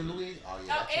 and Louis? Oh, yeah. No,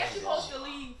 that and chain she gone. supposed to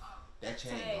leave. That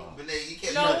chain Today. gone. Benet, you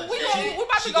can't. No, we about to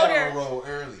She go got there. on roll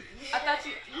early. I thought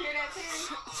you hear that,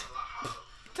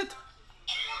 Terry?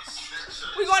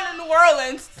 We going to New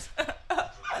Orleans.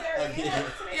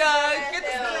 Yeah, get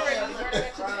the spinner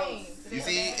ready. You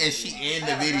see, and she in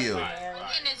the video.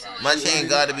 My chain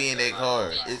got to be in that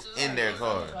car. It's in their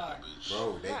car.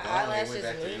 Bro, they gone. They went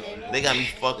back to New Orleans. They got me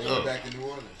fucked They went up. back to New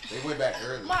Orleans. They went back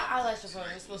early. My eyelashes are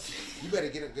supposed to. You better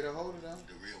get a hold of them.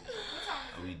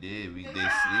 We did sleep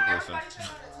or something.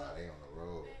 They on the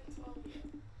road.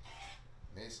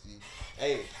 Misty.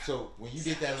 Hey, so when you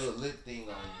did that little lip thing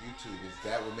on YouTube, is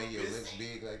that what made your lips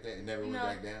big like that? It never went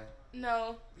back down?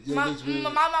 No. Your My lips big?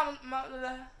 like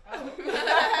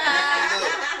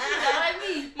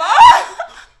me. Mom!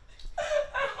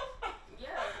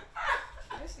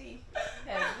 Missy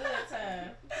had a good time.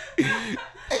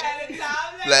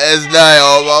 Last night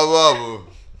on my mama.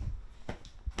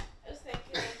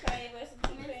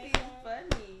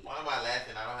 Why am I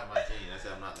laughing? I don't have my chain. I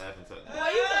said I'm not laughing. Boy,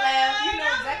 you can laugh. You know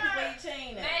exactly where your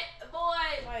chain at.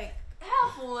 Boy, Like,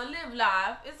 have fun, live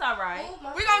life. It's alright.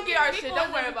 We gonna get our shit.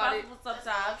 Don't worry about it.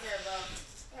 Sometimes.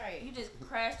 right. You just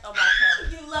crashed on my car.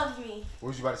 You love me. What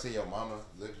was you about to say? Your mama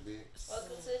lips big?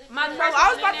 My Bro, I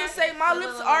was about to say my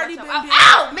lips already been big.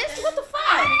 Ow, Missy, what the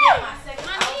fuck?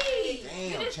 My knee.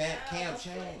 Damn, Cam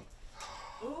chain.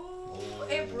 Ooh,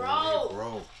 it broke.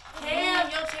 Bro, Cam,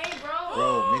 your chain broke.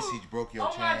 bro, Missy broke your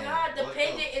Oh chain. my God, the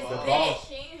pendant is The big. boss.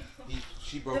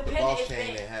 She broke the pendant boss is chain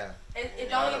big. in half. It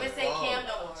don't even say Cam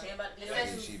no more. It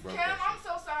says She broke Cam, that I'm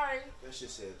so sorry. That shit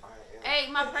said I am. Hey,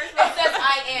 my purse It says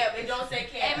I am. It don't say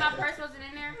Cam. Hey, my purse wasn't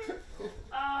in there.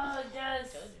 Oh,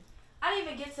 yes. I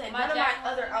didn't even get to My none of my jacket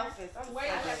other wasn't outfits. I'm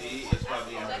waiting. See, it's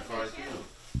probably in her car too.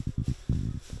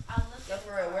 Yo,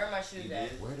 for real, where are my shoes at?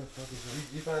 Where the fuck is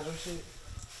you found your shit?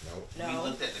 Nope. We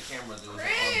looked at the camera. There was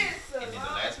Chris! and then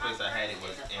the last place I had it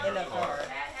was in In her the car. car.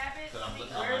 Cause I'm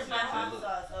looking at Where's my myself. hot Look,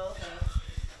 sauce? Oh, okay.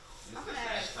 this is the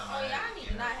last time I had Y'all it need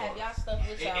in to not her have car. y'all stuff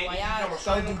with y'all while and y'all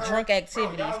go do drunk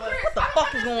activities. What the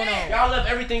fuck is going on? Y'all left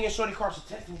everything in Shorty car. She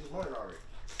texted me this morning already.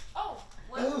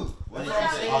 Ooh. What did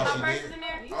What she say? my she purse did? was in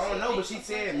there? I don't know, but she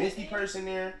said Misty purse in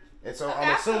there. And so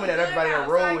I'm assuming that everybody on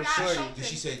roll with Shorty. Did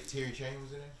she say Terry Chain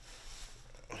was in there?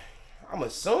 I'm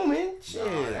assuming. Shit.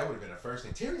 No, that would have been the first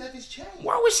thing. Terry left his chain.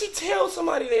 Why would she tell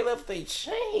somebody they left their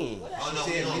chain? Oh no,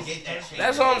 we gonna get that chain.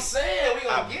 That's what I'm saying. We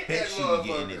gonna I get bet that she be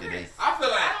getting it motherfucker. today. I feel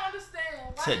like I don't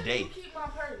understand. Why Today. did you keep my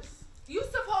purse? You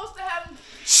supposed to have.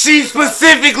 she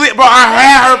specifically, bro. I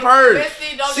had her purse.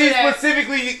 Misty, don't She do that.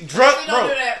 specifically drunk, Misty, bro. don't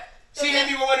do that. She hit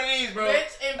me with one of these, bro.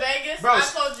 Bitch, in Vegas, Bro, I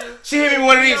told you. she hit me with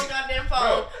one of you these. on goddamn phone.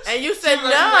 Bro, and you said she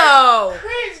was no. like,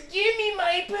 Chris, give me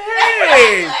my purse.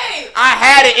 I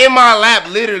had it in my lap,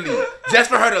 literally, just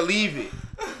for her to leave it.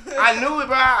 I knew it,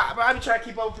 bro. I be trying to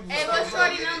keep up with people. Hey, what's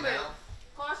shorty number?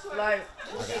 Like,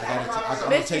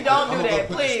 I'm bitch, you don't do that,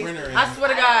 please. I swear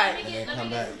to God. And then come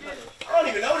back. I don't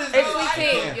even know this It's bitch.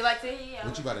 sweet tea. You like tea? Yeah.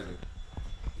 What you about to do?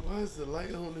 Why is the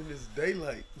light on in this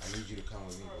daylight? I need you to come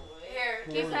with me, bro. Here,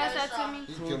 can you pass that to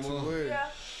me? Come to where? Yeah.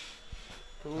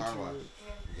 Come Car to wash. where?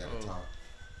 You gotta talk.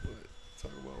 What?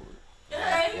 Talk about what?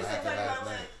 Hey, What happened last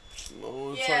night? No, I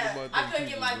wanna Yeah, talk about I them couldn't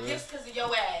get people, my man. gifts because of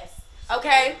your ass.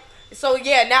 Okay? So,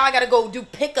 yeah, now I gotta go do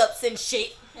pickups and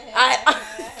shit.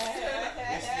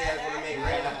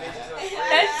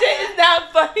 That shit is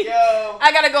not funny. Yo.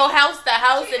 I gotta go house to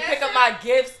house and pick up my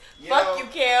gifts. Fuck you,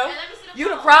 Cam. You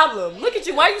the problem. Look at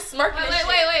you. Why you smirking? Wait, and shit?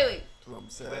 wait. I'm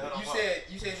sad.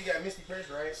 You said you got Misty purse,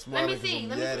 right? Let me see.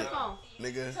 Let me see the it. phone.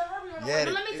 Nigga. But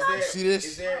Yad let me it. talk. You see this?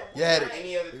 Is there Yad it.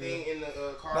 any other thing in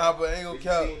the car? Nah, but ain't gonna that you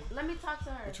count. seen? Let me talk to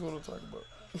her. What you wanna talk about?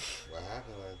 What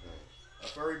happened last night? A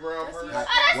furry brown purse.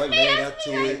 What led up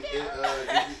to it? Did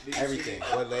you see Everything. the-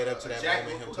 What led up to that Jacket?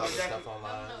 moment? Him Who talking jacket? stuff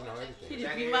online. You know, everything.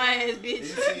 You be my ass, bitch. Did you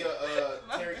see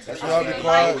Terry? That's Y'all be what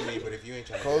quiet. with me, but if you ain't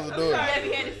trying to Close the door.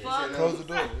 Heavy-handed fuck. Close the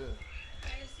door.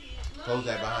 Yeah. close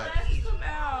that behind you. Come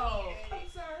out. I'm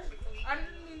sorry. I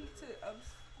didn't mean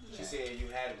to. She said you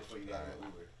had it before you got in the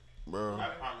Uber. Bro, I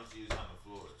promise you it's on the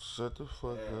floor. shut the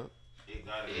fuck up. It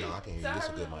got it. No, I can't hear you. This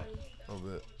a good mic. I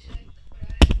bet.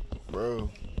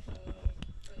 Bro,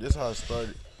 this how it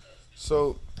started.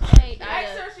 So, Hey,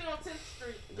 Ask her if she on 10th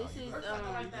Street. this is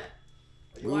Like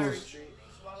that. we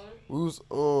was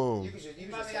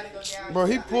bro,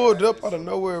 he pulled up out of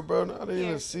nowhere, bro. I didn't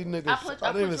even see niggas.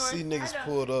 I didn't even see niggas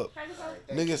pulled up.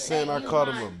 Niggas saying I called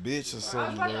him a bitch or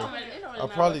something, bro. I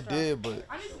probably did, but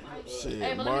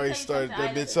shit, Mari started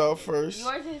that bitch out first.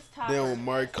 yours is top. Then when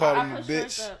Mari called him a I'll push yours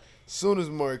bitch, up. soon as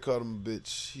Mari called him a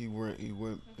bitch, he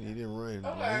didn't run.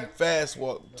 He fast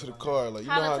walked to the car, like you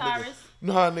know how Holla, nigga, Tyrus. you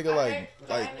know how nigga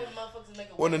like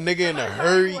when a nigga in a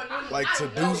hurry, like to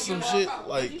do some shit,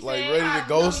 like ready to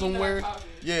go somewhere.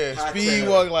 Yeah, speed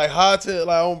walk like hotel,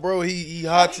 like on bro, he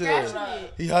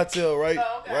hotel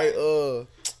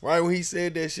right when he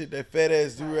said that shit, that fat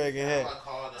ass do-rag and hat.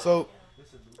 So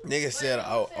nigga said,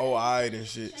 oh, alright and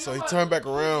shit. So he turned back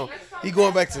around. He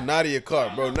going back to Nadia's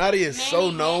car, bro. Nadia is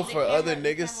so known for other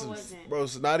niggas, bro.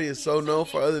 So Nadia is so known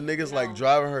for other niggas like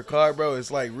driving her car, bro. It's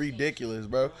like ridiculous,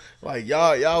 bro. Like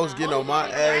y'all was getting on my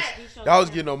ass. Y'all was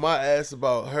getting on my ass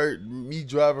about me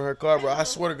driving her car, bro. I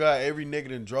swear to God, every nigga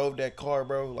that drove that car,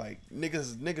 bro. Like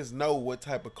niggas know what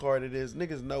type of car it is.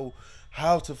 Niggas know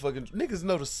how to niggas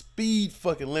know the speed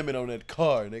fucking limit on that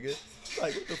car, nigga.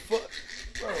 Like what the fuck,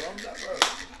 bro? I'm not,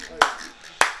 bro. Like,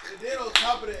 and then on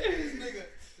top of that,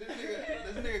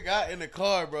 this nigga got in the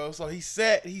car, bro. So he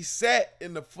sat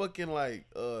in the fucking like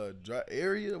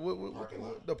area,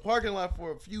 the parking lot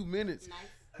for a few minutes.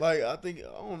 Like I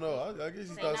don't know. I guess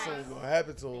he thought something was gonna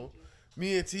happen to him.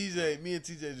 Me and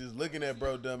TJ just looking at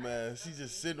bro dumbass. He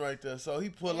just sitting right there. So he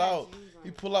pull out.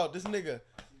 This nigga.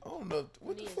 I don't know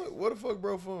what the fuck. What the fuck,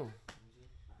 bro? From?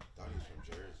 Thought he was from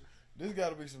Jersey. This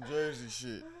gotta be some Jersey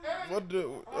shit. What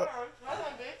the?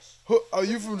 Are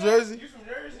you from Jersey? You from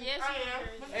Jersey? Yes, I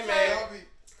am. Hey man,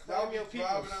 Y'all be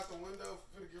driving out the window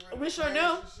for to get ready. We sure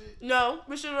do. No,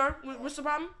 we sure are. What's the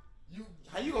problem?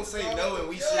 how you gonna say no and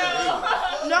we should?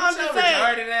 No, I'm just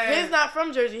retarded saying. ass. He's not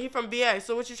from Jersey. He's from BA.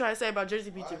 So what you trying to say about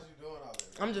Jersey people?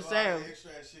 I'm just saying.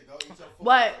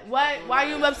 What? Why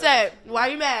you upset? Why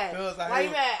you mad? Why you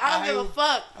mad? I don't give a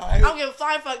fuck. I don't give a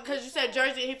flying fuck because you said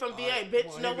Jersey. He from BA.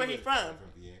 Bitch, know where he from.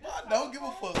 I don't give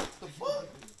a fuck. The fuck?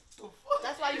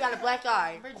 That's why you got a black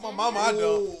eye. My mama, I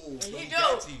don't. He do.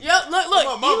 Yo,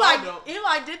 look.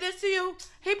 Eli did this to you.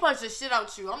 He punched the shit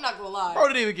out you. I'm not gonna lie. Bro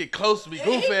didn't even get close to me.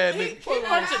 Goof ass nigga. He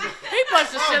punched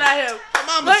the shit out of him.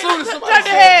 My mama, soon as somebody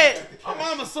said, my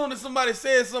mama, soon as somebody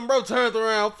said something, bro, turned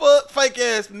around. Fuck, fake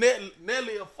ass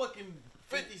Nelly a fucking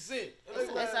 50 Cent.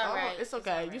 It's alright. It's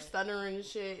okay. You stuttering and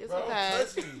shit. It's okay.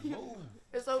 Don't touch me.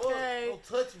 It's okay. Don't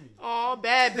touch me. Oh,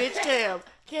 bad bitch Cam.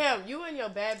 Cam, you and your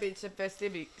bad bitch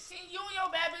festivities. See, you and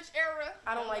your bad bitch era.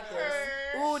 I don't like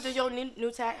this. Ooh, did your new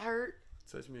tack hurt?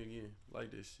 Touch me again.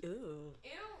 Like this shit. Ew.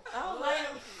 I don't like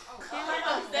him.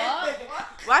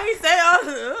 Why he say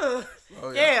oh?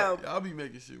 Oh, Damn. Y'all be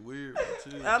making shit weird.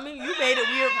 Too. I mean, you made it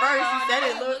weird first. You said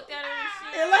it looked.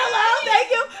 Hello, thank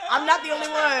you. I'm not the only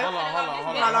one.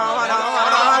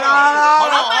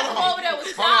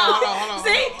 Hold on.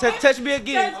 See? Touch me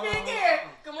again. Touch me again.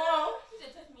 Come on.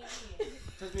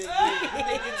 Touch me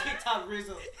again. TikTok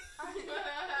Rizzo.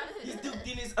 He's Duke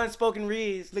Dennis unspoken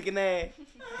Riz looking at.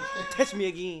 Touch me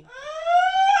again.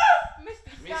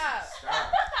 Misty,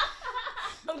 stop.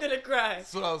 I'm gonna cry.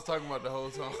 That's what I was talking about the whole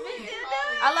time.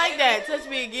 I like that. Touch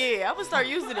me again. I'm gonna start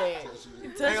using that.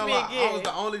 Touch me again. I was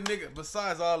the only nigga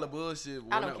besides all the bullshit.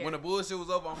 I don't care. When the bullshit was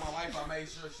over on my life, I made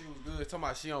sure she was good. Talking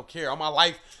about she don't care. On my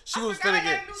life, she was finna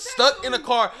get stuck in the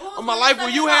car. On my life,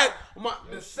 when you had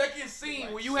the second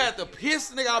scene when you had to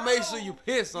piss, nigga, I made sure you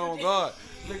piss on God.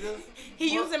 Nigga.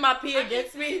 He using my pee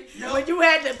against me. When you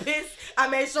had to piss, I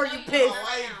made sure you pissed.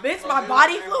 Bitch, my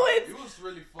body fluids. You was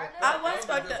really fucked I up. was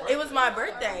fucked up. It was my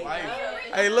birthday.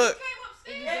 Hey, look.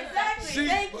 Exactly.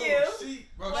 Thank you.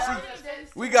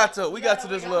 We got to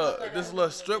this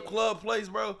little strip club place,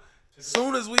 bro.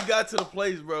 Soon as we got to the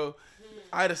place, bro,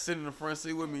 I had to sit in the front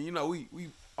seat with me. You know, we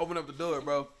opened up the door,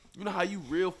 bro. You know how you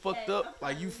real fucked up?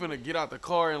 Like you finna get out the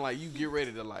car and like you get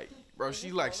ready to like, bro,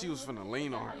 she was finna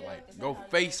lean on her, like go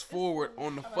face forward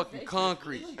on the fucking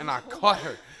concrete, and I caught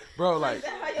her. Bro, like,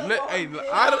 hey,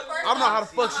 I don't know how the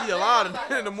fuck she allowed it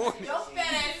in the morning. Your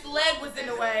fat ass leg was in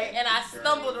the way, and I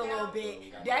stumbled a little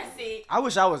bit. That's it. I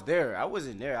wish I was there. I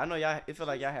wasn't there. I know y'all. It felt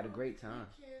like y'all had a great time.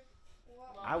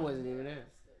 I wasn't even there.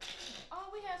 Oh,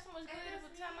 we had so much good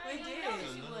time. We did.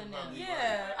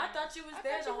 Yeah, I thought you was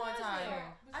there the whole time.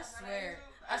 I swear.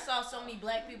 I saw so many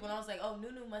black people, and I was like, oh,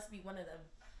 NuNu must be one of them.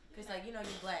 Because, like, you know,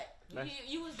 you're black.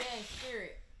 You was there in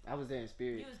spirit. I was there in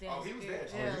spirit. You was there Oh, in he was spirit.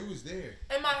 there. Yeah. Oh, he was there.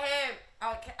 In my head,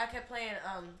 I kept playing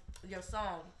your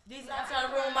song. These are trying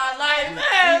to ruin my life.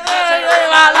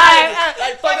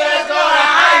 Like fucking us going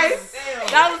to ice.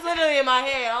 That was literally in my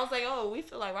head. I was like, oh, we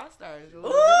feel like rock stars.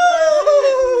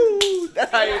 Ooh,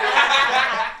 that's how you do it.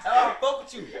 That's why I fuck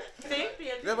with you. See?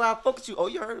 That's why I fuck with you. Oh,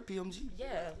 you heard of PMG?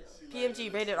 Yeah.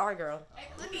 PMG rated R girl.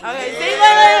 Okay, see,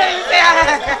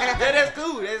 yeah, that's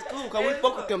cool. That's cool. Cause we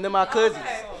fuck with them. They're my cousins. See,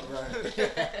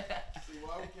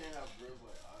 why we can't have girls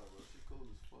like Ida, bro? She cool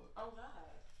as fuck. Oh, God.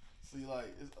 See,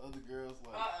 like, it's other girls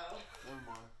like, never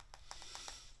mind.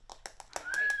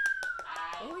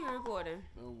 Oh, you're recording.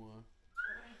 Never mind.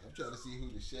 I'm trying to see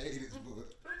who the shade is,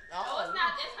 but. Oh, it's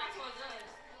not towards us.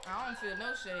 I don't feel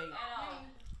no shade. At all.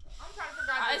 I'm trying to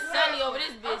figure out It's sunny over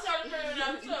this bitch. I'm trying to figure it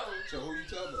out, too. So who you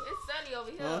talking about? It's sunny over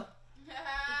here. Huh?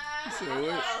 You said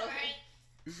what?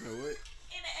 You said what?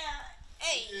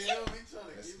 Hey.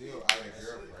 That's still out of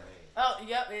girlfriend. Oh,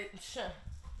 yep.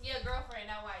 Yeah, girlfriend,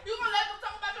 not wife. You gonna let them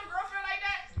talk about your girlfriend like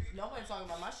that? Nobody talking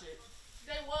about my shit.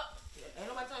 They what? Ain't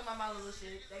nobody talking about my little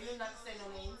shit. They knew not to say no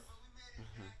names.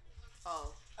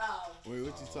 Oh. Wait,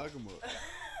 what you talking about?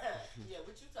 Yeah,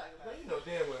 what you talking about? You know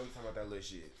damn well we talking about that little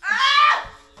shit.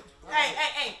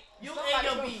 Hey. You and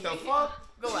your beat. The fuck?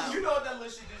 Go out. You know what that little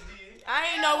shit just did?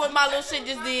 I ain't know what my little shit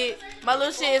just did. My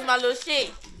little shit is my little shit.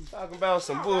 Talking about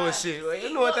some bullshit. Like,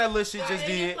 you know what that little shit just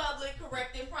did? In public,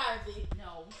 correct in private.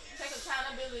 No. Take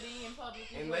accountability in public.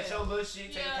 And let your little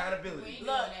shit take accountability.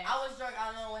 Look, I was drunk. I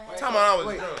don't know what happened. Talking about I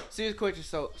was drunk. Serious question.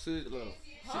 So, look.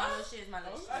 My little shit is my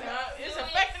little shit. It's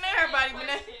affecting everybody,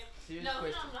 man. Serious No,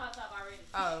 we question. don't know how to talk already.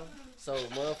 Oh. So,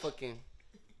 motherfucking.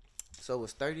 So,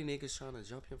 was 30 niggas trying to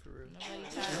jump him for real? Nobody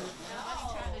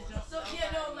trying to jump. So,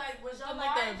 yeah, no, like, was y'all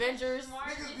like the Avengers?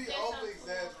 Niggas be over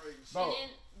exaggerating shit. And then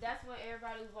that's when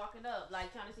everybody was walking up,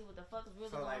 like trying to see what the fuck is really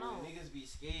So going like on. when niggas be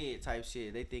scared type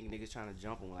shit, they think niggas trying to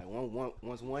jump them. Like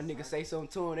once one nigga say something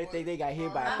to them, they think they got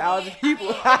hit by 1,000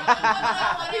 people. Hold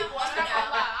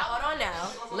on now.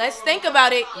 Let's think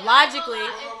about it logically.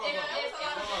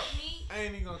 I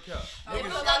ain't even gonna count. If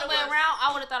it was the other way around,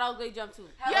 I would have thought I was good jump too.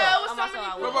 Yeah, it was I'm so also many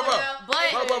I people. would.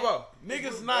 Bro.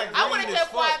 Niggas not green I would have as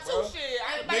kept quiet fuck, too, bro. shit.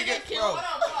 Everybody get killed. Hold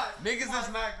on, pause. Niggas is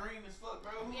not green as fuck,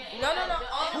 bro. No.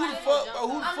 Who the fuck, bro?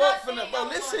 Who the fuck finna, bro?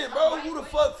 Listen, bro. Who the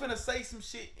fuck finna say some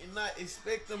shit and not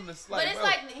expect them to But it's bro,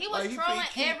 like he was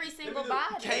trolling every single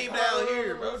body. Came down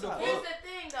here, bro. The Here's fuck. the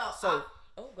thing, though. So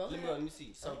go let me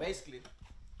see. So basically,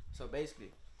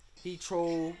 he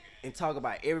troll and talk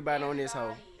about everybody on this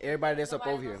hoe, everybody that's up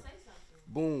over here.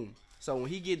 Boom. So when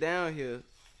he get down here,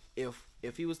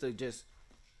 if he was to just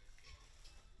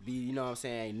be, you know what I'm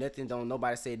saying, nothing, don't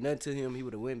nobody said nothing to him, he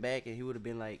would have went back and he would have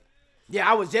been like, yeah,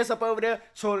 I was just up over there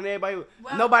trolling everybody.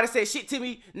 Well, nobody said shit to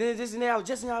me. This and that. I was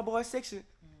just in y'all boys section.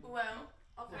 Well,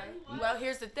 okay. Well,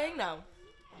 here's the thing, though.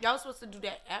 Y'all supposed to do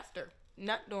that after,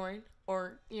 not during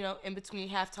or in between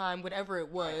halftime, whatever it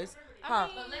was.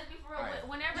 But let's be for real.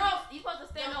 Whenever you supposed to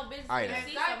stand on business Alright. when you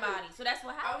see somebody, so that's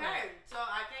what happened. Okay, so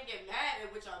I can't get mad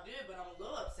at what y'all did, but I'm a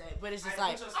little upset. But it's just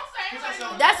I like put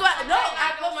yourself- that's what. No,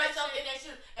 I put myself in that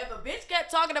shoes. If a bitch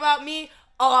kept talking about me,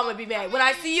 I'm gonna be mad. When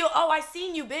I see you, I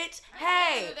seen you, bitch.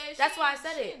 Hey, that's why I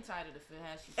said it. Entitled to feel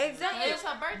how she Exactly. It's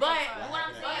her birthday. But what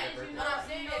I'm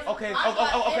saying is, Okay,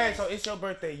 okay, so it's your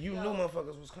birthday. You knew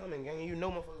motherfuckers was coming, gang. You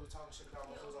know motherfuckers was talking shit about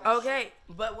motherfuckers. Okay,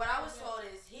 but what I was told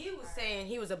is he was saying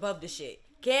he was above the shit.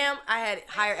 Cam, I had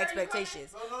higher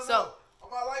expectations. So. On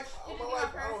my life,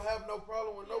 I don't have no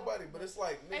problem with nobody. But it's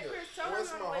like, nigga,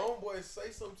 once my homeboys say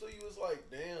something to you, it's like,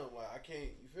 damn, like I can't.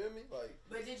 You feel me? Like.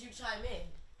 But did you chime in?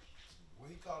 Well,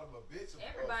 he called him a bitch.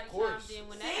 Everybody of course. chimed in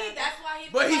when See, that's why he.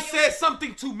 But he like said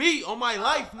something to me on my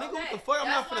life, nigga. What the fuck? I'm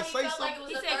not finna say something.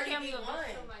 He said Cam, you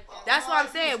That's what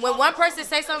I'm saying. When one person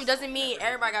say something, doesn't mean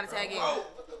everybody gotta tag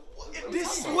in.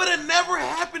 This would have never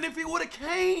happened if he would have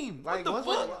came. What the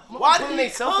fuck? Why Why did did they he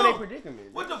self in come? a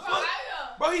predicament? What the fuck?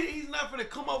 Bro, he's not finna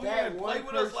come over here and play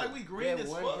with us like we green as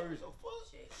fuck.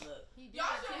 Y'all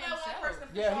should have one person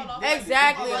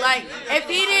Exactly. Like if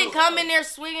he didn't come in there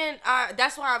swinging,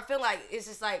 that's why I feel like it's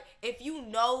just like if you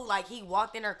know, like he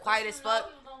walked in there quiet as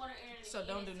fuck. So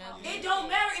don't do nothing. It don't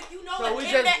matter if you know So an we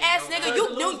internet just- ass nigga.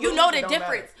 You know the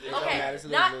difference. Okay,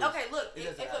 not okay. Look,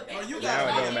 if a bitch you is got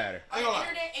it. on Don't matter. the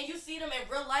internet and you see them in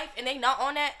real life and they not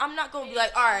on that, I'm not gonna be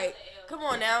like, all right, come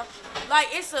on now. Like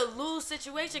it's a lose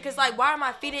situation because like why am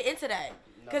I feeding into that?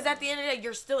 Because at the end of the day,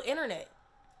 you're still internet.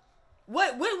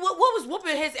 What was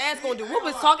whooping his ass gonna do? What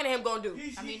was talking to him gonna do?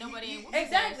 I mean, nobody.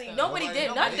 Exactly. Nobody did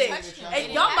Nobody nothing. touched him.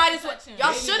 And y'all might as well.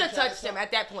 Y'all should have touched him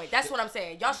at that point. That's what I'm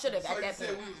saying. Y'all should have at that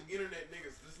point. Internet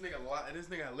niggas. This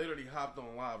nigga literally hopped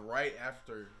on live right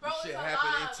after the shit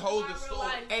happened and told the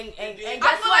story. And then-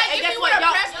 guess what? And guess what?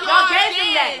 Y'all gave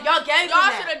him that. Y'all gave him Y'all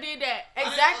that. should have did that.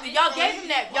 Exactly. Y'all gave him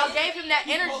that. Y'all gave him that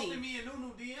energy. Me and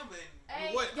NuNu DM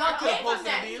Hey, what? y'all I could've gave him posted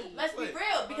that. a DM. Let's be What?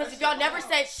 real, because if y'all never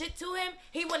said shit to him,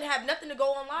 he wouldn't have nothing to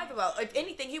go on live about. If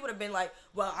anything, he would have been like,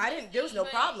 "Well, I didn't. There was no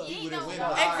problem." He would have went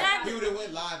live. Exactly. He would have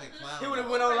went live and clown. He would have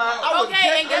went on live. I was Okay,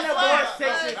 just and guess in the what? boys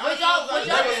section. Was y'all-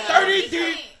 There was 30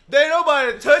 deep. There ain't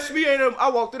nobody touch me. I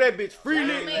walked through that bitch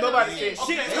freely. Nobody said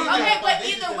shit to me. Okay, but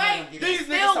either way, These he niggas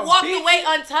still some walked bitches. away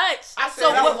untouched. I said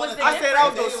So I what was was the I said I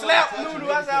was difference? gonna slap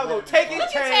NuNu. I said I was gonna take his Look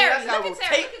at chain. Terry. That's how I Look was at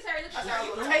gonna Terry. take. Look at Terry. Look That's at how I Terry.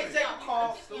 was gonna take that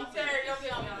call. Terry, don't be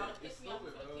on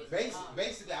y'all.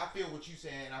 Basically, I feel what you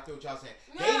saying. I feel what y'all saying.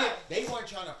 Yeah. They weren't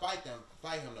trying to fight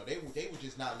him though. They were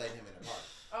just not letting him in the party.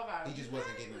 Okay. He just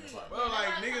wasn't getting in the party. Bro,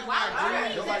 like niggas Why- not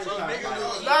green. Nobody was trying to fight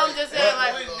him. No, I'm just saying,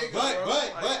 like-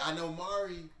 But I know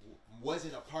Mari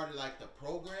wasn't a part of like the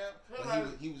program, but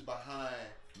he was behind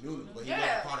NuNu, but he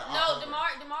wasn't a part of our No, program.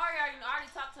 Damari already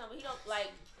talked to him, but he don't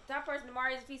like that person.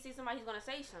 Damari, if he sees somebody, he's gonna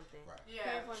say something. Right.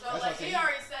 Yeah. So like he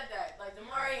already said that. Like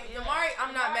Damari,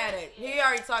 I'm not mad at. He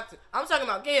already talked to. I'm talking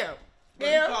about Cam. But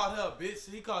he called her a bitch.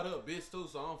 He called her a bitch too,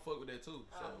 so I don't fuck with that too.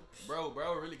 So,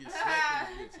 bro really get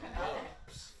smacked in this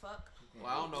bitch. Fuck.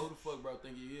 Well, I don't know who the fuck bro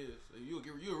think he is.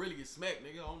 You'll really get smacked,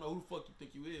 nigga. I don't know who the fuck you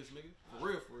think you is, nigga. For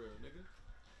real, nigga.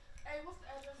 Hey, what's the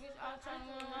address?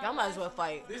 Y'all might as well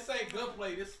fight. This ain't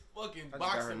gunplay. This fucking I just got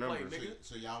her boxing play, number. nigga.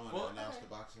 So y'all want to announce the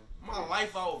boxing? My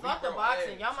life out. Fuck the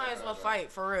boxing. Y'all might as well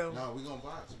fight for real. No, we gonna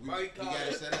box. We Bro, he got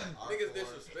it set up. Niggas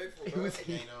disrespectful, bro.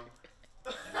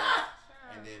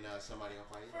 And then somebody gonna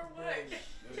fight you. For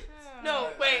what? No,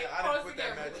 wait. I didn't put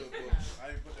that matchup up. I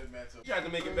didn't put that matchup. You tried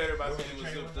to make it better by saying it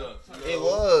was zipped up. It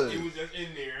was. He was just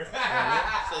in there.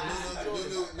 So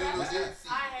NuNu did see.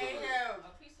 I hate him.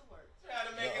 Try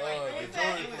to make it like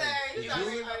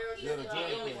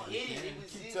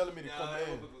Keep telling me to come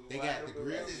in. They got the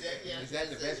grills. Is that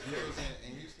the best grills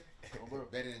in Houston?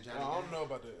 Better than Johnny? I don't know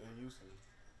about that in Houston.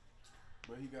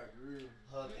 But he got grilled.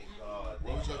 Thank God.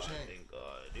 What was your chain? Thank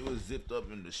God. It was zipped up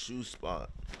in the shoe spot.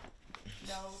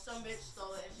 No, some bitch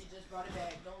stole it and she just brought it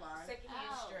back. Don't lie.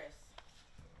 Secondhand stress.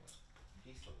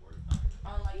 He's so worried.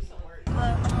 I don't like you so worried.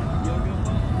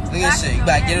 Look at this shit. You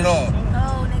gotta get it on.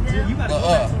 Oh,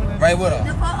 nigga. Right with him.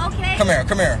 Okay. Come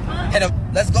here. Hit him.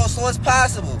 Let's go slow as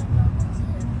possible.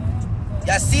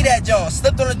 Y'all see that, John?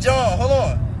 Slipped on the John. Hold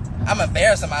on. I'm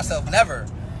embarrassing myself. Never.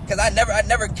 Cause I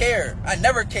never care. I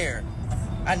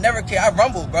I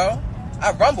rumble, bro.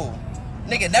 I rumble.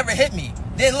 Nigga never hit me.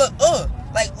 Then look,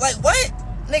 like what?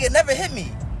 Nigga never hit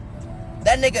me.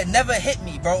 That nigga never hit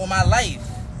me, bro, on my life.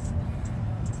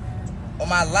 On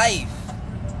my life.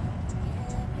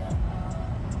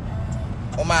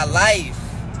 On my life.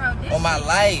 Bro, on my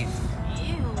life.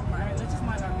 Ew. Alright, let's just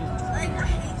mind our business. Like, I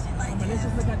hate shit like Let's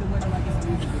just look at the window like it's a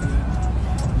music video.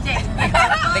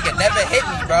 Nigga never hit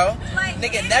me, bro.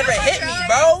 Nigga never hit me,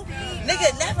 bro.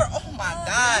 Nigga never, oh my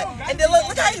God. And then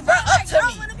look how he run up to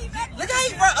me. Look how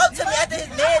he run up to me after his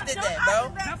man did that,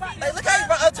 bro. Like, look how he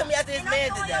run up to me after his man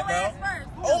did that, bro.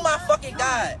 Oh my fucking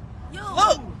God.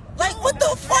 Look, like, what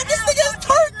the fuck? This nigga is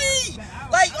Turkey.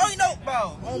 Like, oh, you know,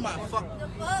 bro. Oh my fuck.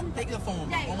 Take the phone,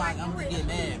 bro. Oh my, I'm just getting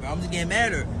mad, bro. I'm just getting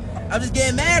madder. I'm just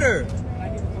getting madder.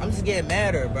 I'm just getting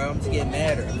madder, bro. I'm just getting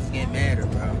madder. I'm just getting madder,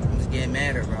 bro. I'm just getting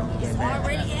madder, bro. I'm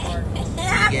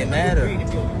getting madder.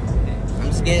 I'm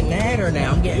just getting madder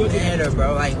now. I'm getting madder,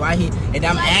 bro. Like, why he? And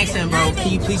I'm asking, bro,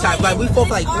 can you please stop? Like, we fought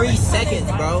for like 3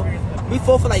 seconds, bro. We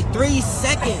fought for like 3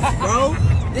 seconds, bro.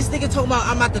 This nigga talking about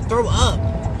I'm about to throw up.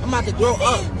 I'm about to throw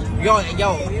up. Yo,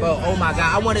 bro, oh my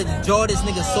God. I wanted to jaw this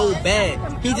nigga so bad.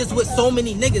 He just with so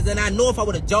many niggas, and I know if I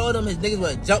would have jawed him, his niggas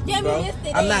would have jumped me, bro.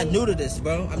 I'm not new to this,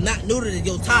 bro. I'm not new to this.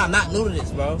 Yo, Ty, I'm not new to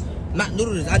this, bro. I'm not new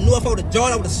to this. I knew if I would have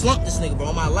jawed, I would have slumped this nigga, bro,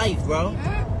 all my life, bro.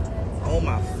 Oh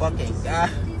my fucking God.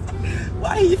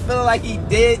 Why he feeling like he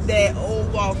did that? Oh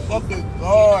my fucking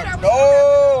God.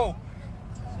 No!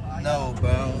 No,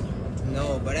 bro.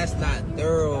 No, but that's not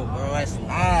thorough, bro. That's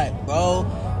not, bro.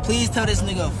 Please tell this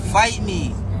nigga fight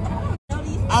me.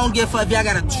 I don't give a fuck if y'all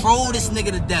gotta troll this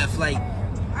nigga to death. Like,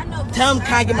 tell him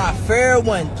can I get my fair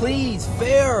one, please.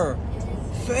 Fair.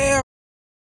 Fair.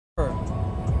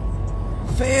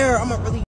 Fair. I'm a really